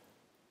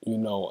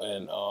 And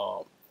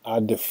I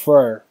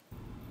defer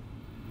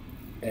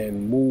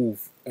and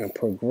move and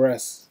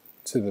progress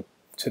to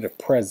the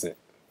present,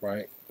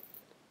 right?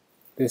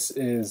 This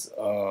is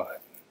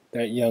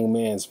that young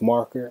man's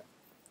marker,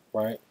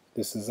 right?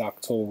 This is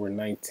October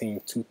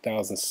 19,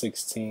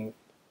 2016.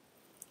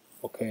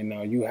 Okay,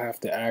 now you have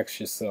to ask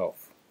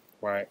yourself,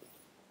 right?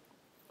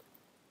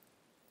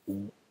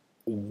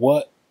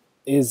 What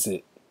is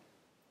it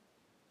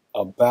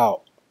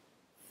about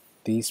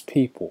these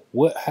people?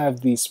 What have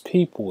these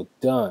people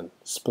done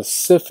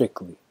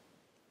specifically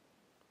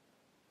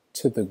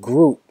to the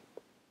group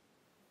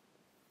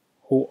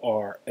who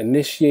are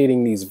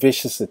initiating these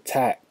vicious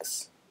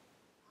attacks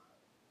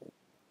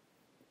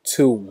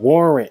to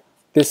warrant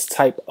this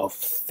type of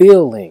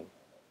feeling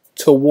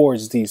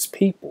towards these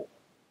people?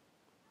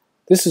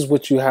 This is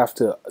what you have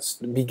to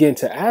begin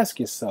to ask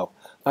yourself.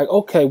 Like,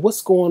 okay,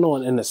 what's going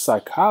on in the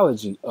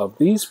psychology of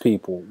these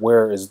people,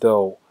 where as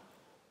though,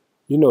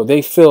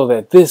 they feel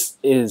that this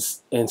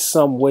is in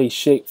some way,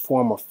 shape,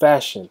 form, or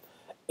fashion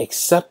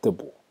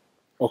acceptable.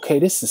 Okay,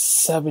 this is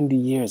 70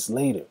 years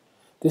later.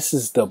 This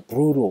is the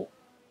brutal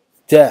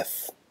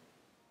death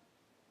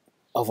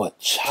of a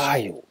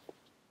child,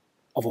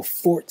 of a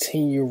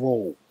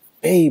 14-year-old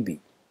baby,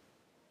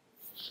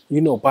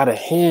 by the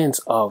hands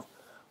of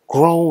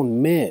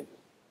grown men.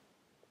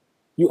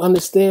 You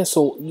understand?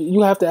 So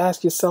you have to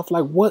ask yourself,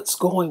 like, what's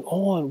going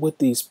on with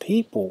these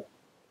people?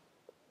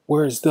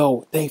 Whereas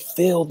though they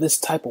feel this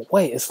type of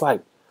way. It's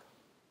like,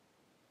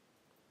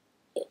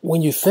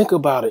 when you think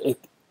about it,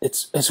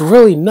 it's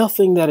really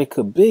nothing that it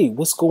could be.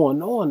 What's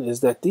going on is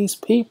that these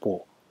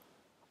people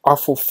are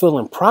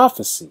fulfilling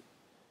prophecy.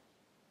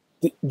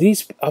 At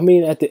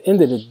the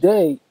end of the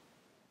day,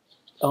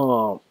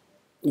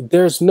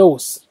 there's no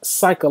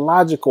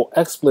psychological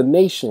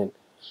explanation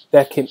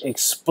that can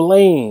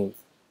explain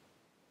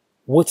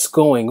what's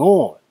going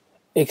on,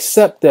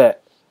 except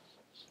that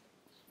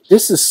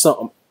this is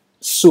something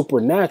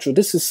supernatural.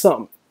 This is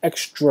something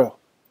extra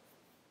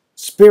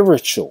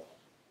spiritual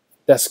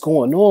that's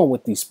going on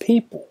with these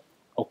people.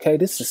 Okay,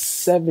 this is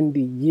 70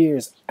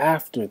 years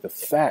after the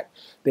fact.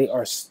 They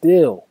are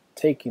still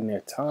taking their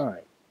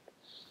time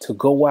to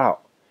go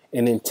out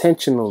and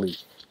intentionally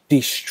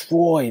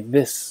destroy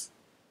this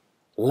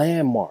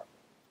landmark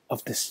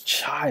of this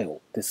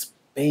child, this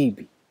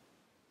baby.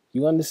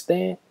 You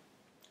understand?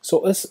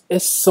 So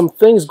it's some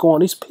things going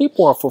on. These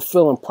people are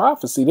fulfilling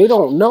prophecy. They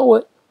don't know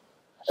it.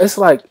 It's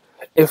like,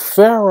 if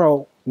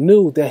Pharaoh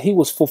knew that he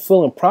was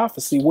fulfilling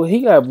prophecy, would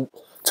he have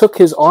took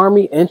his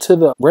army into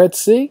the Red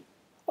Sea?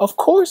 Of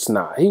course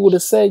not. He would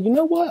have said, you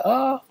know what?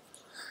 I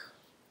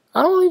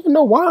don't even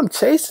know why I'm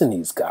chasing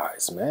these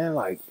guys, man.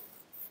 Like,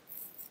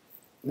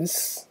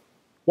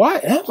 why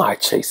am I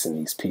chasing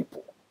these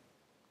people?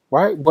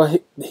 Right?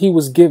 But he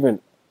was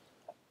given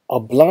a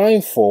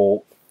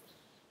blindfold.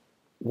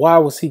 Why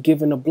was he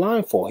given a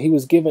blindfold? He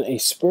was given a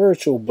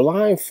spiritual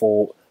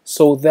blindfold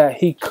so that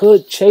he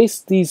could chase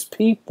these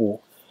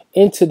people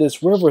into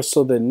this river,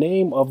 so the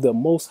name of the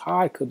Most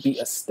High could be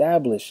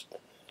established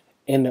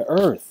in the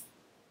earth.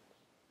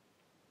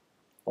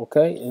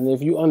 Okay, and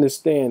if you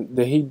understand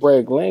the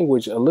Hebraic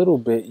language a little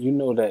bit, you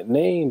know that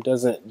name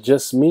doesn't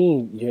just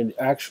mean your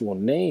actual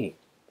name.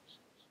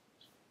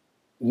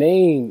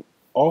 Name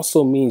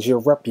also means your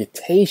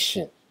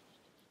reputation.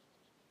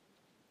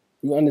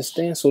 You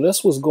understand? So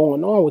that's what's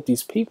going on with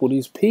these people.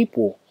 These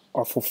people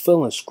are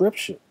fulfilling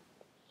scripture.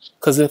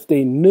 Because if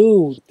they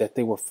knew that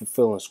they were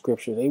fulfilling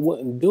scripture, they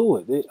wouldn't do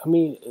it.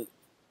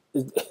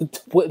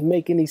 It wouldn't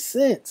make any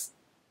sense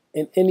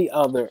in any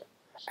other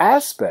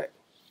aspect.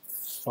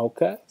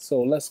 Okay,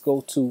 so let's go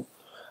to.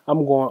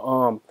 I'm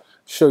going to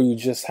show you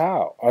just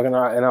how, and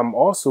I'm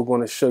also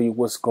going to show you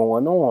what's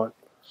going on,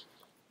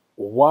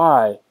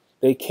 why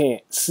they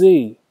can't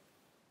see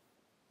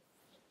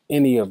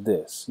any of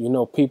this. You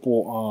know,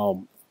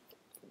 people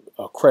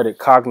credit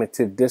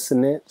cognitive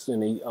dissonance,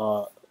 and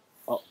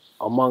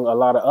among a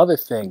lot of other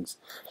things,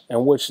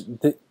 in which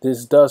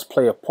this does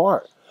play a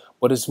part,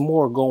 but it's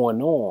more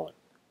going on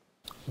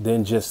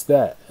than just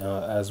that,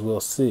 as we'll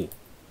see,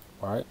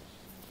 right?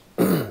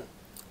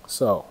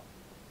 So,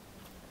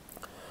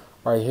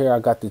 right here, I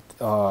got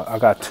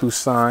two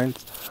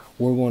signs.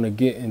 We're going to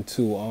get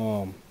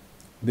into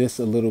this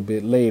a little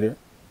bit later,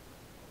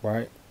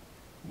 right?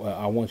 But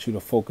I want you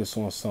to focus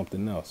on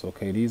something else,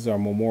 okay? These are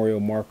memorial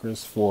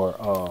markers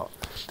for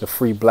the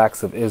free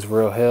blacks of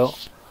Israel Hill.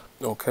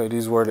 Okay,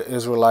 these were the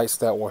Israelites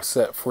that were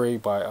set free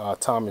by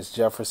Thomas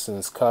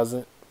Jefferson's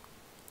cousin.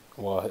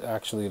 Well,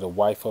 actually the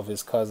wife of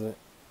his cousin,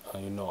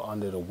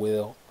 under the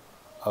will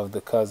of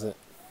the cousin.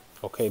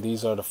 Okay,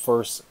 these are the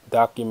first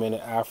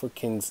documented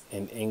Africans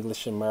in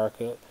English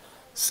America,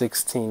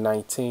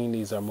 1619.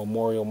 These are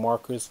memorial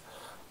markers.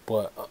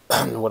 But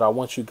what I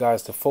want you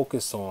guys to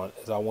focus on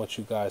is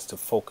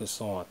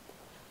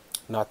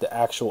not the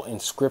actual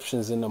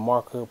inscriptions in the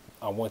marker.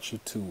 I want you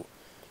to,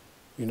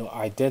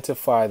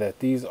 identify that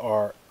these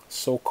are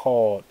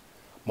so-called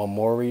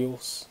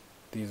memorials.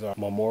 These are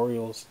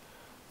memorials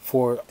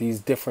for these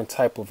different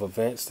type of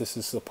events. This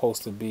is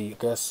supposed to be, I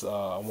guess,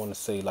 I want to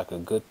say like a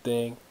good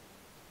thing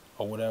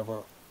or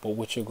whatever. But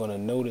what you're going to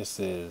notice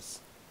is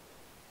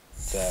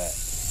that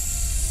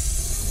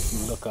if you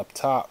look up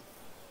top,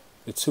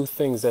 the two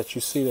things that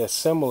you see that's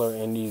similar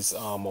in these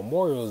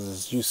memorials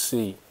is you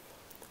see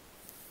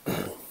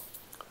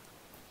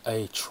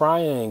a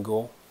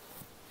triangle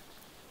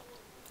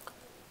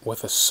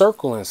with a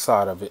circle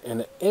inside of it and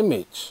an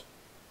image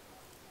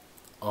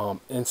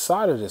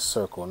inside of this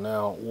circle.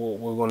 Now, what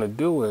we're going to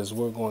do is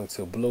we're going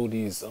to blow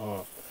these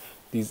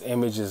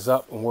images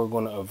up, and we're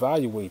going to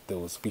evaluate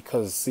those,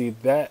 because see,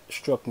 that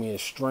struck me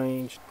as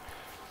strange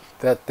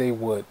that they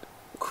would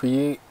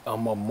create a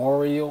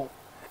memorial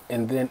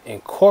and then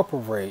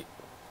incorporate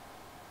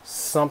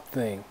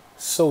something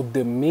so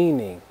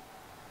demeaning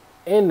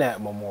in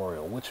that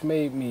memorial, which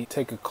made me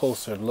take a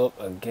closer look,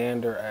 a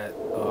gander at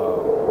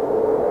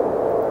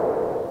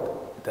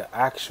the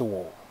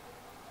actual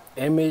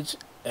image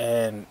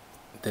and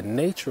the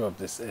nature of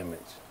this image.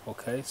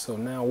 Okay, so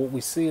now what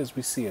we see is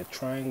we see a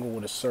triangle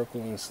with a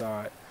circle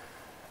inside,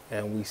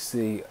 and we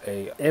see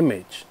a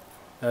image.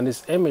 Now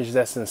this image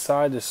that's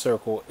inside the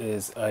circle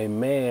is a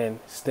man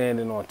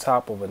standing on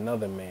top of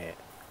another man,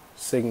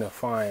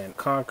 signifying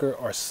conquer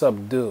or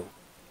subdue.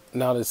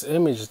 Now this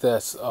image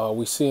that's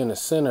we see in the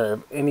center, if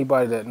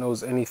anybody that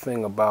knows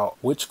anything about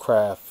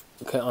witchcraft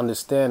can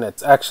understand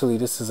that actually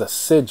this is a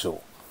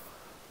sigil.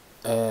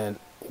 And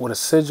what a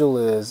sigil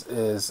is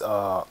it's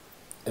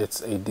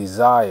a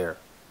desire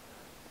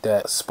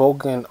that's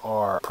spoken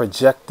or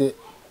projected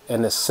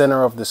in the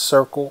center of the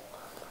circle,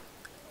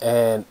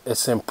 and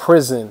it's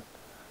imprisoned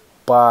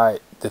by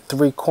the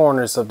three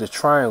corners of the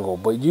triangle.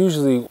 But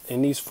usually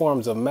in these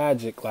forms of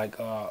magic, like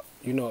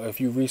if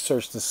you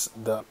research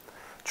the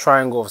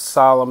Triangle of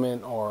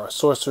Solomon or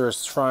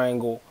Sorcerer's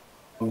Triangle,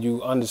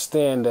 you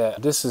understand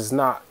that this is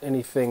not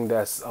anything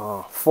that's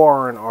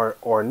foreign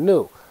or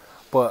new.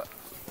 But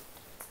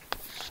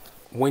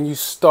when you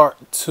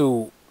start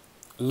to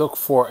look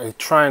for a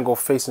triangle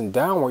facing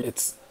downward,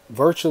 it's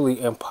virtually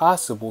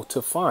impossible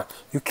to find.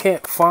 You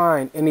can't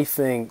find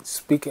anything.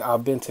 Speaking,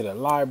 I've been to the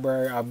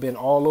library, I've been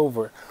all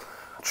over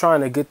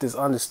trying to get this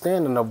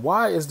understanding of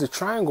why is the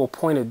triangle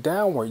pointed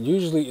downward.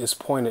 Usually it's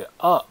pointed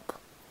up,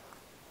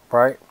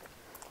 right?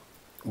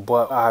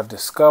 But I've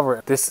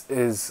discovered this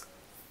is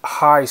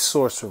high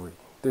sorcery.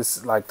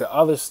 This, like the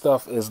other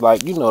stuff, is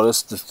like,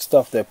 this the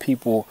stuff that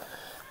people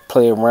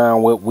play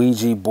around with,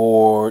 Ouija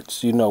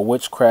boards,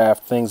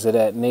 witchcraft, things of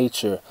that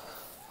nature.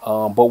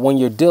 But when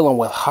you're dealing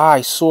with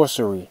high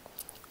sorcery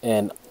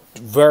and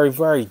very,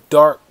 very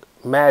dark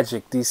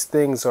magic, these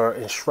things are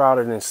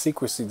enshrouded in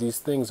secrecy. These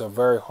things are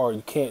very hard.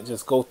 You can't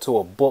just go to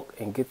a book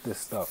and get this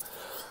stuff.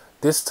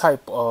 This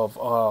type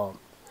of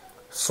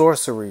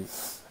sorcery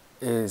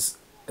is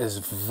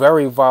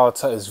very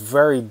volatile. It's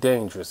very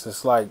dangerous.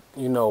 It's like,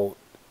 you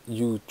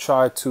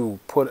try to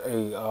put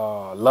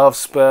a love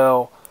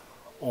spell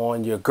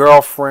on your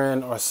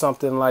girlfriend or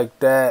something like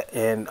that,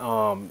 and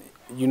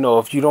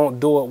if you don't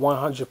do it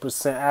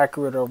 100%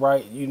 accurate or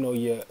right,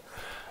 your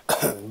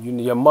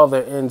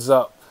mother ends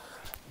up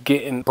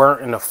getting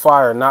burnt in the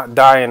fire, not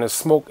dying of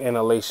smoke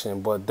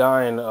inhalation, but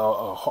dying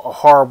a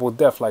horrible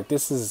death. Like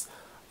this is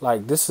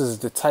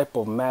the type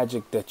of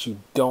magic that you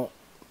don't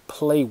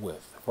play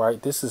with,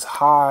 right? This is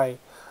high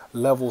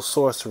level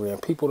sorcery,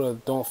 and people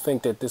that don't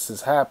think that this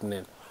is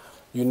happening,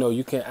 you know,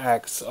 you can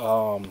ask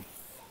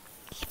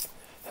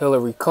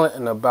Hillary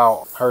Clinton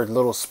about her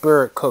little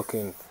spirit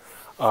cooking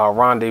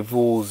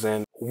rendezvous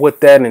and what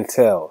that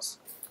entails.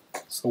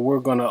 So we're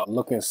gonna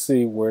look and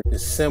see where the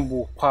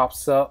symbol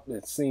pops up.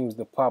 It seems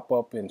to pop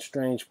up in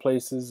strange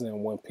places,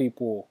 and when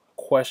people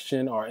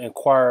question or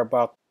inquire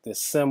about the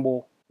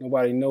symbol,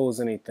 nobody knows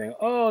anything.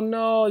 Oh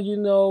no, you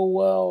know,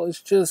 well,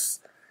 it's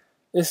just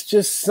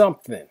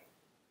something.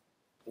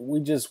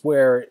 We just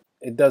wear it.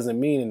 It doesn't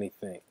mean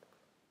anything.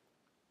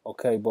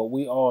 Okay, but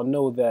we all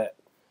know that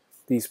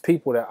these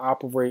people that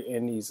operate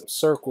in these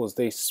circles,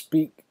 they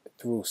speak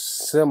through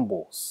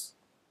symbols.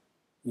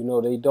 You know,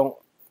 they don't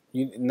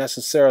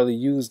necessarily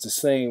use the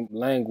same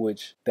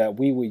language that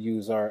we would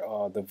use,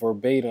 or the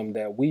verbatim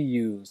that we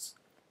use,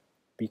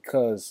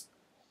 because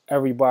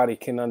everybody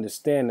can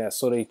understand that.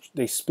 So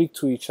they speak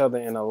to each other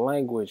in a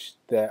language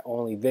that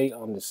only they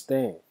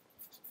understand.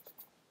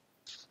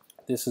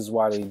 This is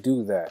why they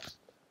do that.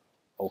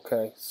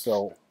 Okay,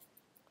 so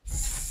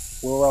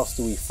where else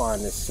do we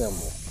find this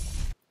symbol?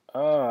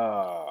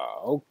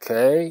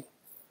 Okay.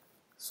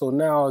 So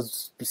now it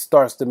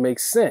starts to make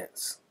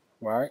sense,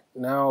 right?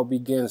 Now it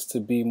begins to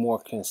be more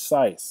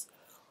concise.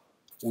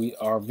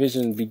 Our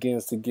vision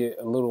begins to get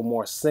a little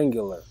more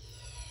singular.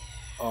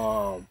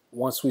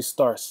 Once we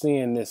start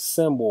seeing this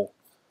symbol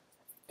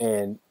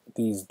in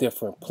these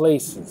different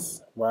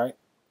places, right?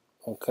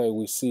 Okay,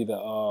 we see the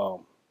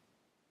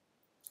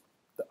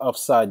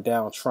upside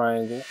down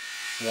triangle,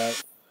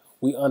 right?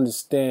 We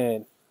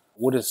understand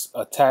what it's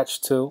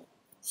attached to.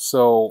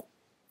 So,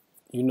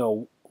 you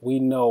know, we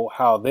know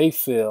how they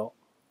feel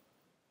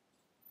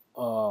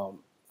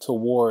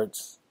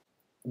towards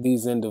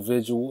these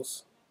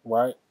individuals,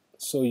 right?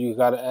 So you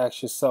got to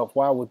ask yourself,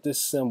 why would this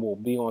symbol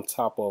be on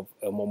top of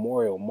a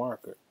memorial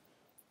marker,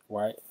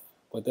 right?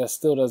 But that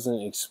still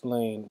doesn't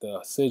explain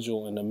the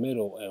sigil in the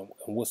middle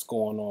and what's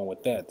going on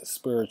with that, the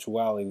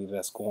spirituality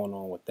that's going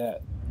on with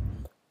that.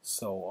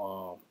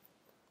 So,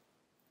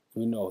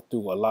 you know,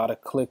 through a lot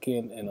of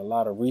clicking and a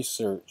lot of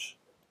research,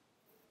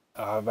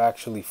 I've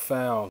actually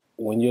found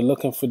when you're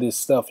looking for this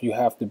stuff, you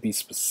have to be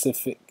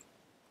specific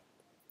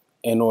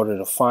in order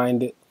to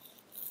find it.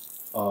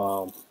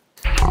 And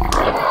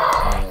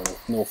with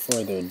no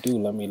further ado,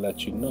 let me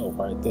let you know,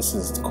 right? This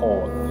is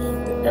called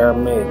the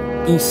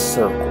Aramaic Beast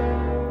Circle,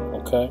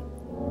 okay?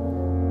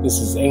 This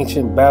is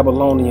ancient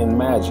Babylonian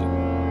magic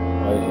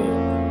right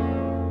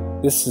here.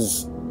 This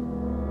is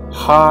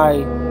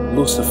high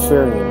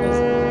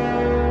Luciferianism,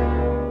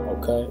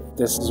 okay?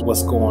 This is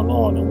what's going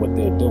on and what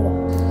they're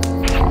doing.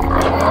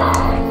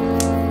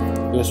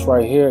 This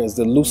right here is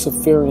the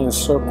Luciferian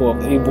Circle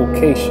of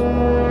Evocation.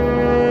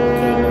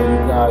 Okay, now you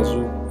guys,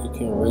 you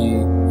can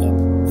read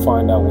and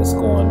find out what's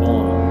going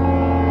on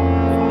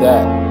with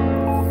that.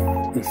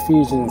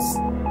 Ephesians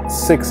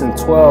 6 and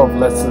 12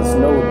 lets us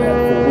know that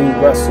for we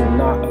wrestle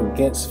not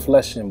against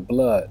flesh and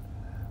blood,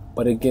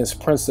 but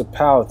against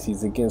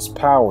principalities, against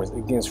powers,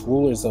 against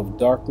rulers of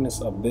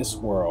darkness of this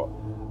world,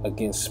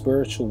 against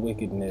spiritual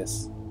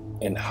wickedness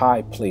in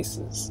high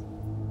places.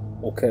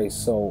 Okay,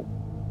 so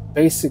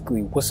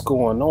basically what's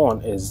going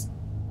on is,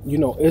 you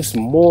know, it's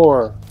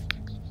more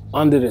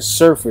under the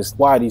surface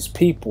why these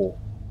people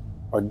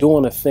are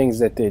doing the things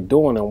that they're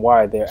doing and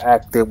why they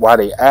act the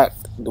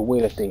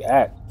way that they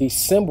act. These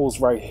symbols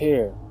right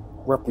here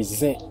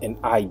represent an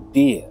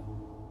idea,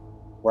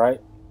 right?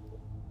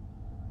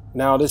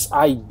 Now this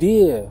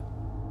idea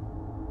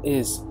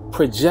is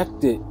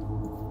projected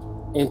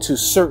into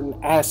certain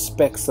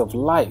aspects of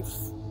life,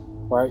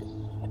 right?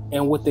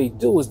 And what they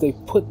do is they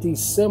put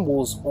these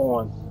symbols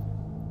on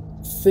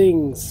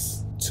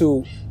things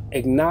to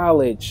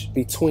acknowledge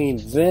between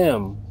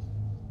them,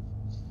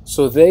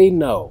 so they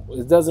know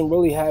it doesn't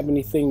really have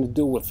anything to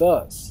do with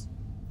us,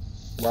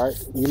 right?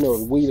 You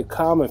know, we the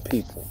common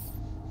people,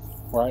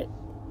 right?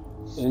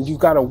 And you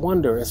got to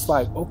wonder, it's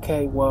like,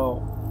 okay,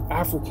 well,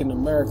 African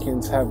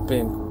Americans have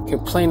been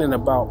complaining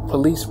about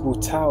police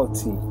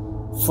brutality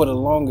for the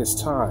longest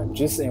time.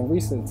 Just in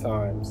recent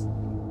times,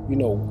 you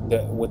know,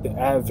 with the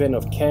advent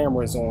of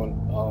cameras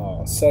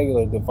on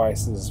cellular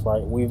devices,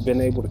 right, we've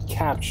been able to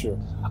capture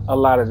a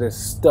lot of this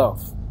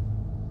stuff,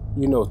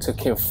 you know, to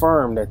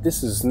confirm that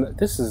this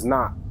is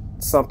not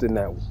something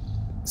that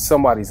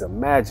somebody's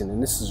imagining.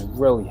 This is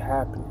really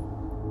happening,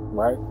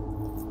 right?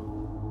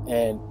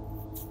 And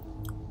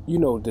you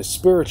know, the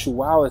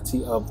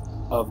spirituality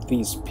of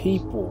these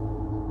people,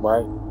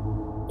 right,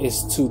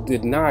 is to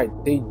deny.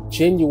 They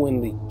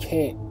genuinely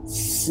can't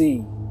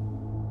see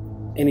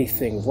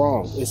anything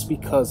wrong. It's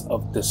because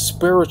of the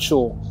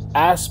spiritual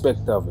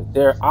aspect of it.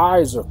 Their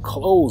eyes are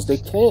closed. They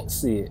can't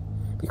see it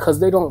because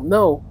they don't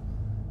know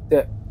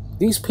that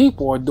these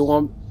people are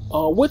doing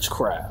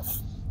witchcraft,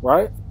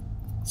 right?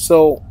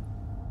 So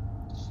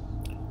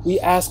we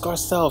ask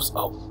ourselves,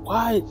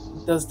 why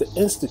does the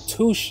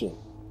institution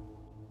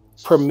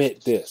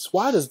permit this?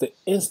 Why does the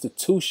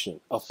institution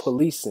of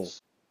policing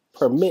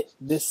permit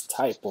this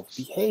type of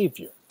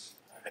behavior?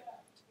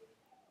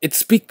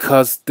 It's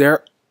because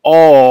they're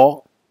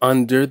all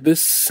under the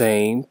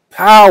same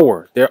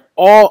power. They're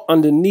all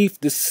underneath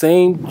the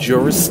same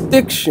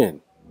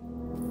jurisdiction.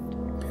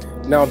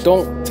 Now,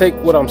 don't take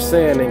what I'm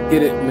saying and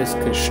get it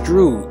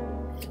misconstrued.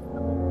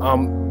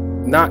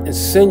 I'm not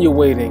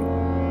insinuating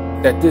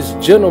that this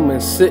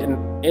gentleman sitting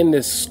in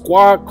this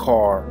squad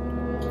car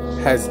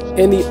has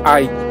any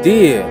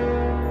idea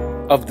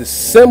of the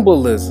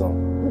symbolism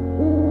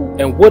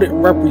and what it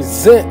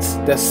represents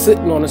that's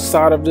sitting on the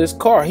side of this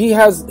car.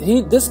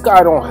 This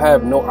guy don't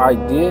have no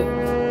idea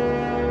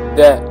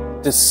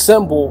that the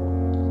symbol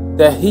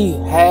that he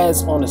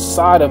has on the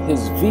side of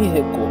his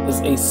vehicle is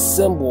a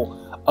symbol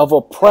of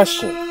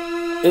oppression.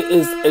 It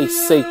is a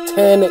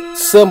satanic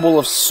symbol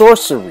of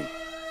sorcery.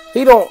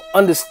 He don't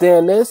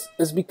understand this.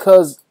 It's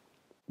because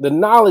the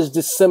knowledge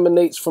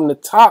disseminates from the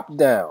top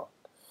down.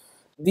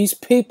 These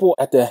people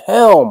at the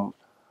helm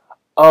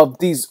of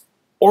these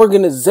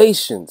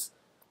organizations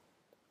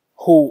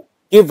who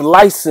give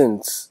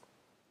license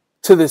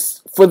to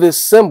this for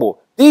this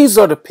symbol, these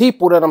are the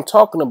people that I'm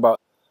talking about.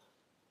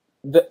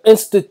 The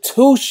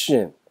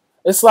institution.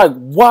 It's like,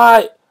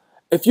 why,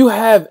 if you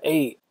have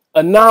a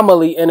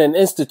anomaly in an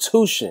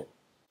institution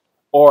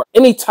or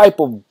any type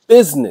of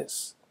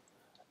business,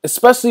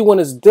 especially when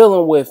it's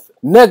dealing with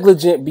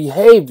negligent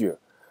behavior,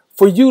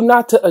 for you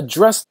not to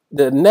address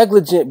the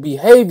negligent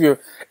behavior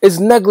is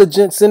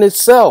negligence in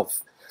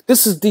itself.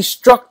 This is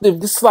destructive.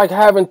 This is like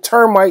having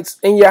termites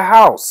in your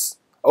house.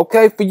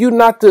 Okay? For you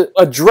not to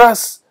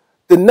address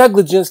the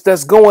negligence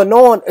that's going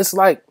on, it's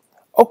like,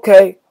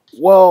 okay,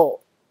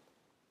 well,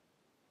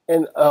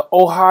 in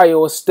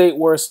Ohio, a state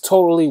where it's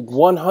totally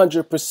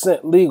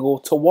 100% legal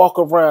to walk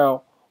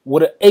around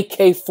with an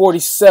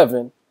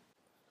AK-47,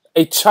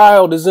 a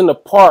child is in the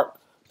park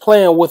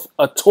playing with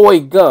a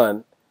toy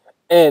gun,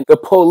 and the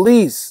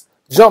police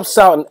jumps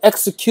out and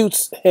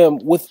executes him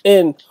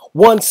within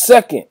 1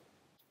 second.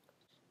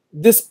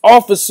 This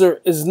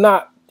officer is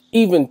not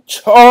even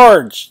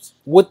charged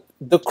with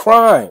the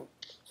crime.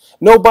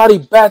 Nobody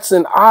bats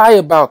an eye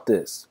about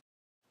this.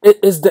 It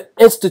is the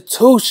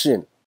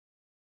institution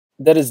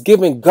that is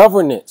giving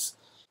governance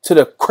to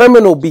the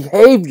criminal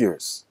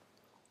behaviors.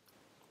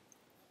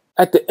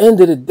 At the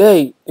end of the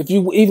day, if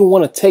you even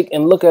want to take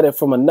and look at it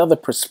from another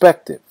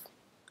perspective,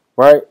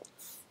 right?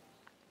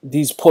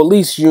 These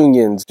police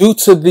unions, due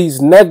to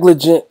these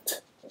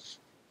negligent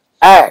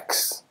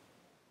acts,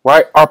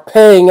 right, are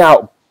paying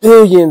out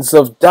billions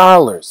of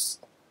dollars.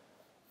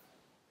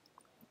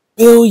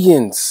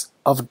 Billions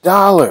of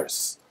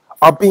dollars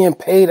are being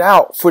paid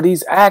out for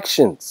these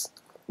actions,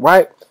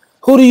 right?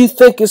 Who do you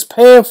think is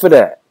paying for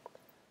that?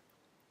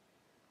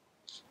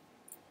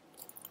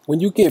 When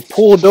you get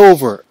pulled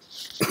over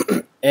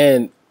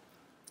and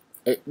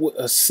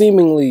a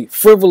seemingly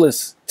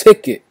frivolous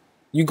ticket,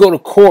 you go to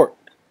court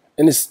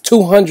and it's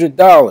 $200,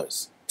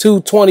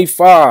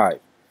 $225,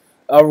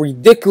 a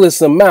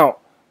ridiculous amount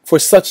for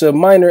such a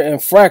minor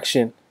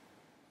infraction,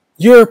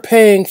 you're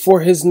paying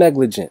for his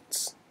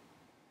negligence.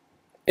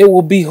 It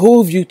will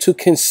behoove you to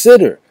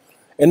consider.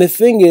 And the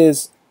thing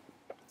is,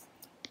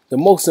 the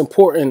most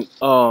important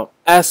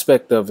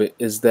aspect of it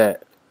is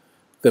that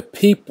the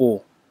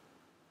people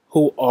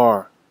who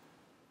are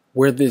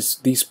where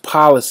these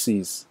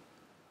policies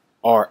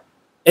are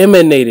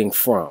emanating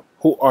from,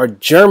 who are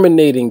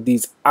germinating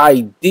these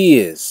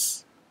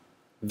ideas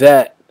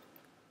that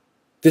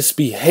this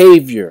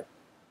behavior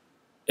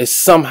is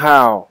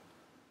somehow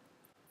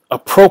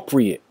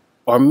appropriate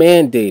or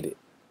mandated.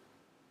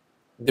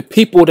 The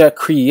people that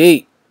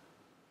create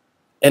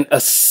an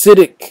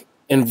acidic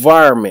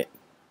environment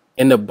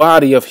in the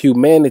body of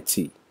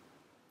humanity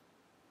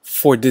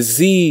for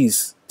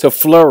disease to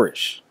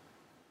flourish.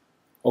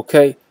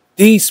 Okay?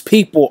 These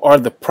people are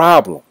the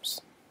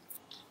problems.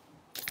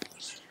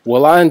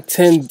 Well, I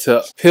intend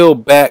to peel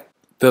back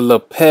the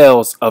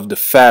lapels of the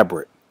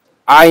fabric.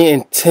 I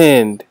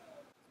intend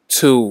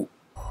to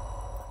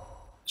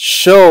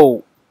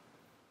show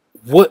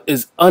what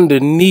is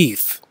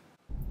underneath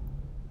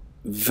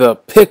the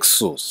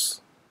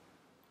pixels.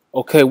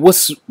 Okay,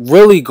 what's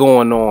really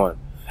going on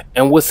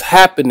and what's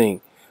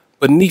happening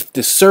beneath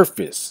the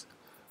surface.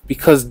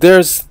 Because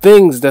there's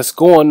things that's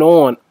going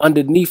on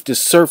underneath the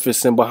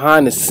surface and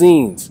behind the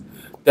scenes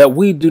that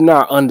we do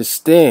not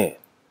understand.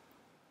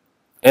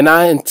 And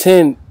I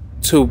intend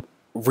to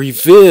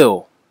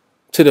reveal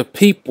to the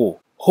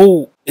people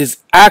who is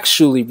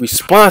actually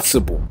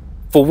responsible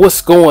for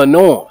what's going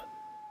on,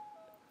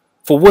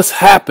 for what's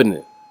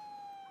happening,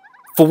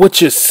 for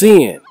what you're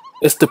seeing.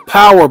 It's the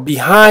power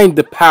behind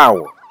the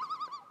power.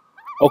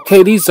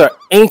 Okay, these are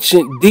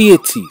ancient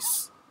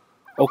deities.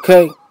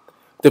 Okay,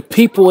 the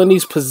people in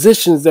these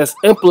positions that's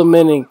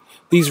implementing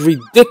these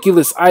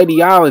ridiculous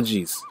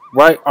ideologies,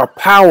 right, are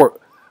powered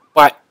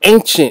by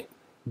ancient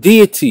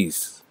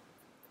deities.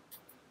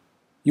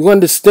 You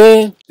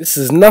understand? This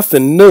is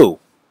nothing new.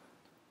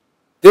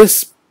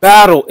 This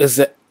battle is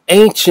an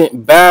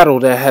ancient battle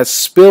that has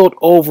spilled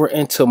over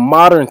into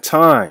modern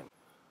time.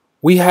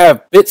 We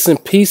have bits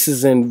and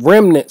pieces and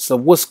remnants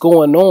of what's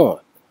going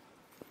on.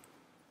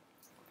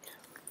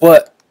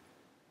 But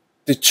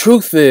the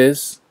truth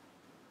is,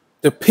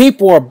 the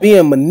people are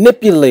being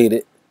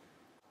manipulated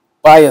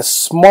by a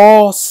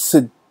small,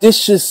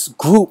 seditious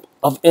group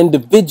of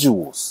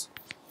individuals.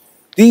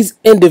 These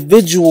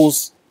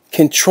individuals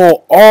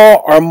control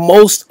all or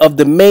most of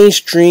the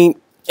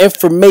mainstream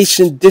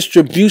information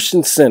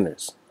distribution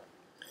centers.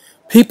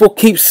 People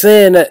keep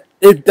saying that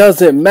it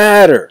doesn't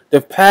matter.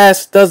 The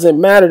past doesn't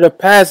matter. The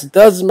past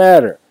does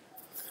matter.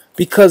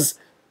 Because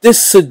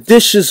this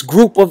seditious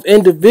group of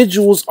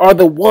individuals are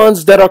the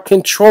ones that are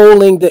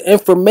controlling the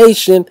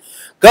information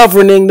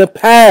governing the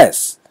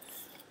past.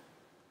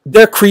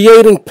 They're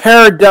creating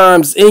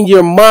paradigms in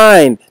your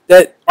mind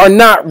that are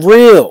not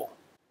real.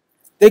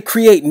 They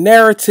create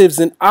narratives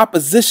in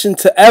opposition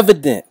to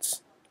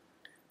evidence.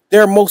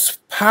 Their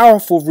most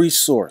powerful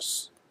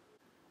resource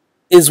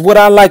is what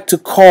I like to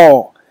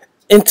call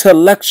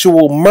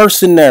intellectual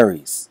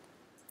mercenaries.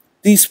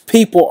 These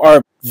people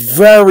are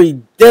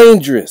very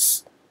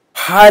dangerous,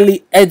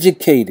 highly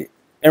educated,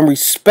 and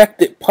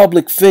respected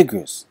public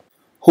figures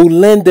who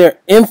lend their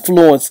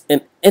influence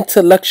and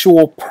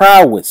intellectual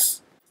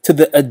prowess to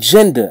the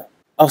agenda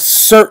of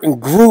certain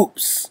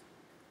groups.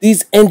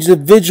 These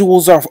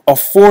individuals are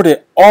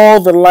afforded all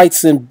the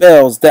lights and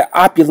bells that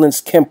opulence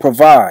can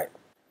provide.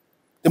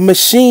 The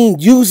machine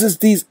uses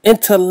these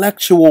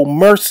intellectual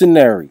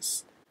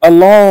mercenaries,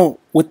 along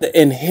with the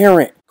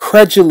inherent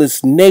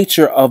credulous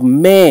nature of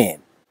man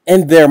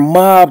and their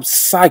mob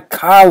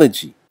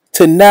psychology,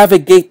 to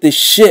navigate the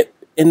ship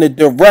in the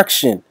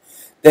direction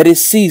that it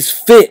sees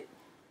fit,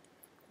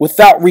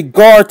 without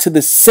regard to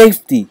the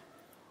safety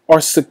or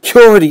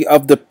security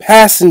of the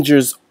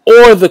passengers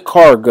or the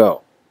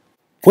cargo.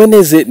 When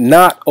is it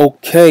not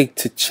okay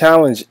to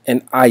challenge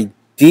an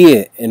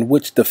idea in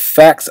which the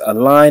facts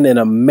align in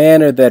a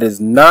manner that is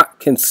not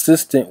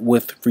consistent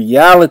with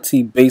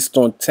reality based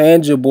on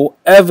tangible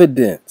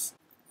evidence?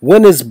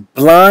 When is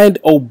blind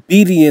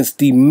obedience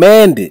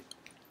demanded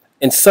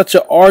in such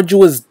an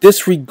arduous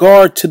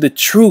disregard to the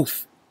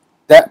truth?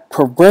 That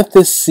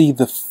parenthesis,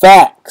 the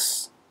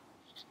facts.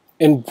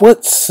 In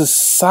what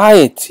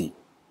society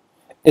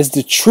is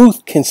the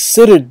truth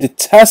considered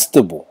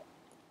detestable,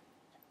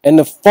 and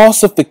the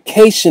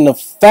falsification of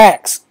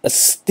facts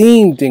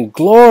esteemed and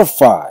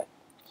glorified?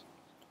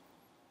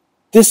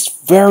 This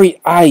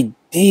very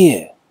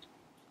idea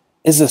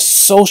is a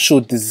social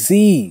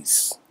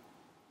disease.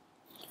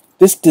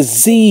 This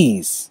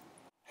disease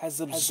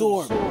has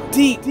absorbed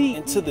deep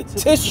into the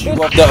tissue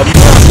of the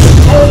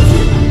American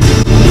culture.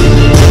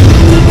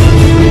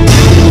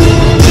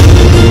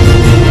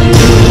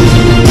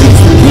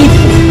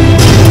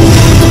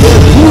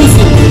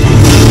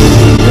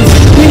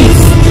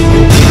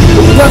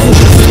 Doesn't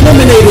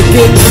discriminate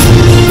against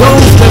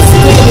those that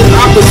stand in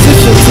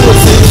opposition to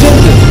its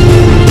agenda.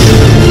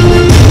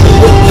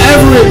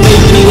 Whatever it may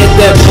be at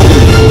that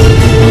moment,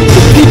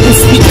 the people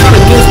speak out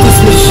against this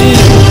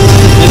machine,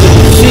 and the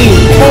machine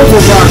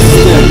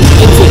pulverizes them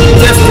into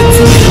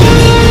destitution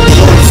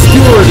or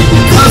obscurity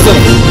because of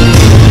it.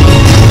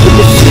 The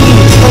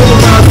machine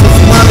pulverizes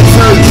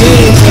monetary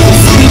gains as a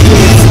sleeping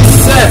in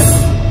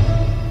success.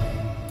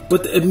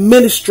 But the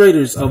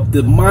administrators of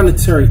the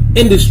monetary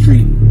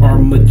industry are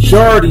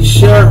majority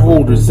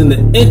shareholders in the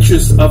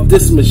interests of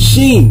this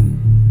machine.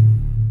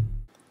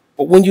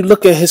 But when you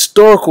look at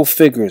historical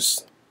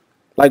figures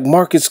like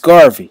Marcus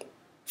Garvey,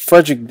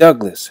 Frederick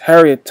Douglass,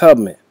 Harriet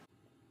Tubman,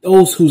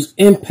 those whose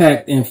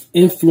impact and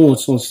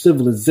influence on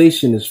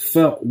civilization is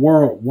felt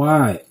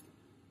worldwide,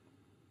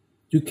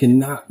 you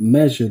cannot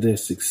measure their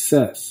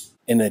success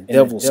in the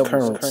devil's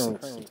currency.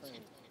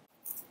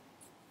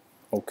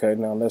 Okay,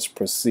 now let's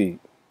proceed.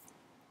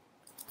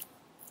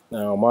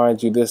 Now,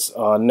 mind you, this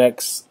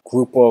next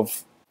group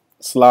of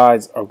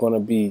slides are going to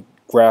be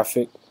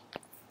graphic.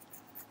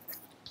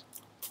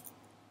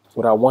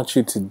 What I want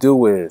you to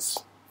do is,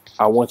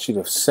 I want you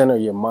to center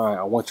your mind.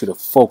 I want you to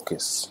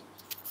focus.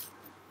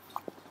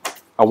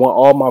 I want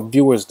all my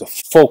viewers to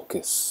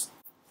focus,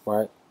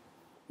 right?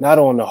 Not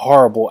on the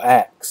horrible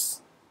acts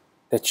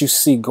that you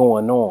see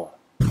going on,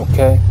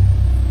 okay?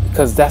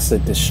 Because that's a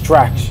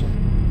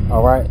distraction,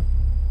 all right?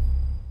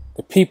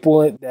 The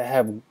people that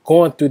have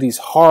gone through these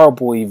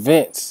horrible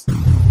events,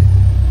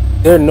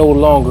 they're no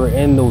longer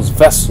in those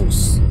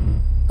vessels.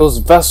 Those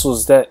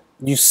vessels that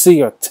you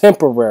see are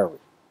temporary.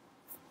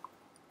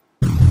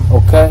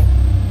 Okay?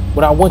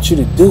 What I want you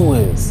to do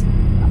is,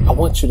 I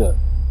want you to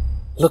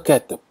look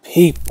at the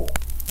people.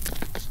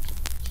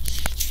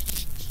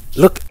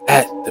 Look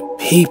at the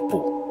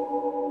people.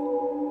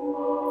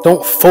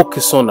 Don't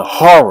focus on the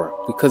horror,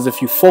 because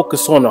if you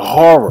focus on the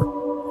horror,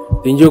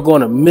 then you're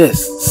going to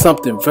miss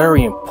something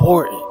very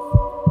important.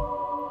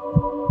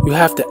 You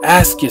have to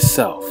ask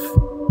yourself,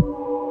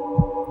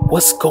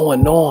 what's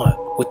going on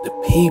with the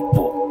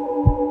people?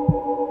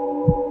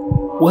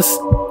 What's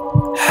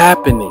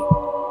happening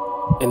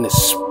in the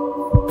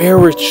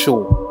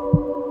spiritual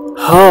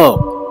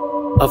hub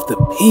of the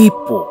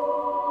people?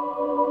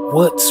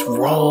 What's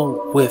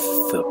wrong with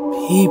the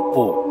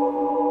people?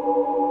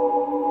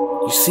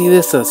 You see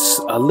this,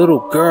 a little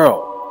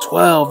girl,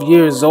 12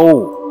 years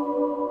old,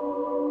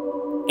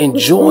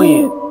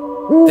 enjoying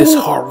this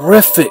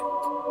horrific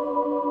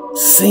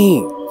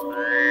scene.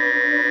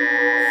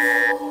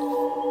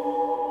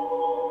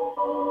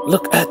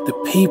 Look at the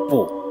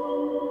people.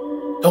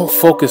 Don't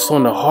focus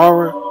on the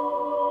horror,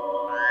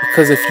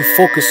 because if you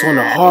focus on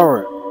the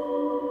horror,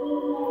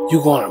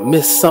 you're going to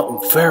miss something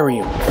very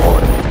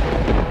important.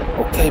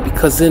 Okay,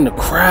 because in the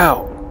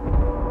crowd,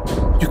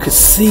 you can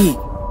see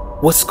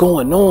what's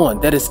going on.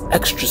 That is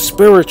extra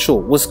spiritual.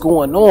 What's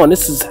going on?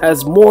 This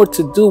has more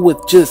to do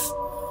with just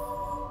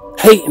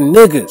hating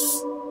niggas.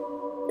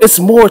 It's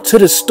more to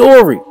the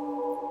story.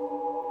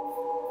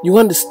 You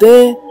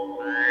understand?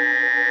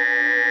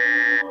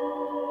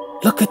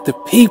 Look at the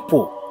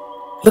people.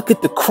 Look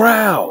at the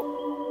crowd.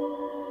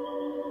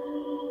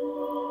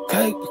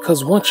 Okay?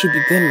 Because once you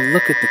begin to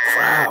look at the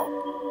crowd,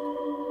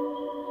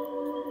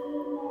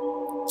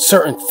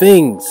 certain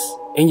things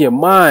in your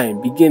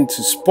mind begin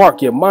to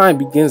spark. Your mind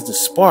begins to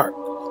spark.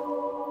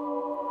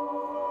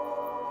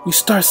 You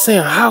start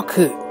saying, how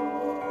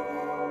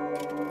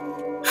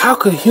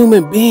could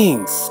human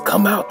beings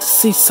come out to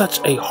see such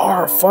a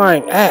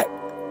horrifying act?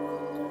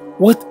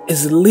 What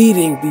is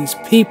leading these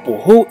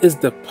people? Who is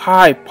the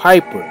Pied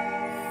Piper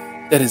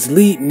that is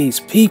leading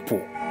these people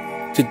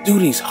to do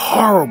these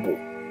horrible,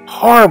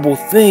 horrible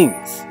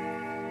things?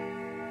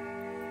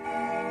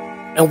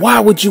 And why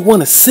would you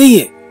want to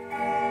see it?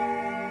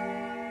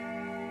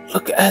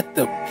 Look at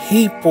the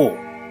people.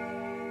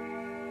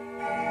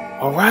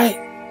 All right?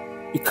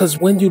 Because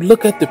when you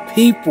look at the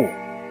people,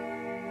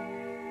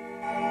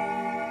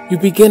 you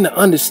begin to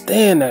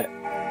understand that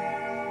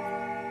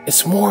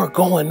it's more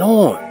going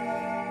on.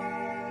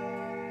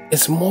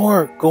 It's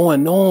more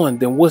going on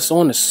than what's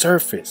on the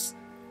surface.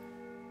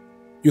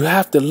 You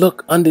have to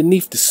look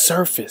underneath the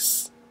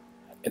surface.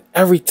 And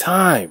every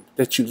time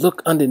that you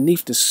look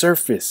underneath the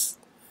surface,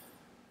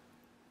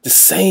 the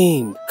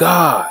same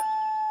God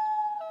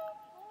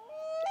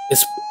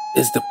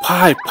is the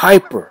Pied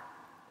Piper.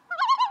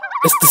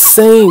 It's the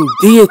same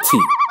deity.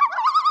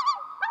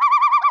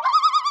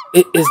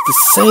 It is the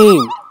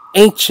same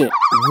ancient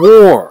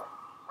war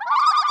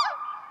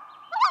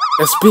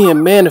that's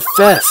being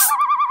manifest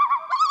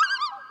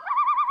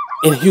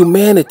in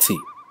humanity.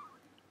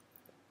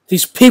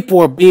 These people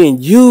are being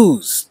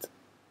used.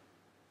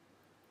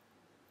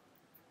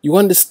 You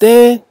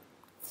understand?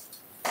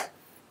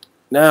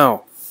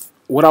 Now,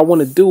 what I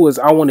want to do is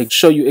I want to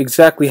show you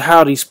exactly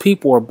how these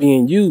people are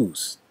being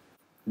used,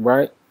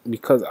 right?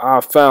 Because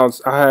I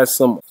had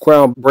some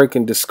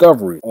groundbreaking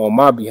discovery on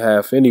my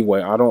behalf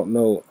anyway. I don't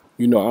know,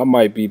 I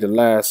might be the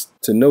last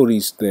to know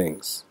these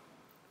things,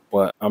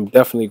 but I'm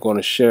definitely going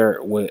to share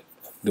it with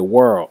the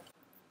world.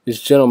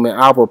 This gentleman,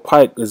 Albert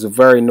Pike, is a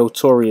very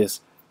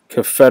notorious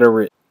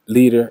Confederate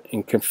leader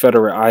in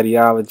Confederate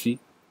ideology.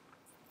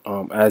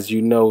 As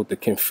you know, the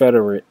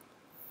Confederate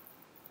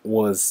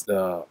was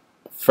the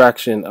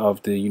fraction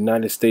of the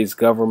United States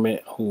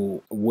government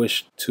who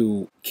wished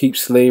to keep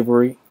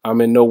slavery. I'm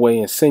in no way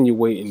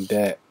insinuating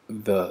that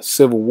the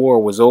Civil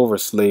War was over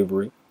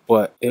slavery,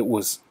 but it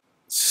was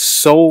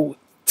so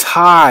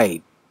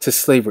tied to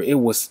slavery. It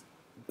was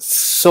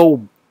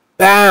so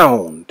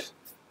bound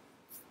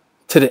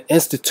to the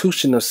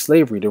institution of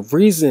slavery. The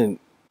reason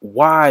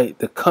why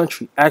the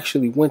country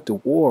actually went to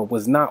war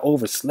was not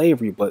over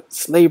slavery, but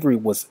slavery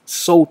was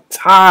so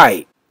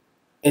tied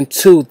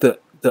into the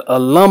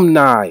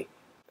alumni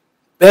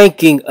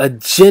banking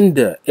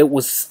agenda. It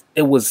was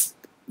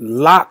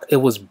locked, it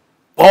was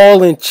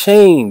ball and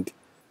chained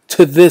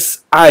to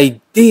this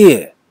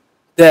idea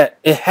that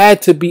it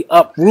had to be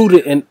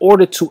uprooted in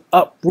order to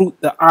uproot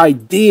the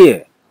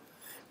idea,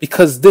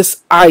 because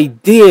this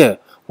idea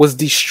was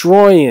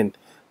destroying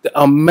the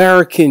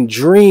American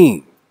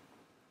dream.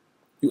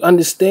 You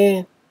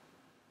understand?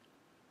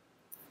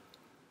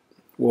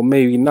 Well,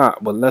 maybe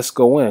not, but let's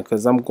go in,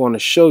 because I'm going to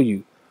show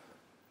you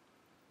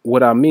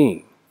what I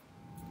mean.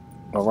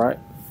 All right?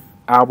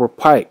 Albert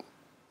Pike,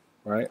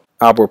 right?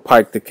 Albert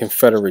Pike, the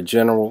Confederate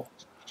general.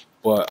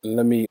 But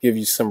let me give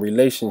you some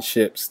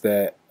relationships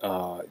that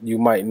you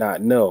might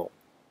not know.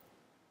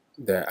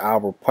 That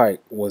Albert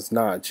Pike was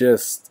not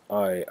just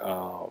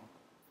a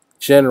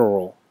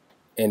general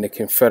in the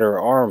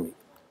Confederate Army.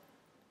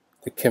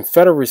 The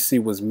Confederacy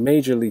was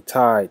majorly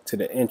tied to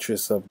the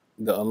interests of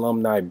the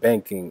alumni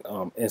banking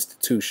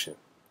institution.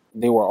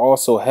 They were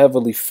also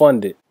heavily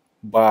funded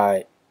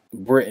by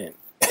Britain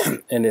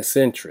and its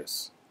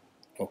interests.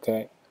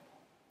 Okay.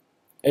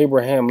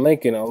 Abraham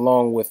Lincoln,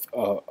 along with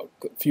a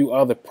few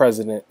other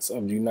presidents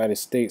of the United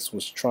States,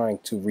 was trying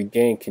to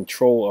regain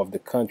control of the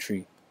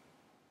country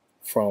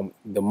from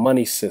the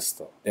money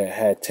system that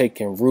had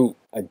taken root,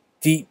 a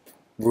deep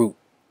root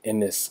in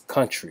this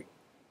country.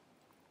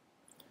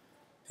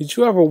 Did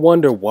you ever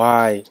wonder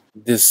why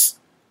this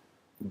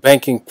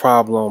banking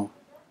problem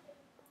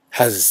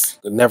has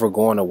never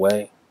gone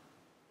away?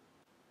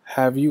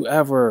 Have you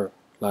ever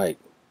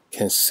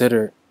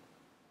considered,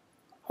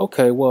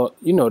 okay, well,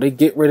 they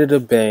get rid of the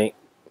bank.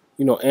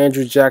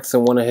 Andrew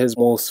Jackson, one of his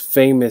most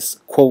famous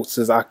quotes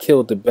is, "I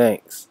killed the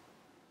banks."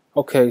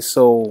 Okay,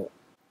 so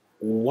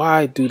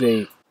why do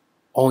they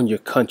own your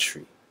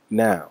country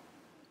now?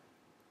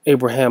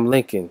 Abraham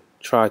Lincoln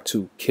tried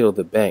to kill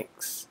the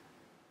banks.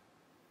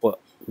 But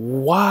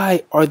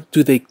why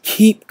do they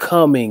keep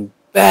coming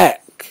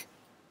back?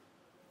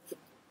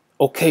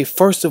 Okay,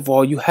 first of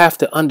all, you have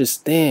to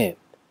understand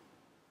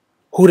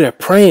who they're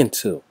praying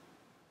to.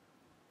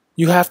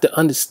 You have to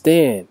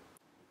understand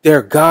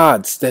their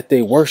gods that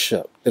they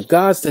worship. The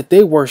gods that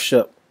they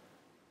worship,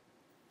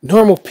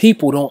 normal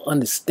people don't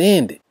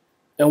understand it.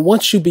 And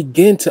once you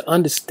begin to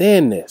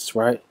understand this,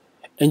 right,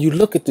 and you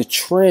look at the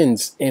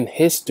trends in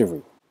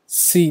history,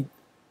 see,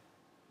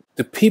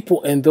 the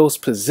people in those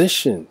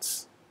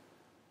positions,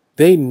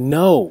 they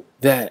know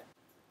that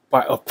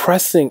by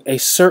oppressing a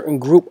certain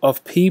group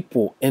of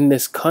people in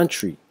this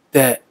country,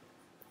 that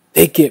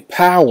they get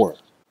power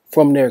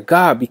from their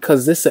God,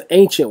 because this is an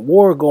ancient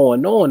war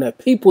going on that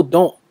people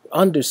don't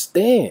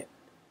understand.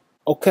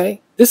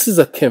 Okay? This is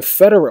a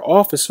Confederate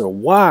officer.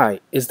 Why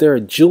is there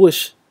a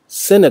Jewish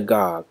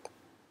synagogue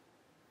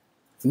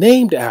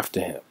named after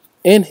him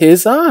in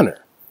his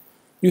honor?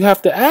 You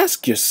have to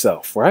ask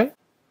yourself, right?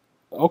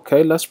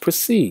 Okay, let's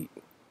proceed,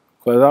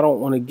 because I don't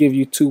want to give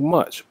you too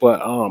much,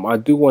 but I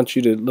do want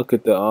you to look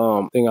at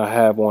the thing I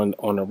have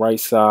on the right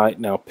side.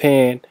 Now,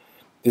 Pan,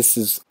 this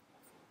is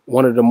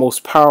one of the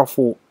most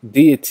powerful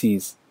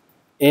deities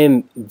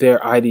in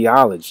their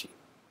ideology,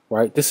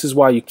 right? This is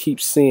why you keep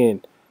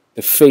seeing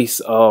the face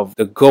of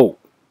the goat,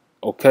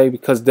 okay?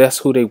 Because that's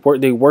who they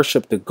worship. They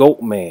worship the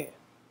goat man,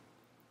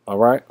 all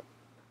right?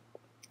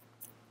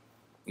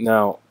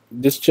 Now,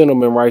 this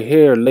gentleman right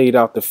here laid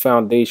out the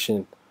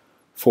foundation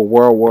for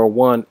World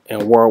War I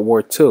and World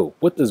War II.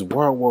 What does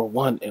World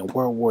War I and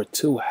World War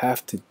II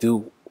have to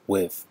do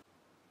with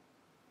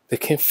the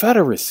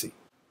Confederacy?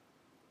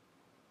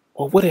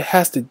 Well, what it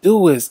has to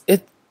do is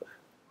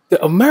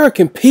the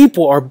American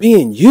people are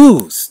being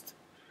used.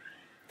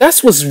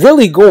 That's what's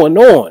really going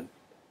on.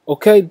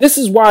 Okay, this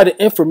is why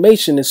the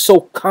information is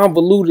so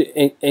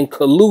convoluted and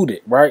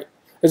colluded, right?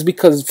 It's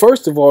because,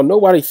 first of all,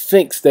 nobody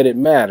thinks that it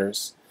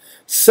matters.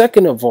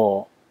 Second of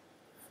all,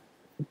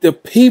 the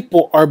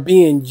people are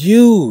being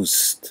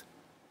used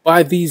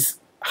by these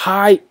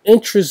high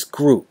interest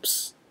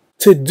groups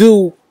to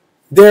do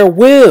their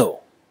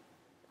will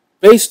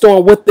based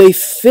on what they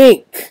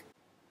think,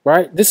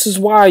 right? This is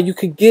why you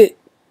could get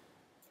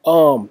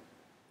I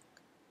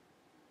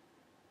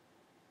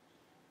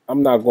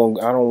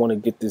don't want to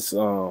get this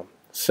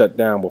shut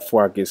down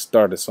before I get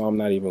started, so I'm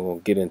not even going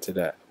to get into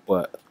that.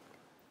 But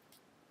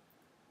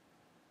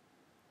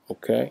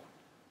okay.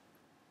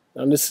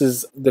 Now this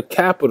is the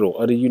capital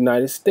of the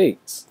United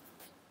States.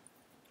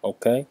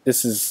 Okay.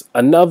 This is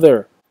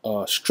another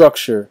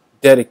structure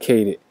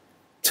dedicated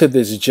to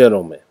this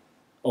gentleman.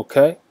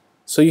 Okay.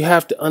 So you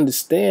have to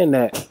understand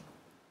that,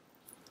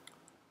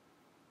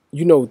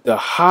 the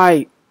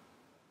high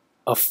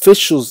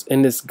officials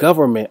in this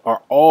government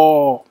are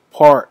all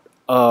part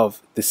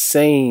of the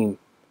same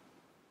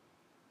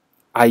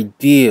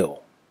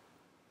ideal,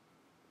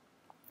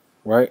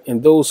 right?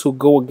 And those who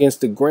go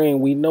against the grain,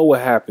 we know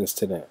what happens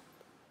to them,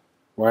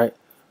 right?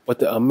 But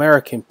the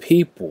American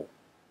people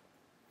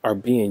are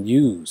being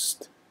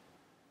used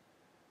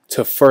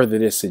to further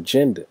this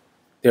agenda.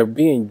 They're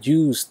being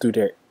used through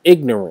their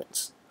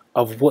ignorance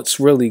of what's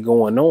really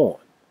going on,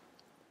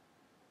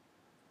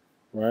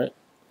 right?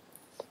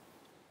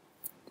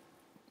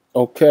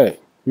 Okay,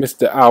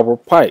 Mr.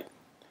 Albert Pike,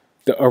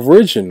 the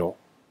original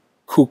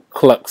Ku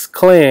Klux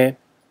Klan,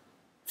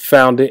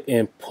 founded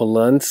in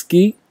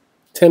Pulaski,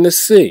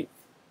 Tennessee.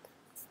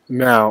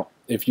 Now,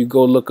 if you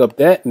go look up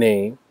that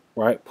name,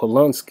 right,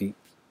 Pulaski,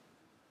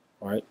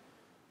 right,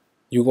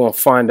 you're going to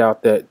find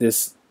out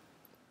that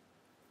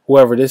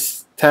whoever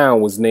this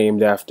town was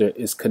named after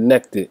is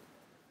connected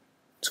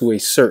to a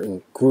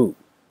certain group.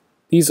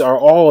 These are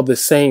all the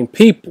same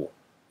people,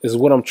 is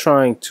what I'm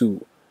trying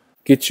to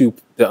get you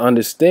to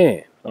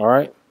understand, all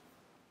right?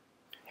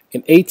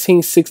 In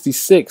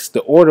 1866,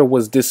 the order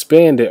was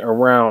disbanded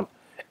around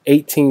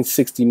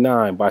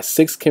 1869 by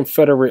 6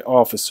 Confederate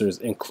officers,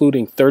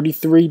 including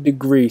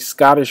 33-degree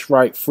Scottish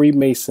Rite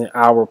Freemason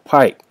Albert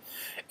Pike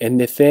and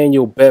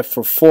Nathaniel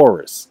Bedford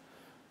Forrest.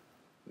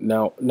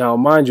 Now,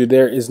 mind you,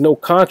 there is no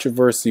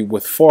controversy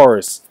with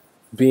Forrest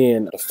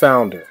being a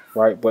founder,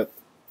 right? But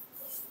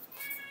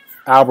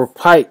Albert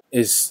Pike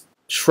is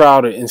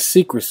shrouded in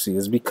secrecy.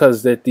 Is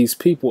because that these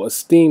people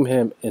esteem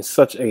him in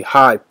such a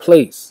high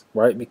place,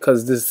 right?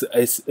 Because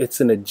it's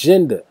an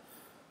agenda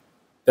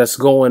that's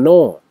going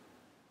on,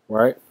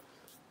 right?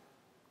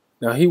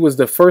 Now, he was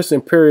the first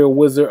imperial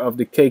wizard of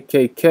the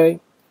KKK.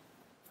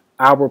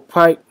 Albert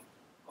Pike,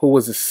 who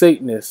was a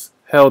Satanist,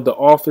 held the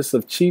office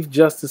of Chief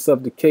Justice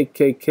of the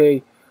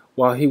KKK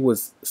while he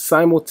was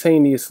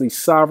simultaneously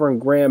Sovereign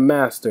Grand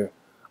Master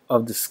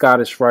of the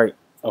Scottish Rite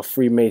of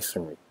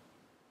Freemasonry.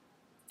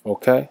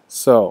 Okay,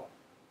 so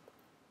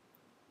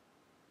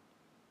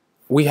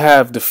we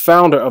have the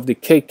founder of the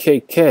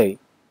KKK,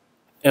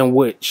 in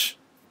which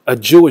a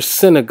Jewish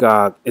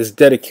synagogue is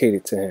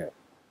dedicated to him.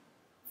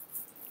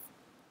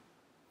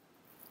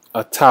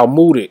 A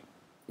Talmudic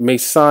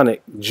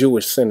Masonic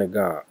Jewish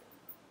synagogue.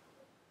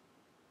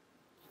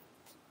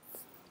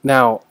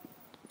 Now,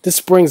 this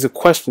brings a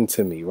question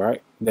to me,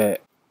 right?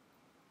 That,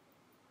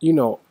 you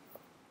know,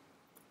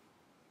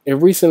 it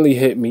recently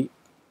hit me,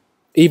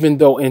 even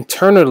though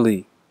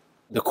internally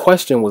the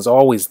question was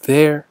always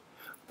there,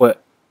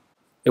 but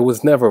it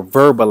was never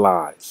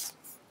verbalized.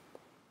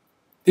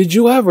 Did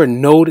you ever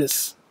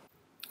notice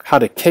how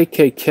the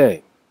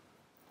KKK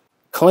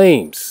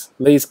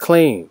lays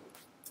claim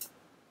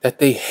that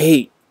they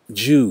hate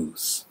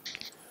Jews,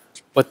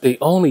 but they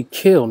only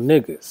kill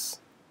niggas?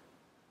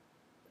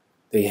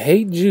 They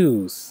hate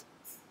Jews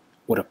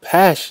with a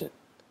passion,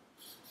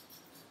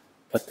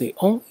 but they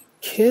only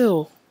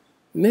kill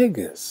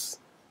niggas.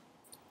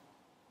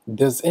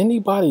 Does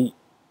anybody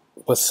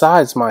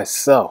besides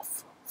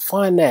myself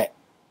find that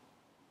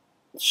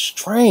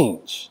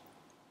strange?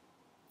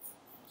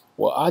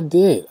 Well, I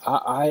did.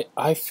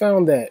 I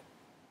found that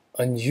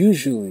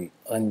unusually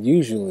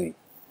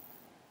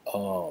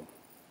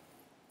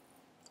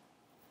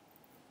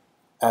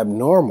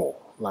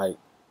abnormal. Like,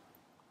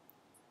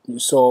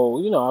 so,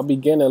 I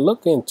began to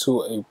look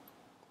into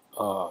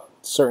a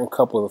certain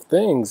couple of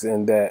things,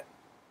 and that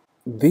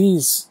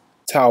these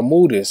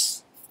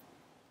Talmudists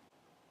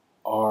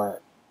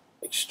are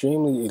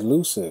extremely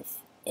elusive,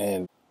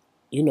 and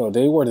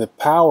they were the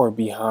power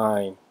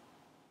behind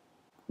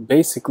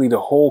basically the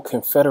whole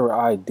Confederate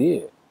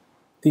idea.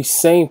 These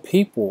same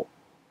people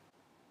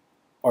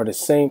are the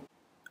same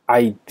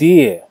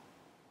idea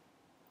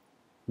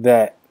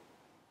that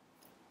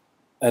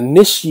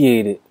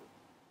initiated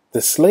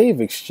the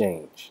slave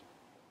exchange.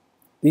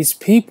 These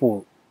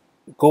people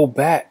go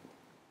back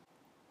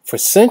for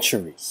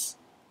centuries,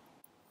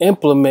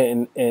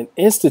 implementing and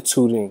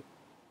instituting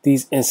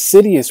these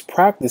insidious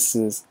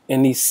practices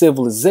in these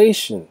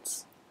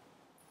civilizations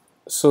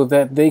so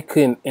that they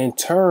can in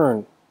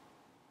turn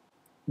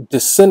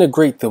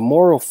disintegrate the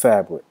moral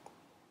fabric,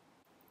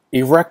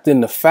 erecting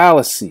the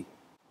fallacy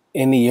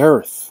in the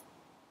earth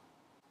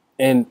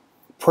in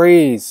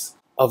praise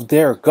of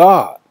their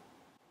God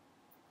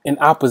in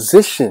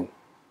opposition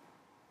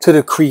to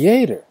the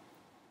Creator.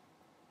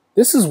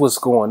 This is what's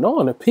going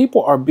on. The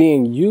people are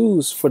being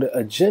used for the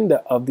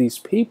agenda of these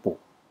people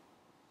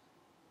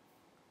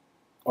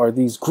or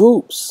these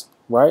groups,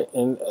 right?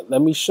 And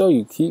let me show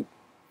you.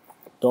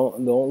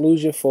 Don't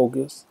lose your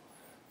focus,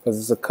 because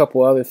there's a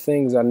couple other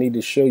things I need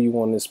to show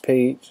you on this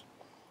page.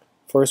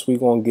 First, we're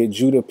going to get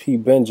Judah P.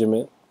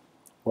 Benjamin,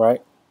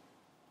 right?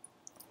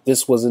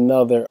 This was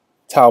another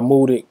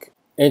Talmudic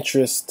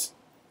interest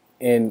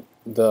in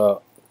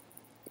the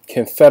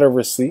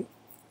Confederacy,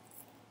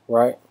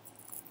 right?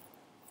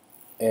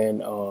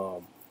 And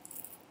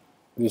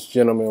this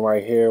gentleman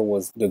right here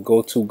was the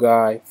go-to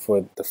guy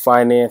for the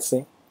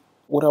financing.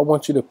 What I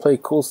want you to pay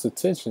close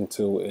attention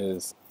to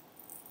is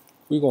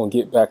we're going to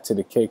get back to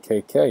the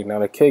KKK. Now,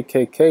 the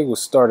KKK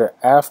was started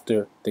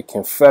after the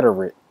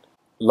Confederate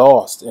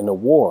lost in the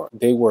war.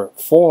 They were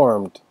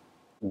formed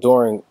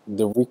during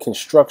the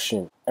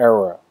Reconstruction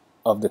era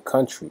of the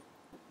country.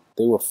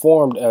 They were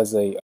formed as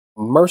a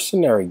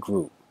mercenary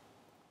group,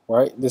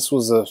 right? This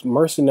was a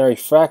mercenary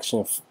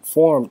faction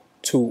formed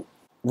to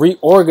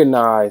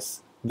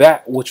reorganize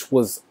that which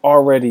was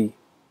already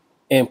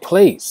in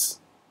place.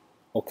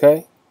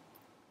 Okay?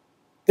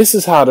 This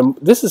is how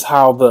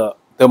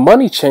the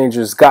money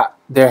changers got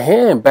their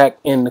hand back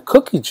in the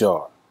cookie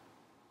jar.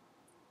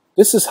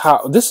 This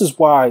is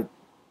why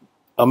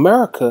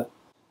America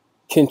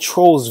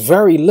controls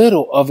very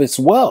little of its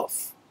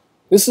wealth.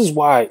 This is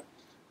why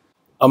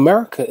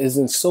America is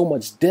in so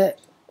much debt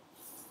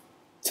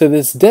to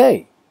this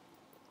day.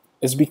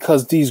 It's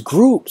because these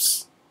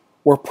groups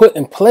were put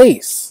in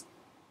place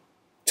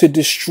to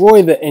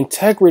destroy the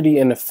integrity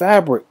and the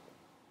fabric,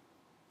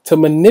 to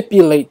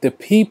manipulate the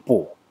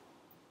people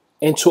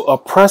into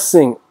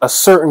oppressing a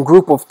certain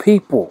group of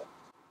people.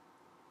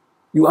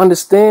 You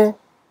understand?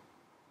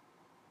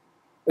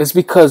 It's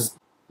because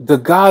the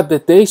God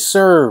that they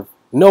serve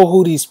know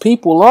who these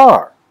people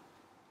are.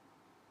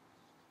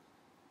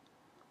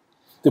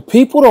 The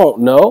people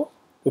don't know.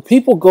 The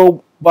people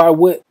go by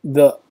what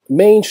the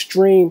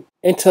mainstream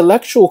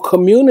intellectual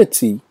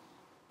community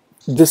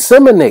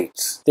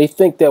disseminates. They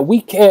think that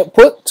we can't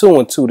put two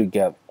and two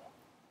together,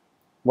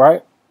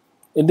 right?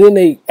 And then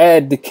they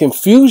add the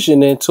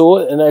confusion into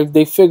it, and if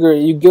they figure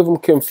you give them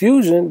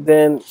confusion,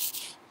 then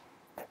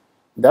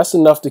that's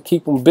enough to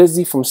keep them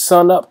busy from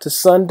sun up to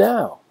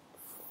sundown.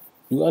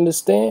 You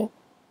understand?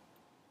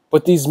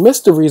 But these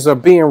mysteries are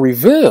being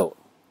revealed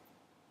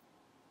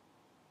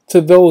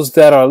to those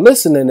that are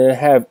listening and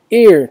have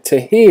ear to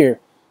hear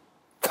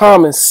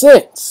common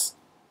sense,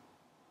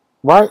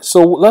 right?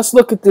 So let's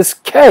look at this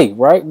K,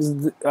 right?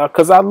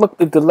 Because I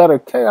looked at the letter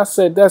K, I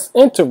said that's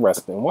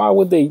interesting. Why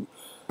would they?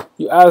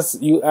 You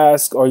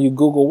ask, or you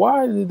Google,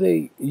 why did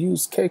they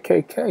use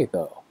KKK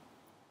though,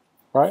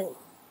 right?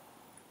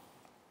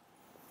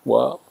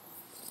 Well,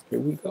 here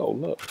we go.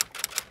 Look,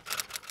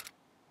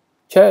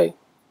 K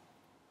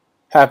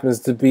happens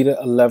to be the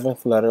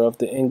 11th letter of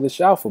the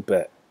English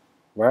alphabet,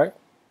 right?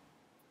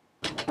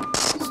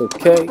 So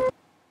K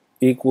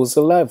equals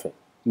 11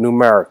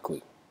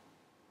 numerically.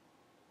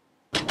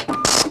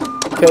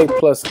 K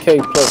plus K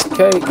plus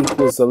K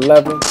equals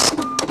 11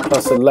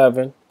 plus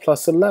 11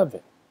 plus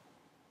 11.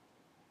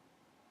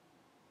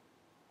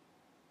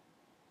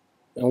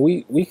 And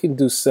we can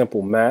do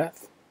simple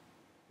math,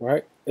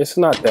 right? It's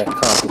not that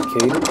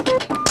complicated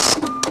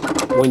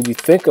when you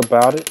think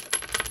about it.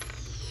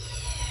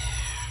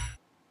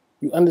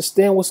 You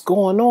understand what's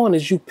going on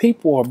is you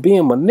people are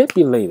being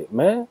manipulated,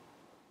 man.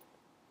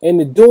 And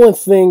they're doing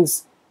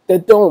things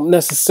that don't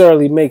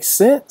necessarily make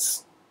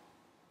sense.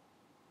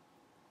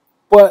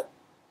 But,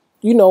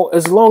 you know,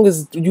 as long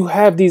as you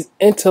have these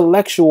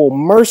intellectual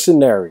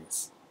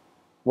mercenaries,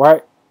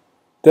 right,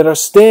 that are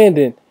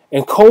standing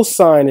and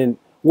co-signing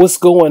what's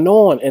going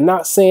on and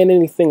not saying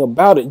anything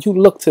about it, you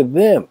look to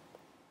them,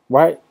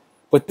 right?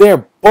 But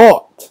they're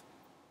bought.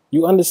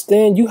 You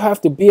understand? You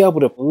have to be able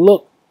to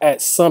look at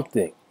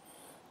something,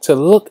 to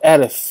look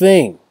at a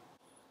thing.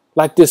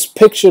 Like this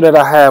picture that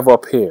I have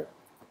up here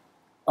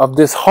of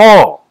this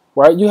hall,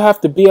 right? You have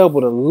to be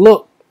able to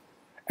look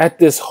at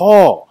this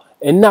hall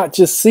and not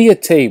just see a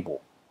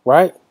table,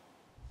 right?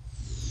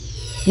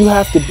 You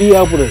have to be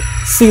able to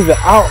see the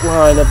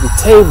outline of the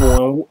table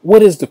and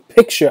what is the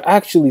picture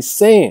actually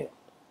saying.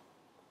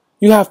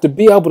 You have to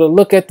be able to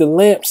look at the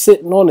lamp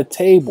sitting on the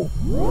table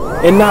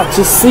and not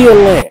just see a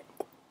lamp.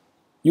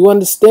 You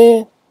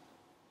understand?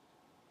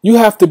 You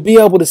have to be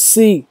able to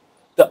see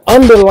the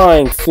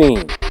underlying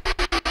theme.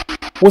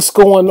 What's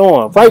going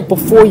on right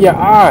before your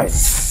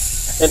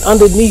eyes and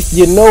underneath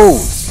your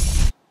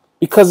nose,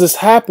 because it's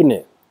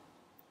happening.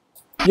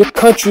 Your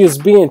country is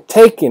being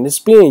taken. It's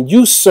being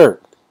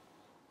usurped.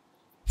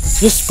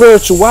 Your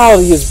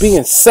spirituality is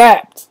being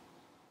sapped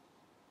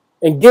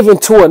and given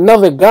to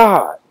another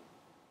God.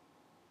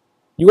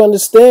 You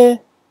understand?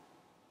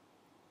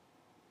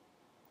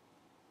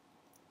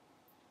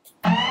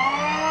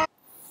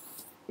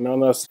 Now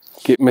let's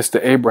get Mr.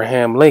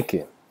 Abraham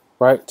Lincoln,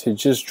 right, to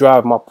just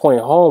drive my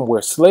point home,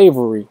 where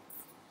slavery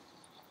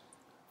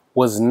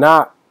was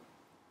not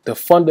the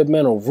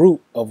fundamental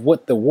root of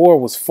what the war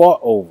was fought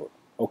over,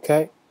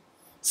 okay?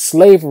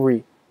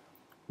 Slavery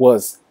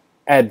was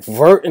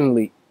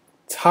advertently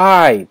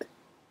tied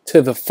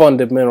to the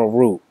fundamental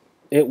root.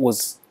 It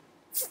was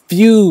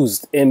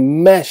fused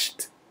and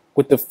meshed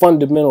with the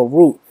fundamental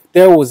root.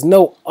 There was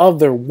no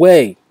other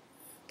way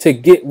to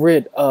get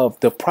rid of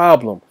the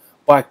problem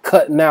by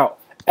cutting out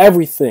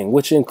everything,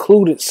 which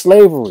included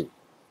slavery.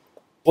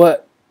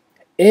 But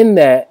in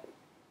that,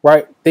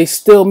 right, they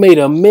still made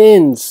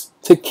amends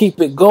to keep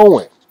it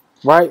going,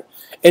 right?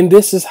 And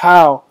this is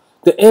how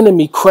the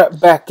enemy crept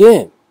back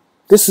in.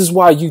 This is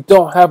why you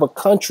don't have a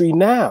country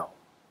now.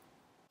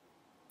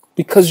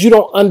 Because you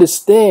don't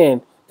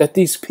understand that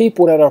these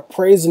people that are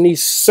praising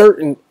these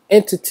certain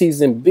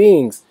entities and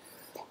beings,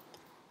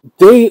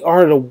 they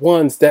are the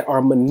ones that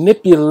are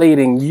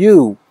manipulating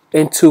you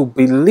into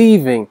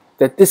believing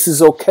that this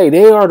is okay.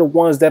 They are the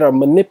ones that are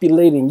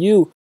manipulating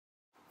you.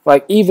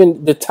 Like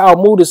even the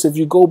Talmudists, if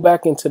you go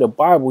back into the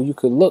Bible, you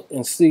could look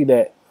and see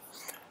that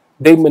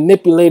they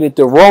manipulated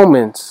the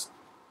Romans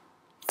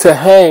to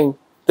hang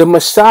the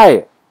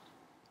Messiah,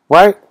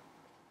 right?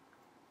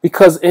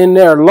 Because in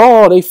their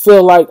law, they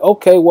feel like,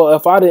 okay, well,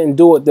 if I didn't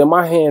do it, then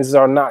my hands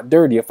are not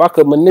dirty. If I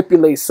could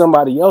manipulate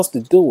somebody else to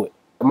do it,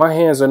 my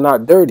hands are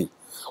not dirty.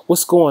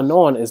 What's going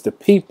on is the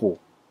people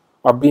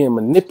are being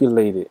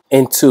manipulated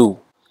into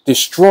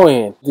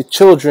destroying the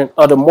children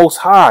of the Most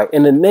High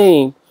in the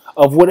name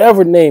of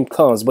whatever name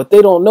comes. But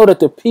they don't know that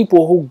the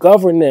people who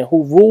govern them,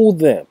 who rule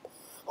them,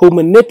 who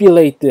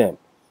manipulate them,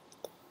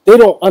 they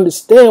don't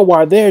understand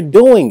why they're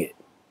doing it.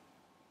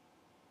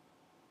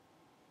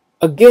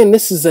 Again,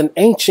 this is an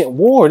ancient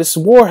war. This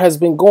war has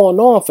been going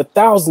on for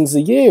thousands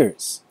of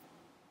years.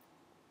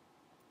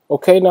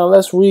 Okay, now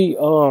let's read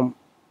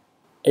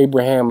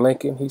Abraham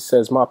Lincoln. He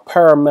says, my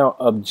paramount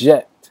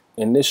object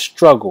in this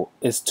struggle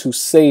is to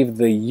save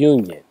the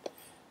Union,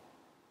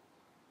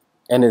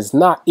 and is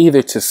not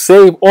either to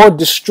save or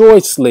destroy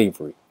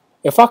slavery.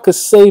 If I could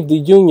save the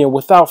Union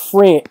without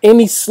freeing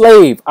any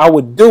slave, I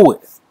would do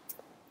it.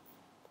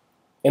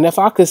 And if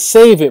I could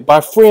save it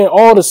by freeing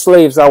all the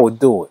slaves, I would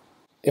do it.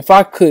 If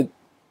I could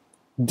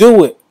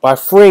do it by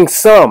freeing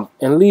some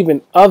and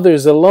leaving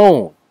others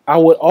alone, I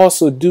would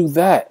also do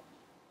that.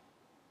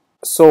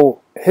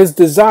 So his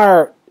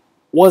desire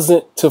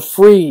wasn't to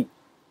free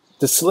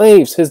the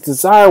slaves. His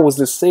desire was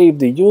to save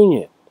the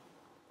Union.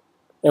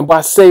 And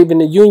by saving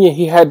the Union,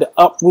 he had to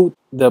uproot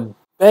the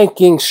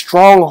banking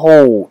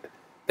stronghold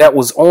that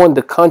was on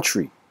the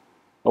country.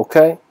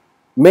 Okay?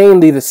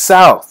 Mainly the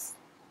South.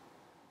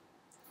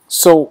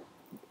 So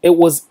it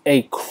was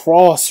a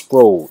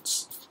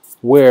crossroads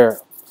where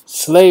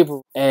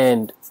slavery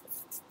and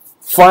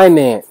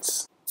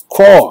finance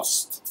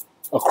crossed,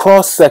 a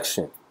cross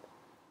section.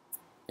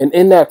 And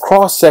in that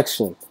cross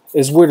section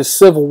is where the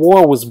Civil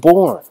War was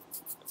born.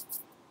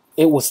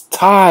 It was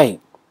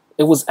tied.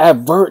 It was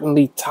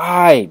advertently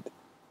tied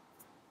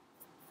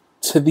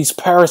to these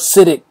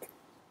parasitic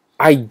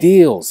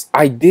ideals,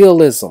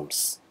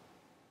 idealisms,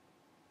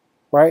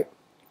 right?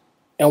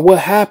 And what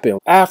happened?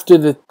 After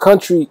the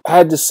country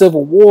had the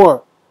Civil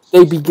War,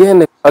 they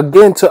began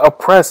again to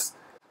oppress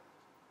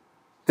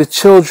the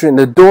children,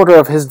 the daughter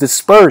of his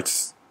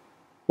dispersed,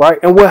 right?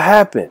 And what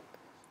happened?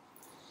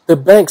 The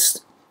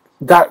banks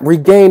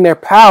regained their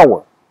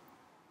power,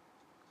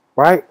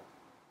 right?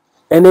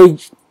 And they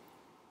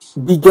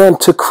began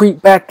to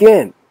creep back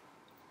in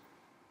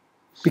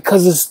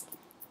because it's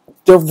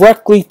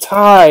directly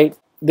tied.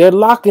 They're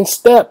lock and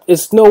step.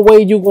 It's no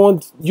way you're going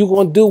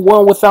to do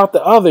one without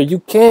the other. You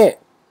can't.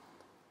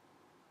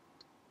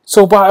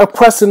 So by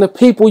oppressing the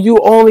people, you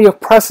only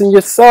oppressing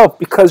yourself,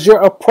 because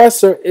your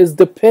oppressor is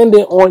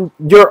dependent on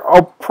your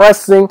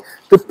oppressing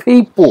the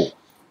people.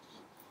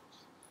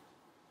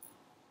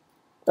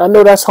 I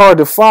know that's hard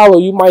to follow.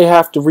 You might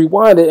have to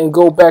rewind it and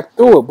go back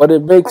through it, but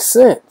it makes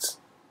sense.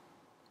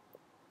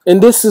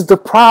 And this is the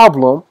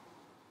problem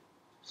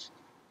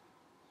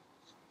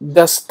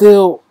that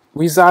still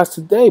resides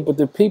today. But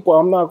the people,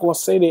 I'm not going to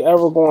say they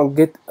ever going to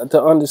get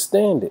to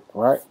understand it,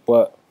 right?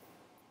 But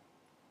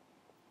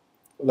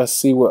let's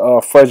see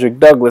what Frederick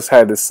Douglass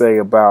had to say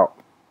about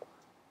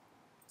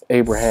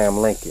Abraham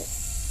Lincoln.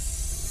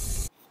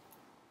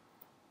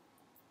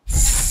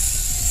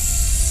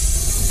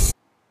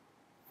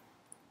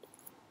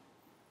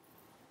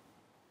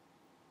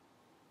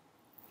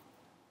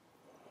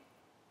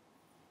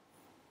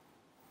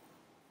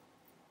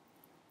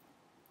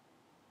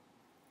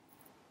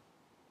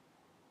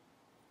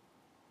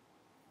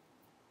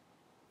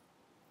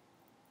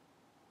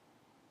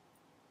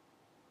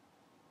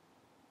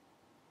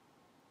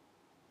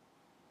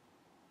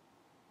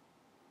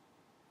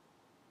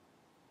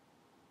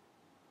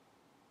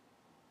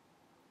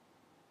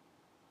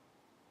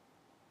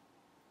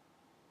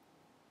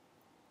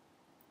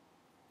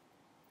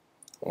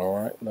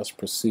 All right, let's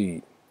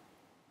proceed.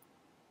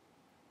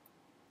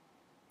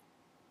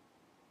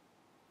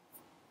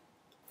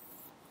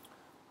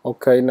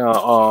 Okay,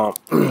 now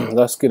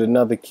let's get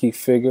another key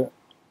figure,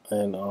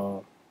 and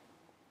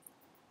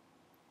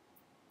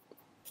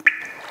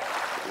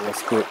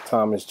let's get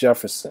Thomas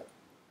Jefferson.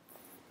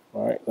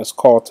 All right, let's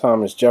call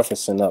Thomas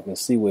Jefferson up and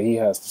see what he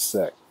has to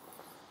say.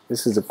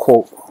 This is a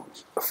quote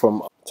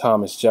from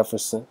Thomas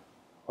Jefferson.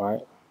 All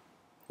right,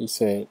 he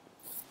said,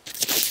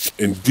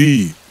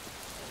 "Indeed,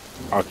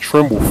 I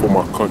tremble for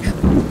my country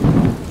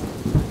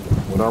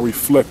when I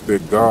reflect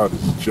that God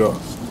is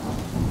just,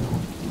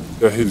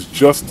 that his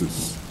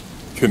justice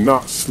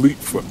cannot sleep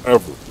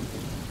forever,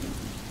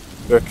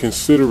 that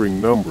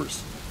considering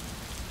numbers,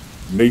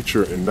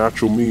 nature and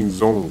natural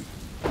means only,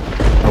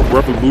 a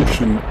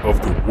revolution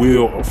of the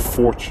wheel of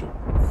fortune,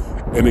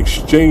 an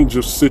exchange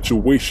of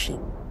situation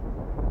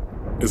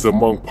is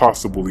among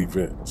possible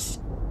events,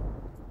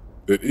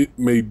 that it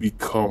may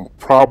become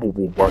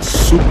probable by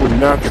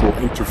supernatural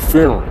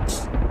interference.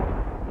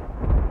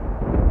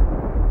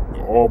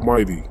 The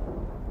Almighty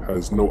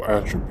has no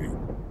attribute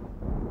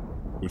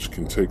which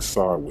can take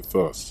side with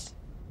us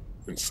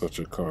in such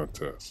a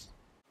contest."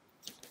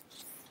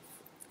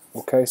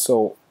 okay,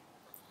 so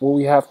what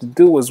we have to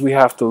do is we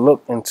have to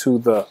look into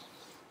the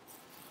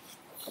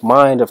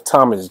mind of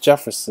Thomas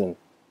Jefferson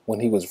when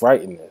he was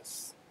writing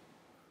this.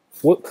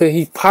 What could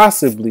he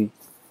possibly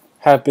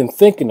have been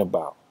thinking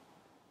about?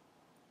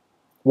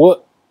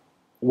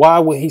 Why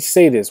would he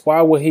say this?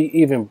 Why would he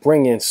even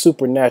bring in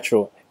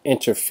supernatural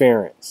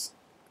interference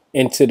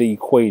into the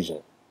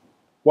equation?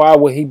 Why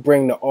would he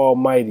bring the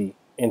Almighty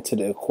into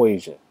the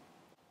equation?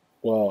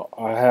 Well,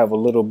 I have a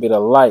little bit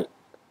of light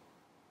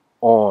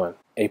on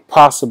a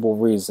possible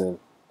reason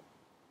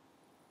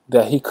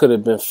that he could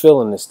have been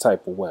feeling this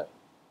type of way,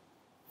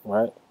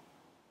 right?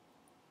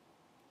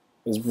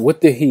 Is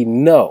what did he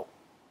know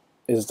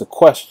is the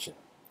question,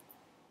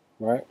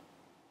 right?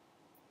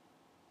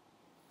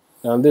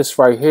 Now this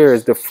right here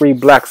is the Free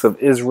Blacks of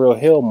Israel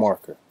Hill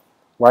marker,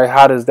 right?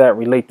 How does that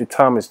relate to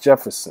Thomas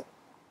Jefferson?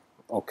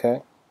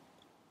 Okay.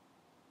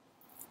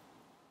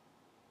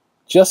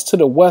 Just to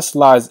the west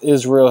lies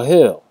Israel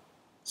Hill,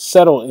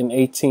 settled in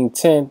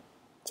 1810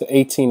 to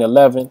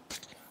 1811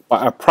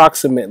 by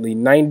approximately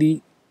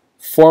 90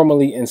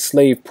 formerly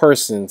enslaved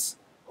persons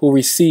who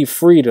received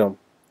freedom,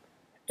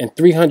 and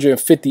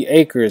 350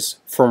 acres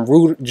from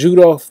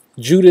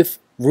Judith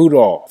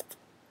Rudolph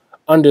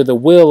under the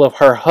will of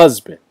her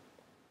husband,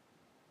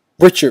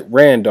 Richard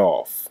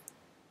Randolph,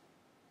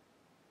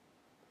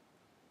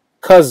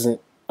 cousin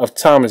of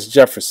Thomas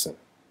Jefferson.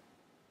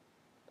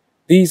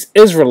 These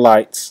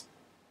Israelites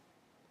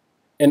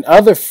and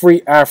other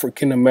free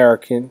African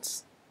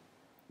Americans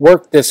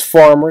worked as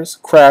farmers,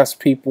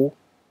 craftspeople,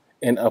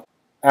 and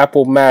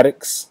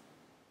Appomattox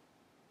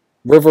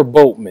river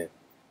boatmen.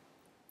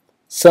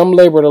 Some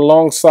labored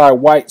alongside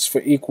whites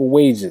for equal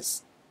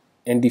wages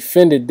and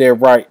defended their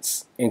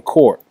rights in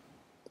court.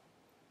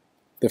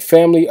 The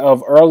family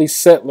of early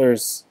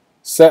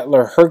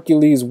settler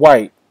Hercules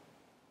White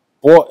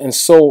bought and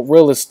sold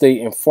real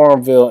estate in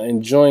Farmville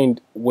and joined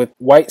with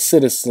white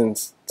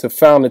citizens to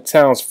found the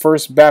town's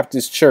first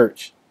Baptist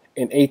church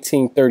in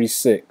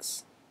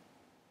 1836.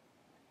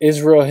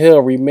 Israel Hill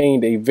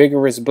remained a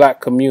vigorous black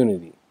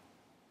community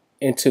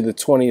into the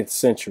 20th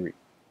century.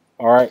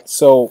 All right.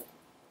 So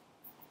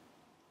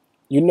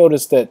you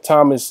notice that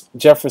Thomas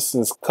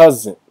Jefferson's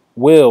cousin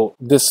willed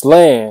this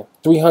land,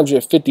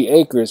 350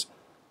 acres,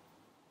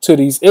 to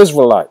these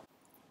Israelites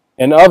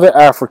and other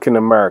African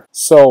Americans.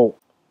 So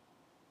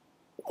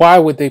why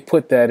would they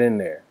put that in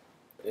there?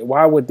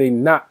 Why would they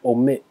not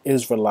omit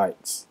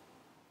Israelites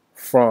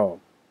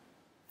from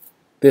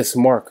this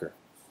marker?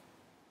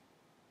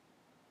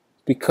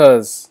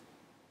 Because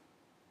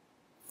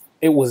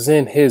it was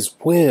in his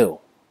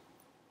will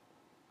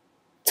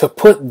to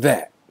put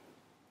that,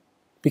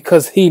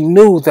 because he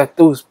knew that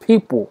those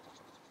people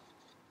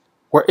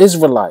were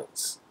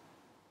Israelites.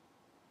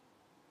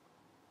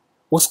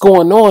 What's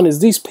going on is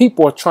these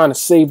people are trying to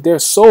save their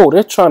soul.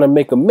 They're trying to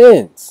make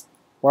amends,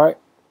 right?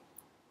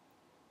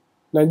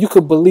 Now you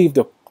could believe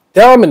the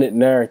dominant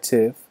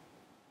narrative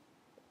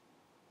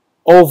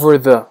over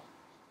the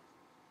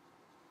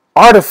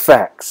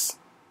artifacts,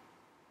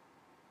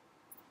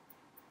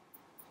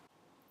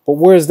 but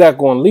where is that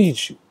going to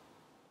lead you?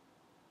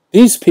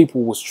 These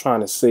people was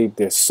trying to save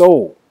their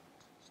soul.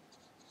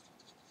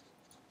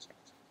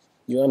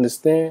 You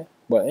understand?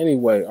 But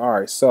anyway, all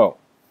right, so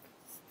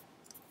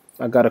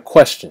I got a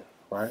question,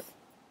 right?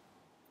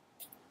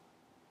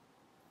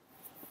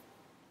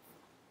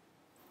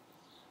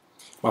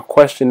 My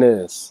question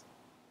is,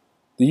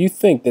 do you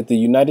think that the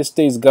United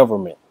States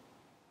government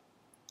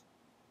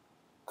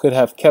could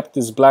have kept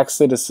its black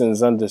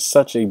citizens under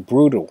such a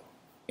brutal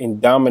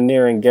and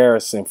domineering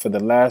garrison for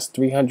the last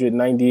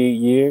 398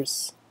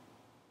 years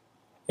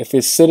if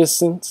its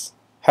citizens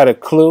had a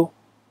clue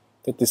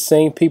that the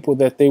same people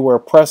that they were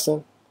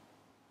oppressing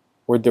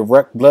were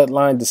direct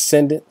bloodline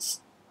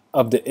descendants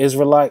of the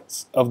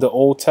Israelites of the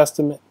Old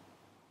Testament?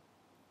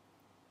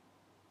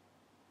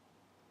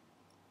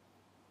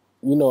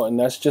 You know, and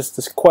that's just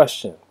this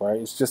question, right?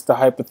 It's just a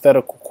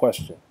hypothetical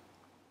question.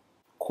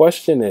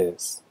 Question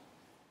is,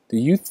 do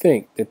you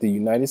think that the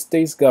United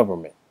States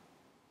government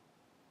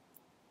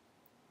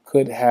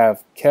could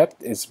have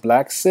kept its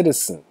black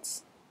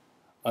citizens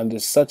under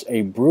such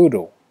a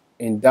brutal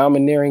and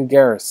domineering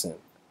garrison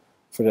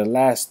for the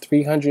last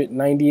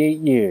 398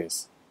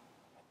 years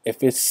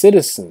if its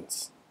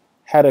citizens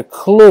had a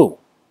clue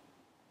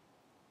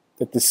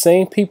that the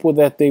same people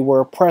that they were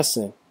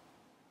oppressing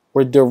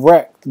were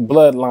direct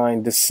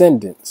bloodline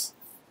descendants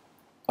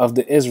of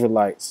the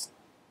Israelites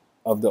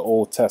of the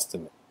Old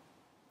Testament?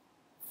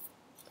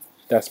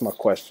 That's my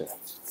question.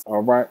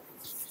 All right.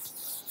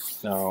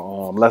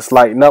 Now, let's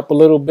lighten up a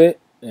little bit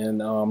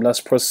and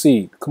let's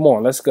proceed. Come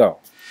on, let's go.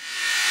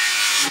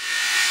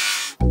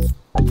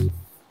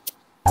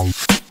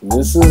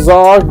 This is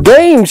our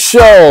game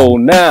show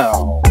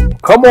now.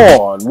 Come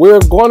on, we're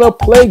gonna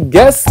play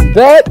Guess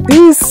That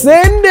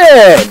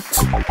Descendant.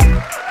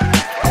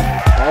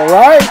 All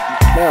right.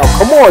 Now,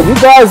 come on, you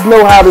guys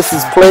know how this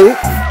is played.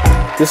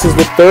 This is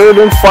the third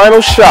and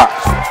final shot.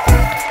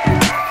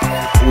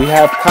 We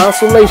have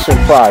consolation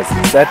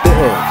prizes at the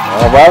end.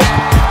 All right.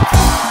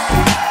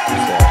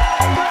 So,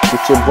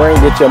 get your brain,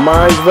 get your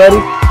minds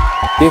ready.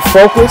 Get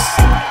focused.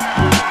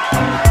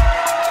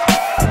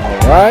 All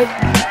right.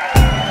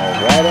 All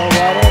right. All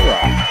right. All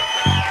right.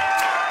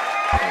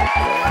 Okay.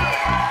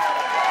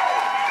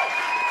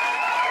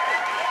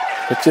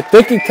 Put your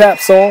thinking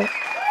caps on,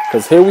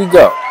 because here we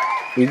go.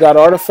 We got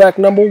artifact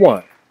number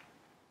 1.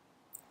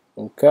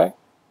 Okay.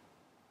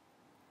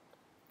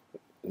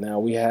 Now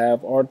we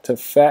have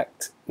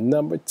artifact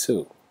number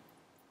 2.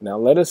 Now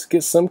let us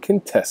get some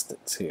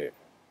contestants here.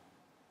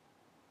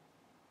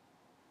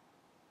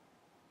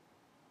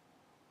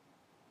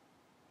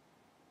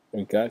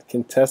 We got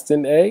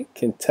contestant A,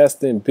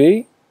 contestant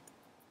B,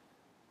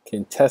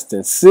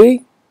 contestant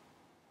C,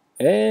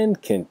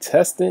 and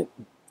contestant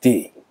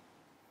D.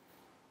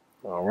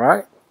 All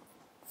right.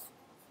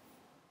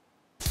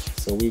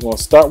 So we're going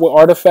to start with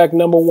artifact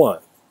number 1.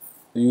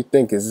 Do you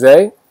think it's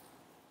A,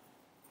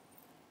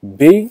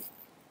 B,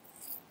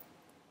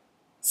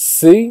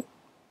 C,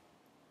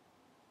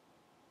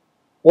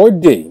 or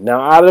D?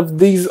 Now, out of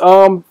these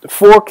 4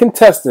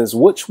 contestants,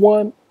 which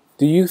one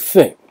do you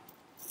think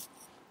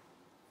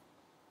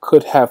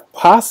could have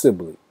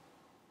possibly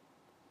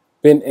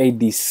been a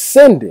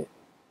descendant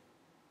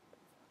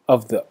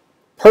of the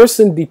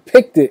person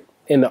depicted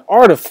in the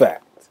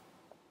artifact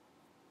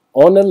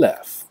on the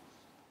left?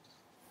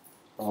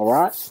 All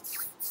right.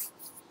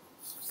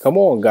 Come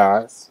on,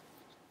 guys.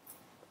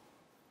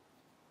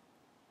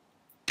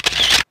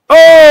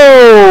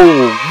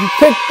 Oh, you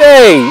picked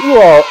A. You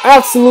are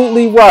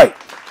absolutely right.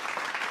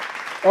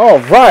 All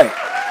right.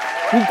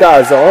 You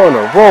guys are on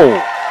a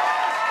roll.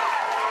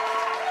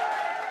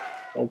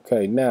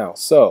 Okay, now,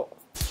 so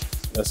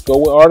let's go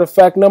with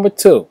artifact number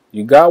 2.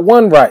 You got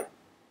 1 right.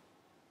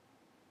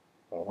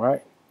 All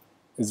right.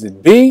 Is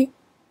it B,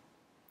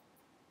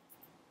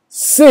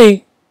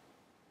 C,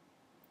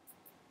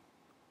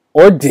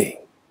 or D?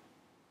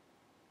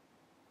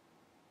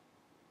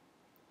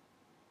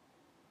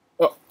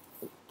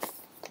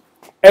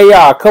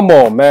 AI, come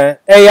on, man.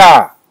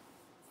 AI,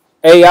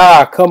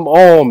 come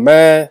on,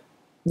 man.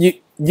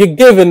 You're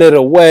giving it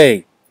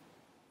away.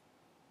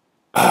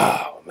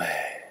 Oh,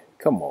 man.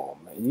 Come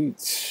on, man. You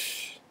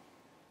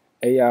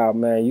AI,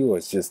 man, you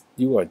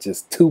are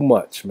just too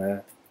much,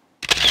 man.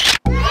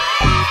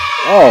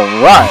 All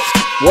right.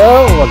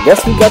 Well, I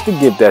guess we got to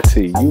give that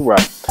to you. You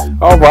right.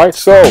 All right.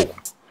 So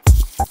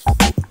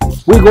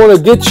we're gonna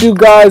get you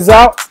guys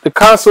out the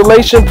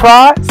consolation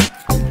prize.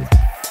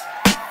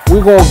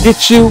 We're gonna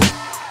get you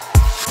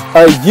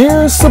a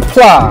year's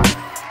supply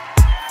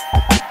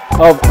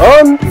of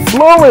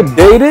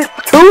unfluoridated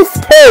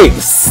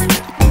toothpaste.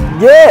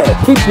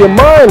 Yeah, keep your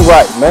mind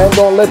right, man.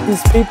 Don't let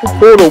these people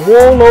pull the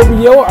wool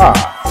over your eye.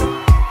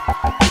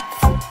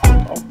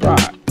 All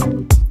right.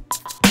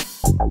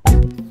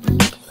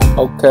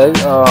 Okay.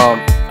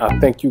 I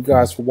thank you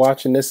guys for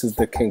watching. This is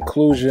the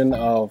conclusion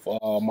of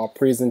my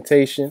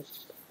presentation.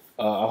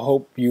 I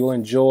hope you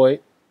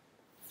enjoyed.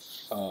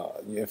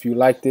 If you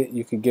liked it,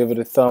 you can give it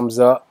a thumbs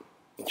up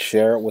and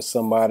share it with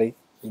somebody.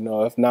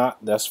 If not,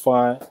 that's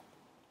fine.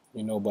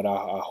 But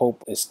I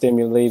hope it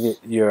stimulated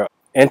your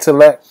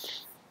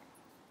intellect.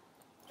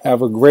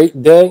 Have a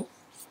great day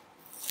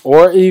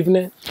or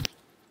evening,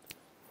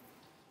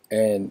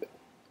 and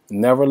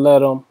never let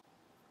them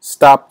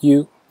stop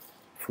you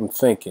from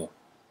thinking.